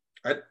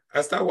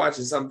started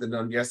watching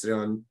something yesterday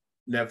on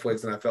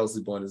Netflix, and I fell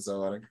asleep on it,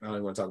 so I don't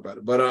even want to talk about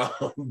it.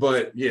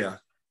 But yeah,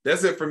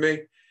 that's it for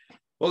me.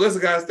 Well,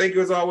 listen, guys, thank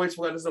you as always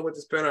for letting us know what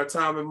to spend our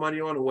time and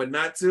money on and what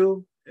not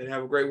to. And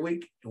have a great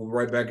week. And we'll be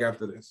right back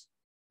after this.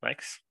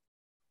 Thanks.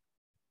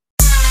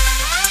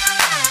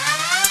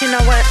 You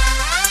know what?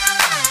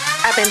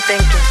 I've been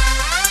thinking.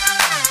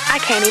 I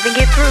can't even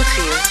get through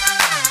to you.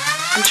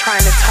 I'm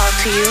trying to talk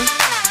to you,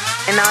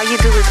 and all you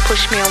do is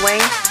push me away.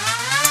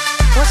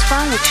 What's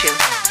wrong with you?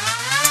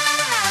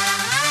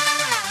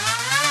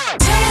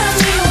 Tell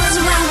me what's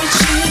wrong with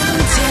you.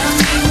 Tell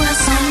me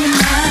what's on your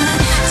mind.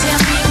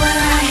 Tell me what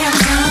I have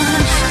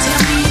done.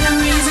 Tell me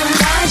the reason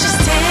why. Just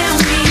tell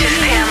me.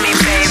 Just tell me,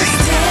 baby.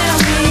 Just tell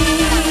me.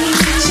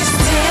 Just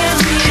tell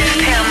me.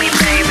 Just tell me,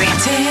 baby.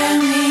 Tell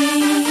me.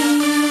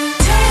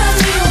 Tell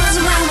me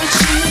what's wrong with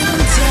you.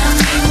 Tell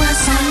me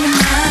what's on your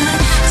mind.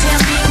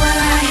 Tell me what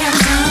I have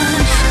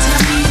done.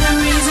 Tell me the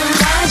reason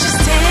why. Just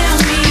tell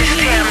me. Just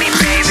tell me,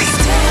 baby. Just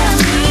tell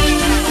me.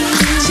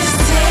 Just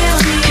tell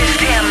me. Just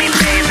tell me,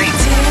 baby.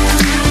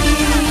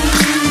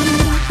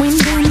 We've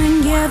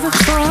been together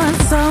for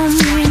so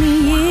many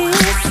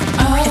years.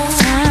 At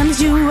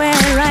times you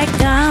act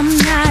like I'm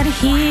not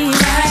here.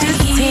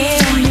 Just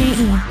tell me.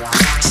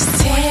 Just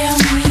tell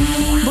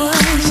me. Boy,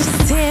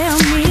 just tell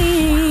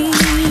me.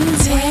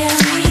 Tell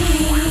me.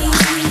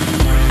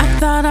 I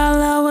thought our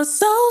love was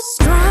so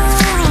strong.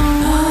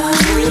 I'm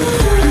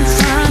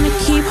trying to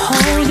keep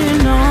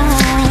holding on.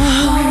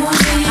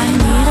 I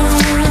need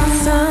an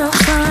answer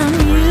from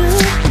you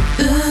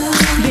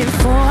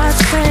before I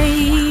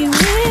say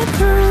we're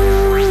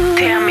through.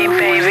 Tell me,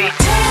 baby.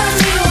 Tell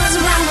me what's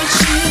wrong with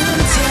you.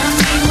 Tell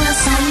me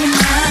what's on your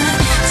mind.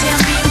 Tell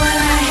me what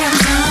I have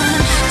done.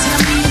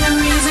 Tell me the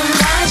reason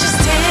why. Just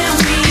tell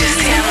me.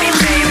 Just tell me,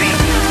 baby.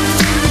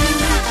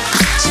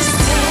 Just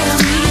tell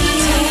me.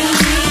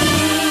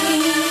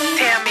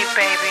 Tell me,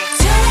 baby.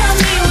 Tell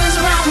me what's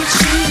wrong with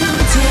you.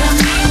 Tell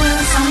me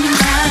what's on your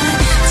mind.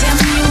 Tell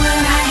me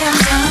what I have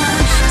done.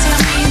 Tell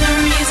me the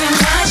reason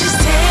why. Just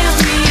tell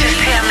me.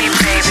 Just tell me,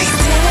 baby. Just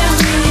tell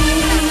me.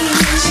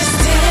 Just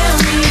tell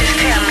me. Just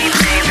tell me,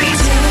 baby.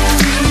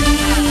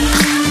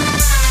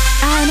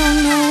 I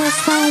don't know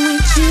what's wrong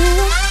with you.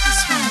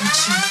 What's wrong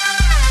with you?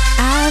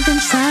 I've been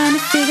trying to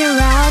figure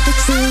out the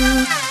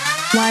truth.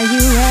 Why you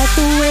act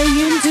the way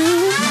you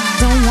do.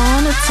 Don't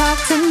wanna talk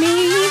to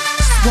me.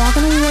 Just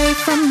walking away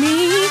from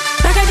me.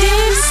 Like I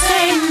didn't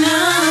say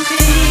nothing.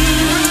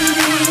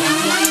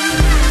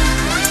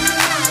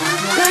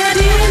 Like I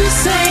didn't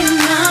say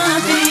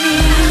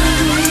nothing.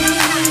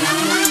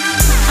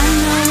 I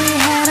know we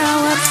had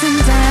our ups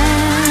and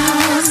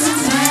downs,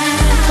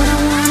 but I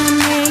wanna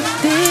make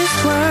this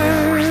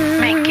work.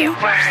 Make it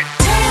work.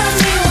 Tell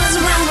me what's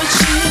wrong with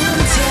you.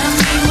 Tell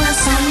me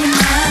what's on your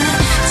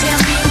mind. Tell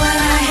me what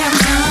I have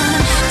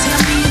done. Tell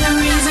me the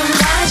reason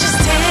why. Just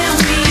tell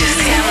me. Just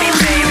tell me,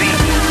 baby.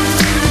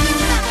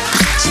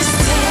 Just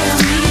tell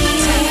me.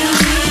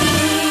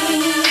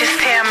 Just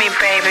tell me,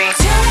 baby.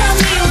 Tell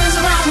me what's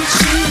wrong with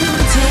you.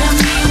 Tell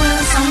me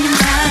what's on your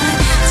mind.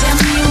 Tell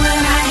me what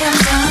I have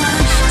done.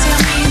 Tell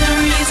me the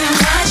reason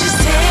why. Just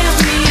tell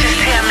me. Just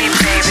tell me,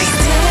 baby. Just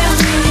tell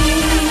me.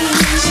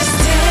 Just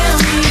tell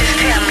me. Just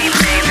tell me,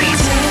 baby.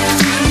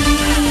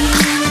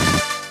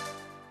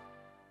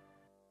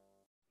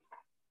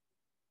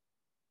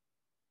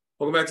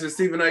 Welcome back to the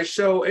Stephen Knight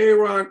Show.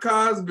 Aaron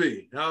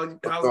Cosby. How's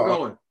it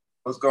going?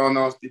 What's going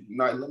on, Stephen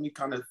Knight? Let me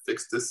kind of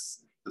fix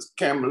this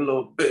camera a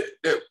little bit.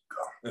 There we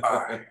go. All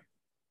right.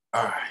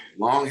 All right.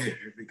 Long hair.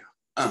 Here we go.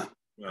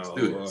 Let's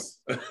do this.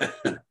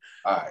 All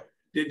right.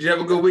 Did you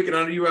have a good weekend?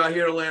 I know you were out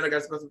here in Atlanta. I got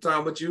to spend some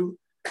time with you.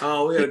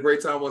 We had a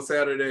great time on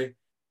Saturday.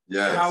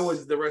 Yes. How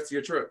was the rest of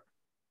your trip?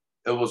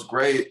 It was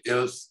great.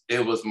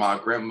 It was my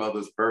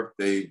grandmother's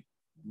birthday.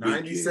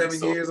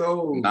 97 years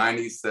old.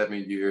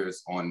 97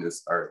 years on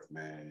this earth,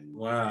 man.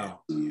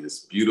 Wow. She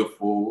is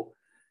beautiful,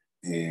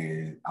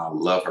 and I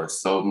love her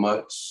so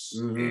much.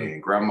 Mm-hmm. And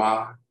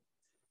Grandma,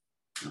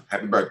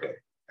 happy birthday.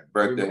 Happy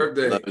birthday. Happy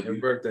birthday. Love Happy you.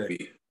 birthday.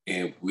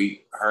 And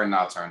her and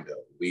I turned up.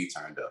 We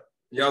turned up.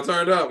 Y'all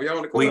turned up. Y'all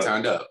on the club. We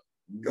turned up.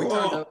 Go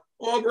on. Come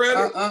on,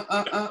 Granny.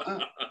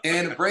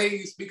 And the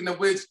Braves, speaking of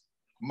which,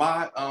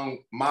 my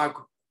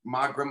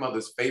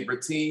grandmother's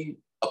favorite team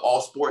of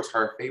all sports,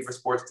 her favorite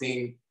sports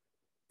team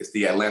It's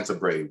the Atlanta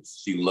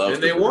Braves. She loves.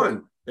 And they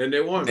won. And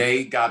they won.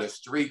 They got a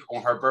streak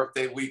on her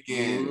birthday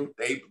weekend.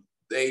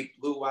 They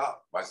blew out.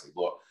 I say,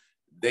 Lord,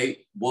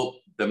 they whooped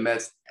the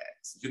Mets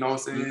ass. You know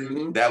what I'm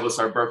saying? That was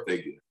her birthday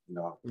gift. You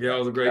know. Yeah, it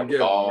was a great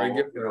gift. Great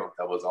gift. You know,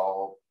 that was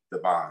all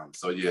divine.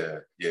 So yeah.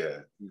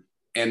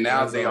 And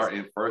now they are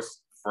in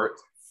first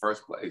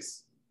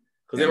place.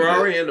 Because they were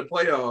already in the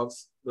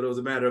playoffs, but it was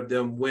a matter of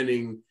them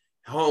winning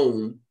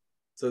home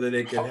so that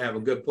they could have a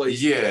good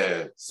place.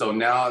 Yeah. So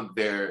now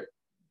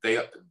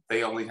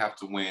they only have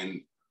to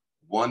win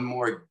one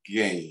more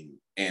game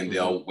and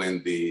they'll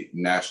win the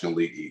National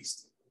League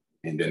East.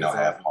 And then they'll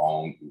have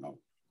home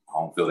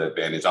field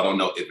advantage. I don't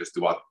know if it's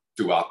throughout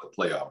the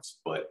playoffs,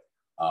 but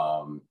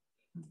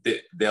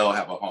they'll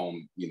have a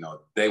home,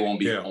 they won't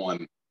be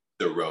on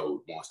the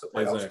road once the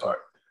playoffs start.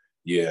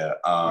 Yeah.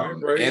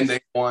 And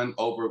they won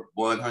over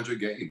 100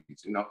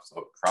 games,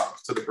 so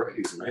props to the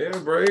Braves, man. Yeah,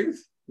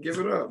 Braves. Give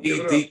it up.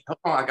 Hold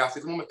on, I got to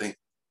say one more thing.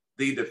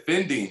 The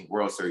defending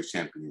World Series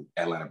champion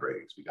Atlanta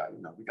Braves. We got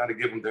to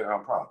give them their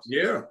props.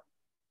 Yeah.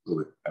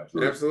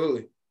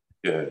 Absolutely.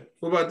 Yeah.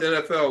 What about the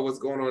NFL? What's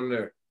going on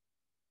there?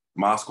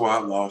 My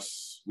squad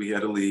lost. We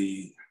had a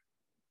lead.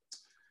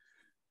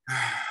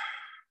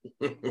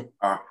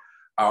 Our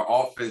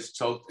offense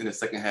choked in the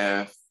second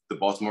half. The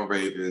Baltimore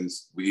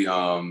Ravens. We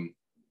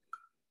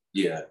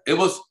it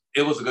was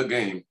a good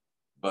game,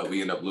 but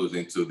we ended up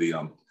losing to the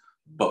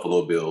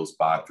Buffalo Bills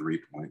by 3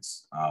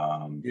 points.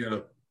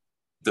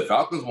 The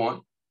Falcons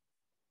won.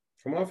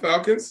 Come on,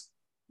 Falcons.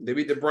 They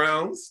beat the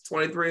Browns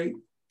 23-20.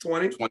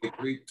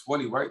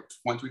 23-20, right?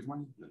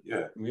 23-20?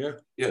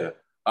 Yeah.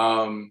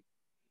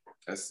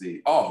 Let's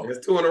see. Oh.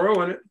 That's 2 in a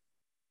row, isn't it?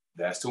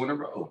 That's 2 in a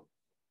row.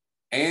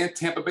 And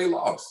Tampa Bay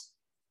lost.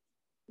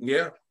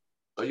 Yeah.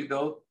 So,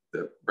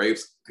 the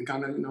Braves can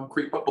kind of,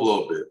 creep up a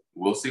little bit.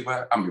 We'll see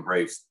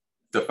Braves.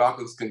 The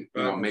Falcons can,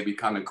 maybe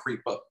kind of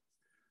creep up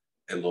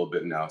a little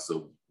bit now.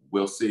 So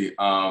we'll see.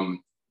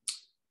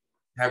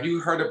 Have you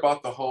heard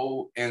about the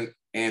whole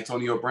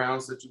Antonio Brown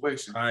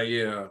situation?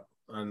 Yeah,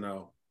 I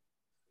know.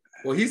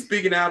 Well, he's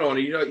speaking out on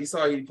it. You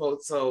saw he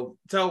posted. So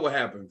tell what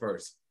happened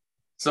first.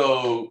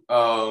 So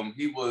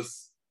he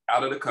was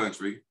out of the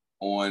country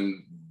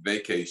on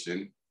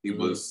vacation. He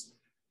was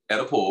at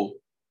a pool,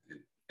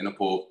 in a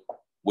pool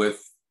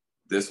with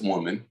this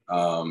woman.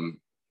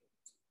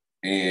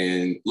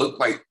 And looked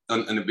like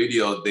in the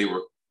video, they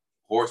were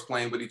horse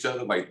playing with each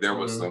other. Like there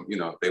was some,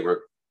 they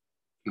were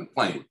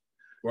playing.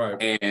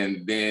 Right.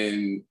 And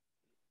then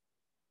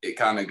it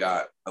kind of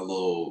got a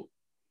little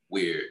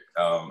weird.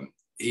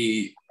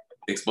 He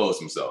exposed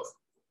himself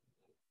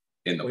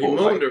in the pool. He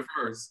moaned her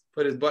first,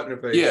 put his butt in her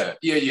face. Yeah.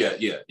 He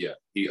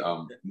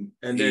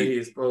and then he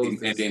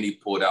exposed and then he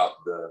pulled out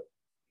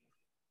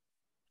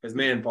his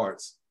man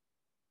parts.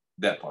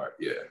 That part,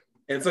 yeah.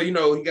 And so he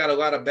got a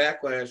lot of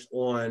backlash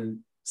on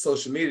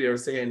social media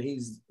saying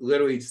he's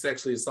literally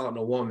sexually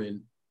assaulting a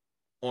woman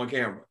on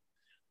camera.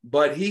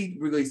 But he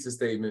released a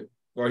statement,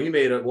 or he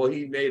made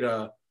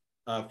a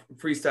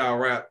freestyle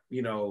rap,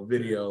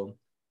 video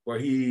where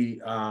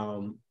he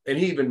and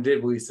he even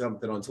did release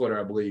something on Twitter,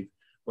 I believe,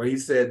 where he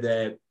said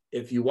that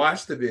if you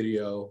watch the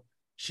video,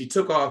 she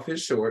took off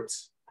his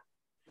shorts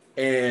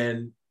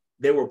and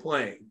they were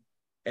playing.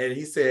 And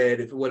he said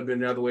if it would have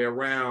been the other way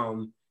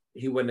around,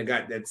 he wouldn't have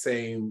got that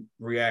same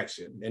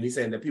reaction. And he's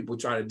saying that people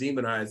try to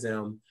demonize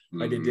him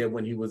like they did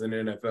when he was in the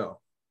NFL.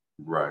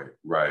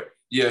 Right.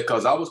 Yeah,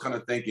 because I was kind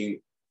of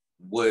thinking,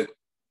 would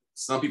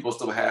some people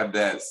still have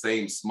that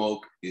same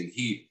smoke and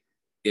heat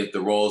if the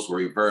roles were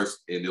reversed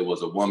and it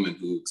was a woman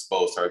who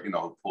exposed her,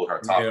 who pulled her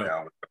top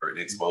down and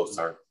exposed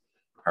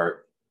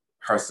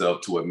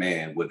herself to a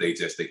man? Would they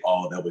just think,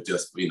 oh, that was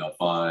just,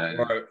 fun,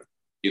 right.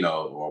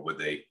 Or would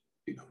they,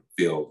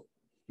 feel,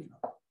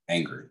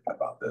 angry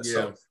about this? Yeah.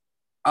 So,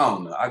 I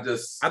don't know. I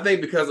think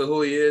because of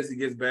who he is, he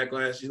gets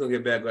backlash. He's gonna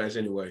get backlash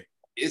anyway.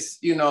 It's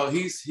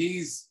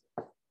he's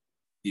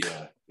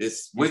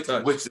which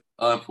is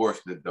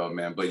unfortunate though,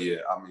 man. But yeah,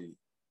 I mean,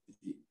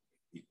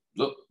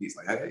 look, he's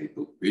like, hey,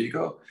 here you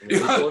go.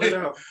 So hey,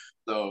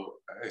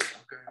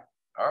 okay,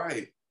 all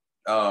right.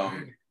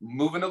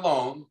 Moving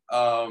along.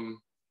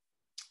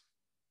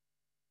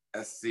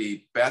 Let's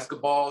see.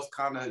 Basketball's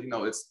kind of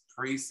it's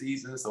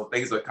preseason, so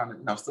things are kind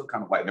of still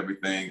kind of lighting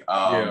everything.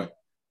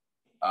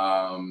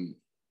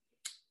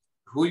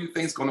 Who do you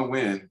think is going to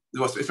win?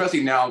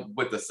 Especially now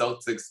with the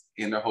Celtics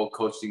in their whole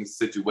coaching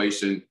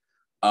situation.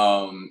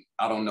 I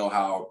don't know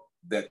how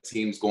that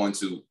team's going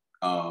to,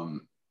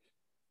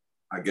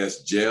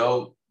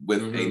 gel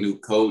with a new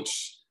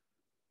coach.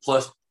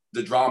 Plus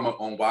the drama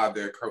on why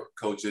their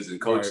coaches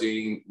and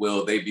coaching. Right.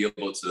 Will they be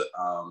able to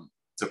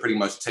pretty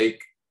much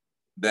take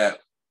that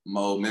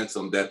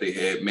momentum that they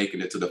had making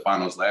it to the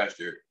finals last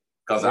year?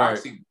 Because I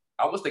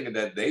was thinking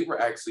that they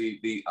were actually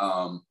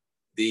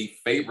the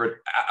favorite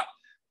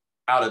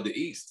out of the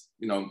East,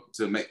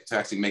 to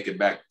actually make it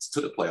back to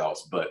the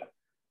playoffs. But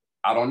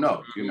I don't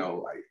know,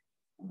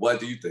 what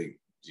do you think?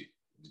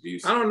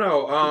 I don't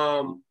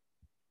know.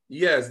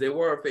 Yes, they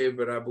were a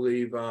favorite, I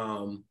believe,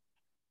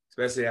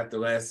 especially after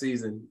last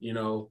season,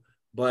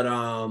 but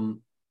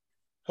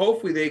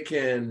hopefully they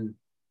can,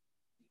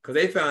 because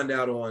they found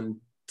out on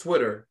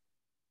Twitter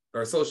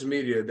or social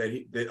media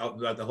that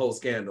about the whole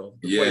scandal.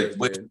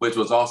 Which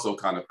was also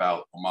kind of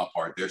foul on my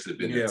part. There should have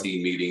been a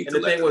team meeting. And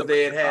the thing was,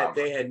 they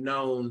had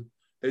known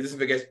this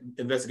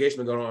investigation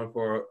been going on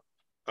for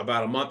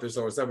about a month or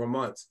so, or several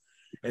months,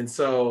 and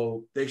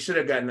so they should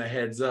have gotten a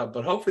heads up.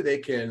 But hopefully they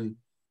can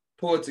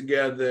pull it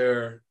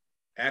together,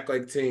 act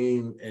like a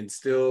team, and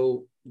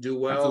still do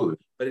well. Absolutely.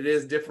 But it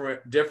is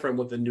different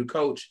with the new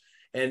coach.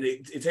 And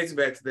it takes me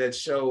back to that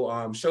show,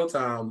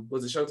 Showtime.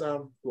 Was it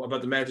Showtime?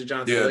 About the Magic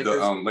Johnson Lakers? Yeah,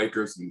 the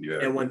Lakers.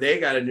 And when they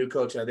got a new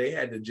coach, they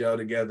had to gel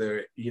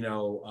together,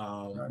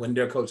 when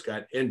their coach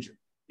got injured,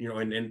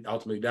 and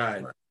ultimately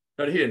died. Right.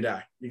 No, he didn't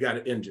die. He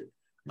got injured.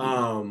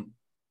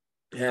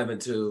 Having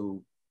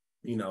to,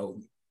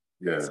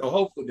 so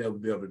hopefully they'll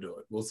be able to do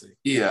it. We'll see.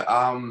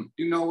 Yeah.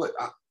 You know what?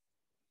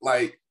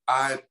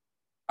 I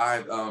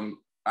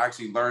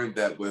actually learned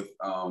that with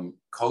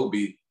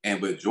Kobe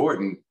and with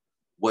Jordan,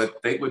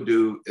 what they would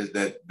do is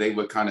that they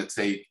would kind of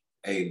take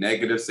a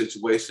negative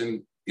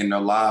situation in their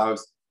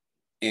lives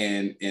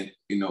and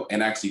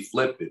actually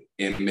flip it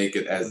and make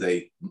it as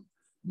a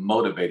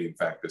motivating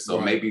factor. So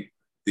maybe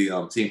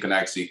the team can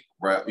actually,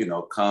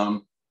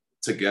 come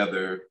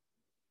together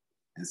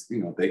and,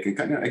 they can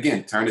kind of,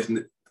 again, turn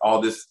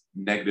all this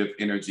negative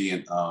energy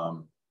and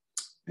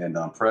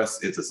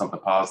press into something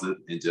positive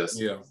and just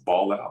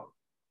ball out.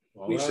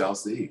 We shall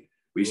see.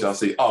 We shall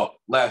see. Oh,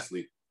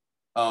 lastly,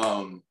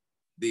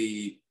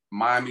 the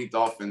Miami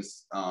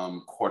Dolphins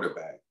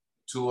quarterback,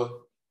 Tua.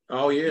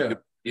 Oh yeah.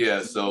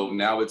 Yeah. So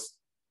now it's,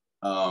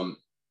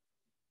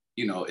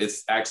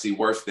 it's actually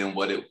worse than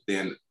what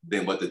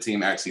the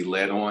team actually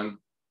led on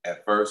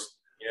at first.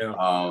 Yeah.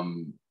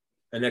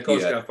 And that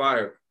coach got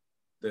fired.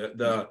 It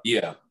was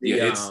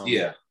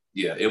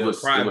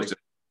just a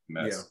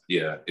mess.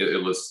 Yeah.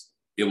 It was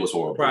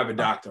horrible. Private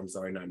doctor. I'm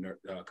sorry, not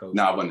coach.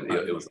 No, I wasn't.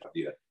 It was.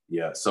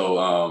 Yeah. So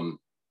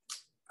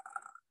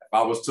if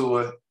I was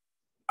Tua,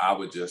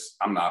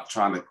 I'm not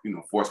trying to,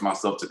 force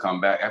myself to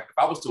come back. If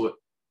I was Tua,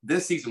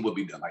 this season would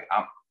be done. Like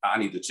I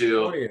need to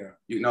chill. Oh, yeah.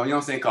 You know what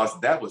I'm saying? Because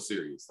that was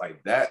serious.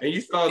 Like that. And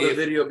you saw the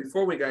video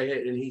before we got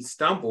hit, and he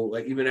stumbled.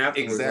 Like even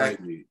afterwards,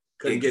 exactly.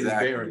 Couldn't get his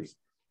bearings.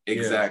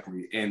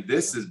 Exactly. Yeah. And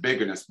this is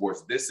bigger than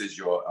sports. This is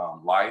your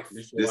life.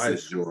 This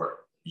is your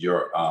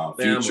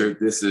future.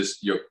 This is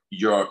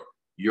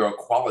your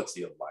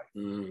quality of life.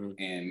 Mm-hmm.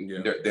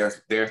 And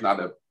there's not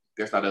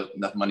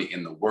enough money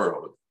in the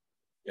world.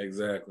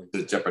 Exactly.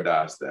 To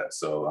jeopardize that.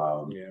 So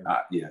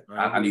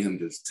I need him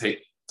to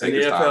take in the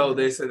NFL,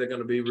 they said they're going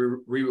to be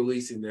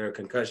re-releasing their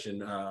concussion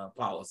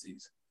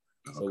policies.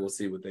 Okay. So we'll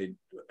see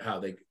how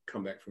they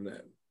come back from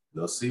that.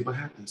 We'll see what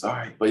happens. All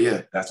right. But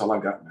yeah, that's all I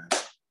got, man.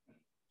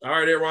 All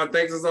right, everyone.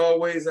 Thanks as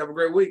always. Have a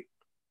great week.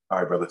 All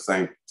right, brother.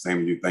 Same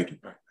to you. Thank you.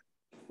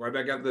 Right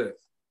back after this.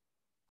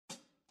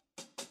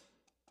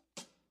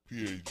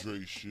 PA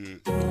Dre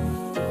shit.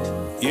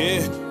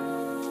 Yeah.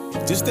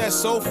 Just that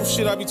soulful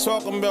shit I be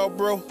talking about,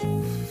 bro.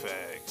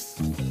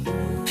 Facts.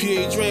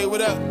 PA Dre,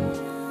 what up?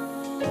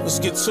 Let's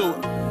get to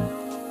it.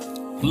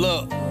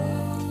 Look.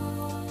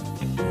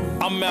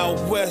 I'm out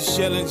west,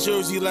 yelling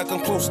Jersey like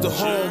I'm close to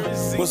home.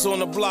 Was on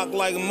the block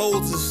like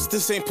Moses,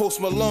 this ain't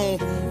Post Malone.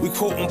 We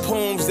quoting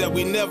poems that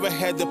we never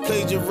had to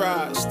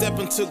plagiarize.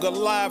 Stepping to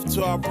Goliath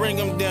till I bring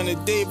him down to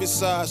David's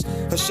size.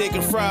 Her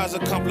shaking fries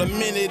are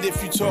complimented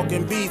if you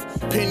talking beef.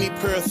 Penny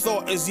per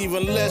thought is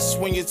even less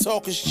when your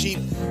talk is cheap.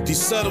 These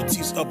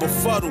subtleties are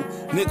befuddled.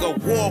 Nigga,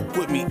 walk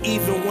with me.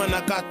 Even when I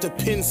got the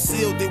pen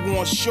sealed, they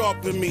won't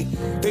sharpen me.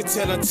 They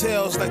telling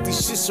tales like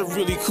these shits are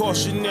really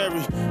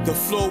cautionary. The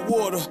flow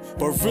water,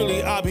 but really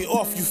I be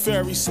off you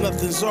fairies,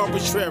 nothing's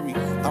arbitrary.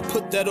 I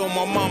put that on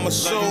my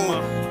mama's soul.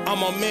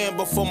 I'm a man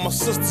before my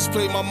sisters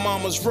play my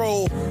mama's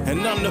role.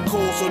 And I'm the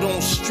cold, so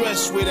don't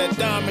stress where that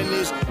diamond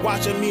is.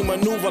 Watching me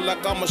maneuver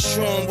like I'm a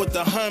shroom with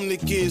the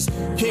Heimlich is.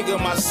 King of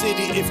my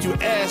city if you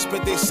ask,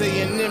 but they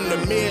saying them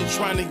the man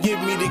trying to give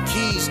me the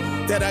keys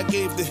that I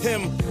gave to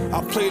him.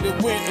 I played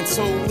it win and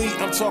told Lee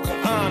I'm talking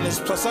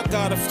honest. Plus I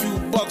got a few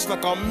bucks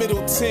like I'm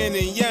Middleton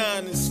and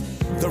Giannis.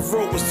 The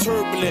road was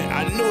turbulent,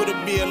 I knew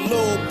it'd be a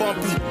little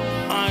bumpy.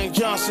 I ain't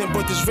Johnson,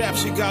 but this rap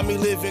shit got me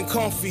living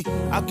comfy.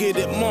 I get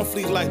it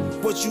monthly like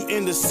what you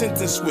end the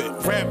sentence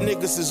with. Rap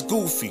niggas is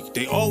goofy,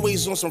 they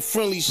always on some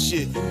friendly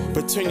shit.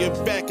 But turn your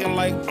back and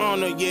like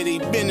honor, yeah, they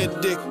been a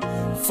dick.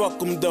 Fuck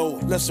them though,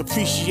 let's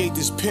appreciate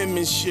this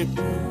penmanship.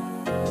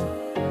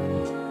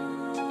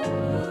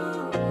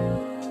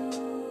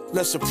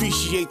 Let's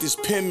appreciate this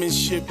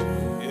penmanship.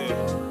 Yeah,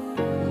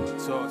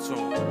 talk to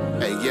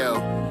him.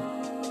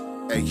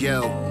 Hey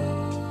yo,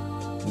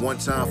 one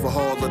time for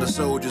all of the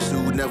soldiers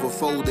who never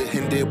folded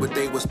and did what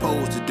they were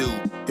supposed to do.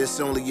 It's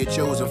only a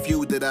chosen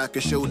few that I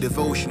can show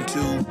devotion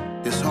to.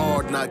 It's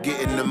hard not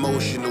getting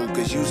emotional,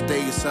 cause you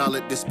stayed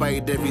solid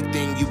despite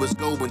everything you was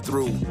going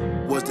through.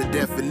 Was the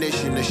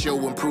definition of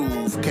show and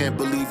prove. Can't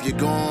believe you're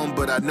gone,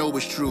 but I know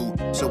it's true.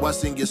 So I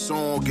sing your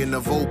song in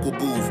the vocal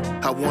booth.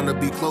 I wanna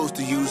be close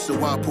to you,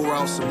 so I pour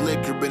out some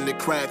liquor in the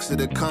cracks of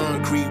the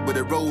concrete where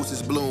the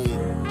roses bloom.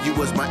 You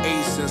was my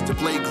ace since the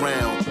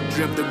playground.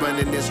 Dreamt of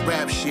running this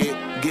rap shit,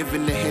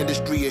 giving the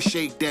industry a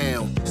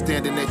shakedown.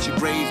 Standing at your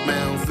grave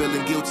mound,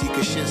 feeling guilty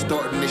cause shit's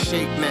starting to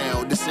shake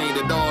now. This ain't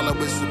at all I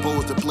was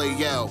supposed to play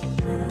out.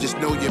 Just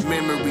know your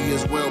memory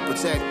is well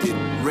protected.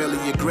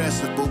 Rarely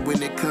aggressive, but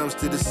when it comes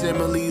to the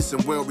similes,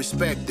 I'm well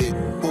respected.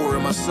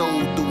 Pouring my soul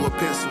through a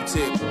pencil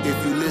tip.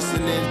 If you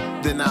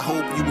listening, then I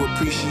hope you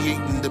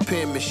appreciating the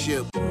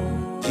penmanship.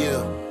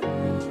 Yeah.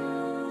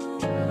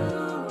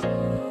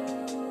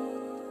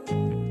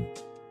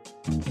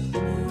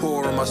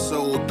 Pouring my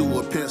soul through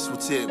a pencil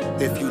tip.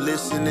 If you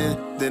listening,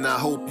 then I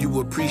hope you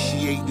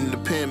appreciating the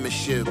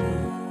penmanship.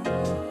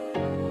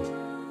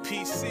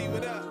 PC,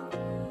 what up?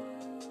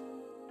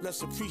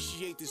 Let's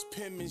appreciate this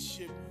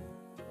penmanship.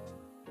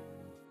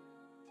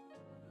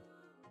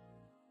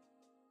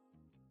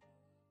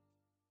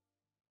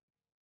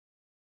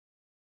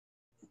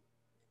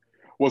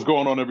 What's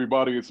going on,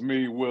 everybody? It's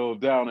me, Will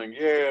Downing.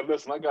 Yeah,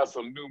 listen, I got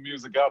some new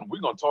music out, and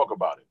we're going to talk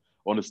about it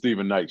on the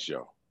Stephen Knight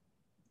Show.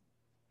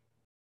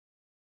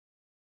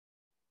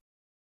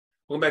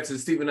 Welcome back to the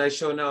Stephen Knight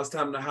Show. Now it's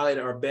time to highlight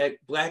our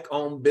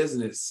Black-owned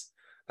business.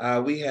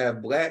 We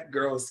have Black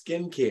Girl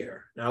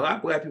Skincare. Now, a lot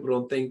of Black people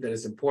don't think that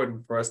it's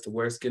important for us to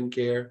wear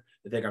skincare.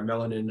 They think our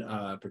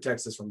melanin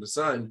protects us from the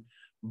sun.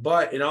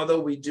 And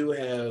although we do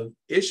have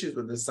issues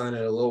with the sun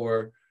at a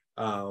lower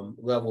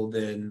level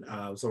than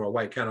some of our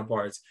white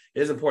counterparts,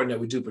 it is important that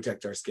we do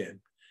protect our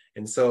skin.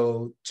 And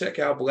so check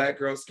out Black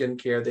Girl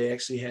Skincare. They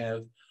actually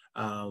have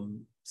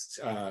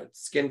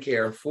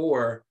skincare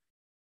for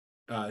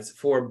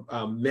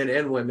men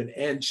and women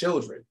and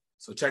children.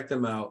 So check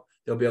them out.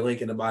 There'll be a link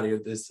in the body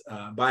of this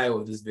bio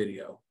of this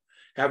video.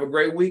 Have a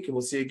great week, and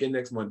we'll see you again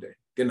next Monday.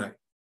 Good night.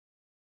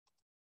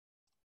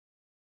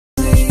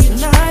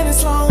 Night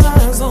as long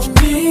as on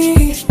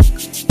me,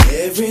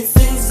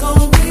 everything's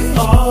gonna be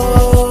alright.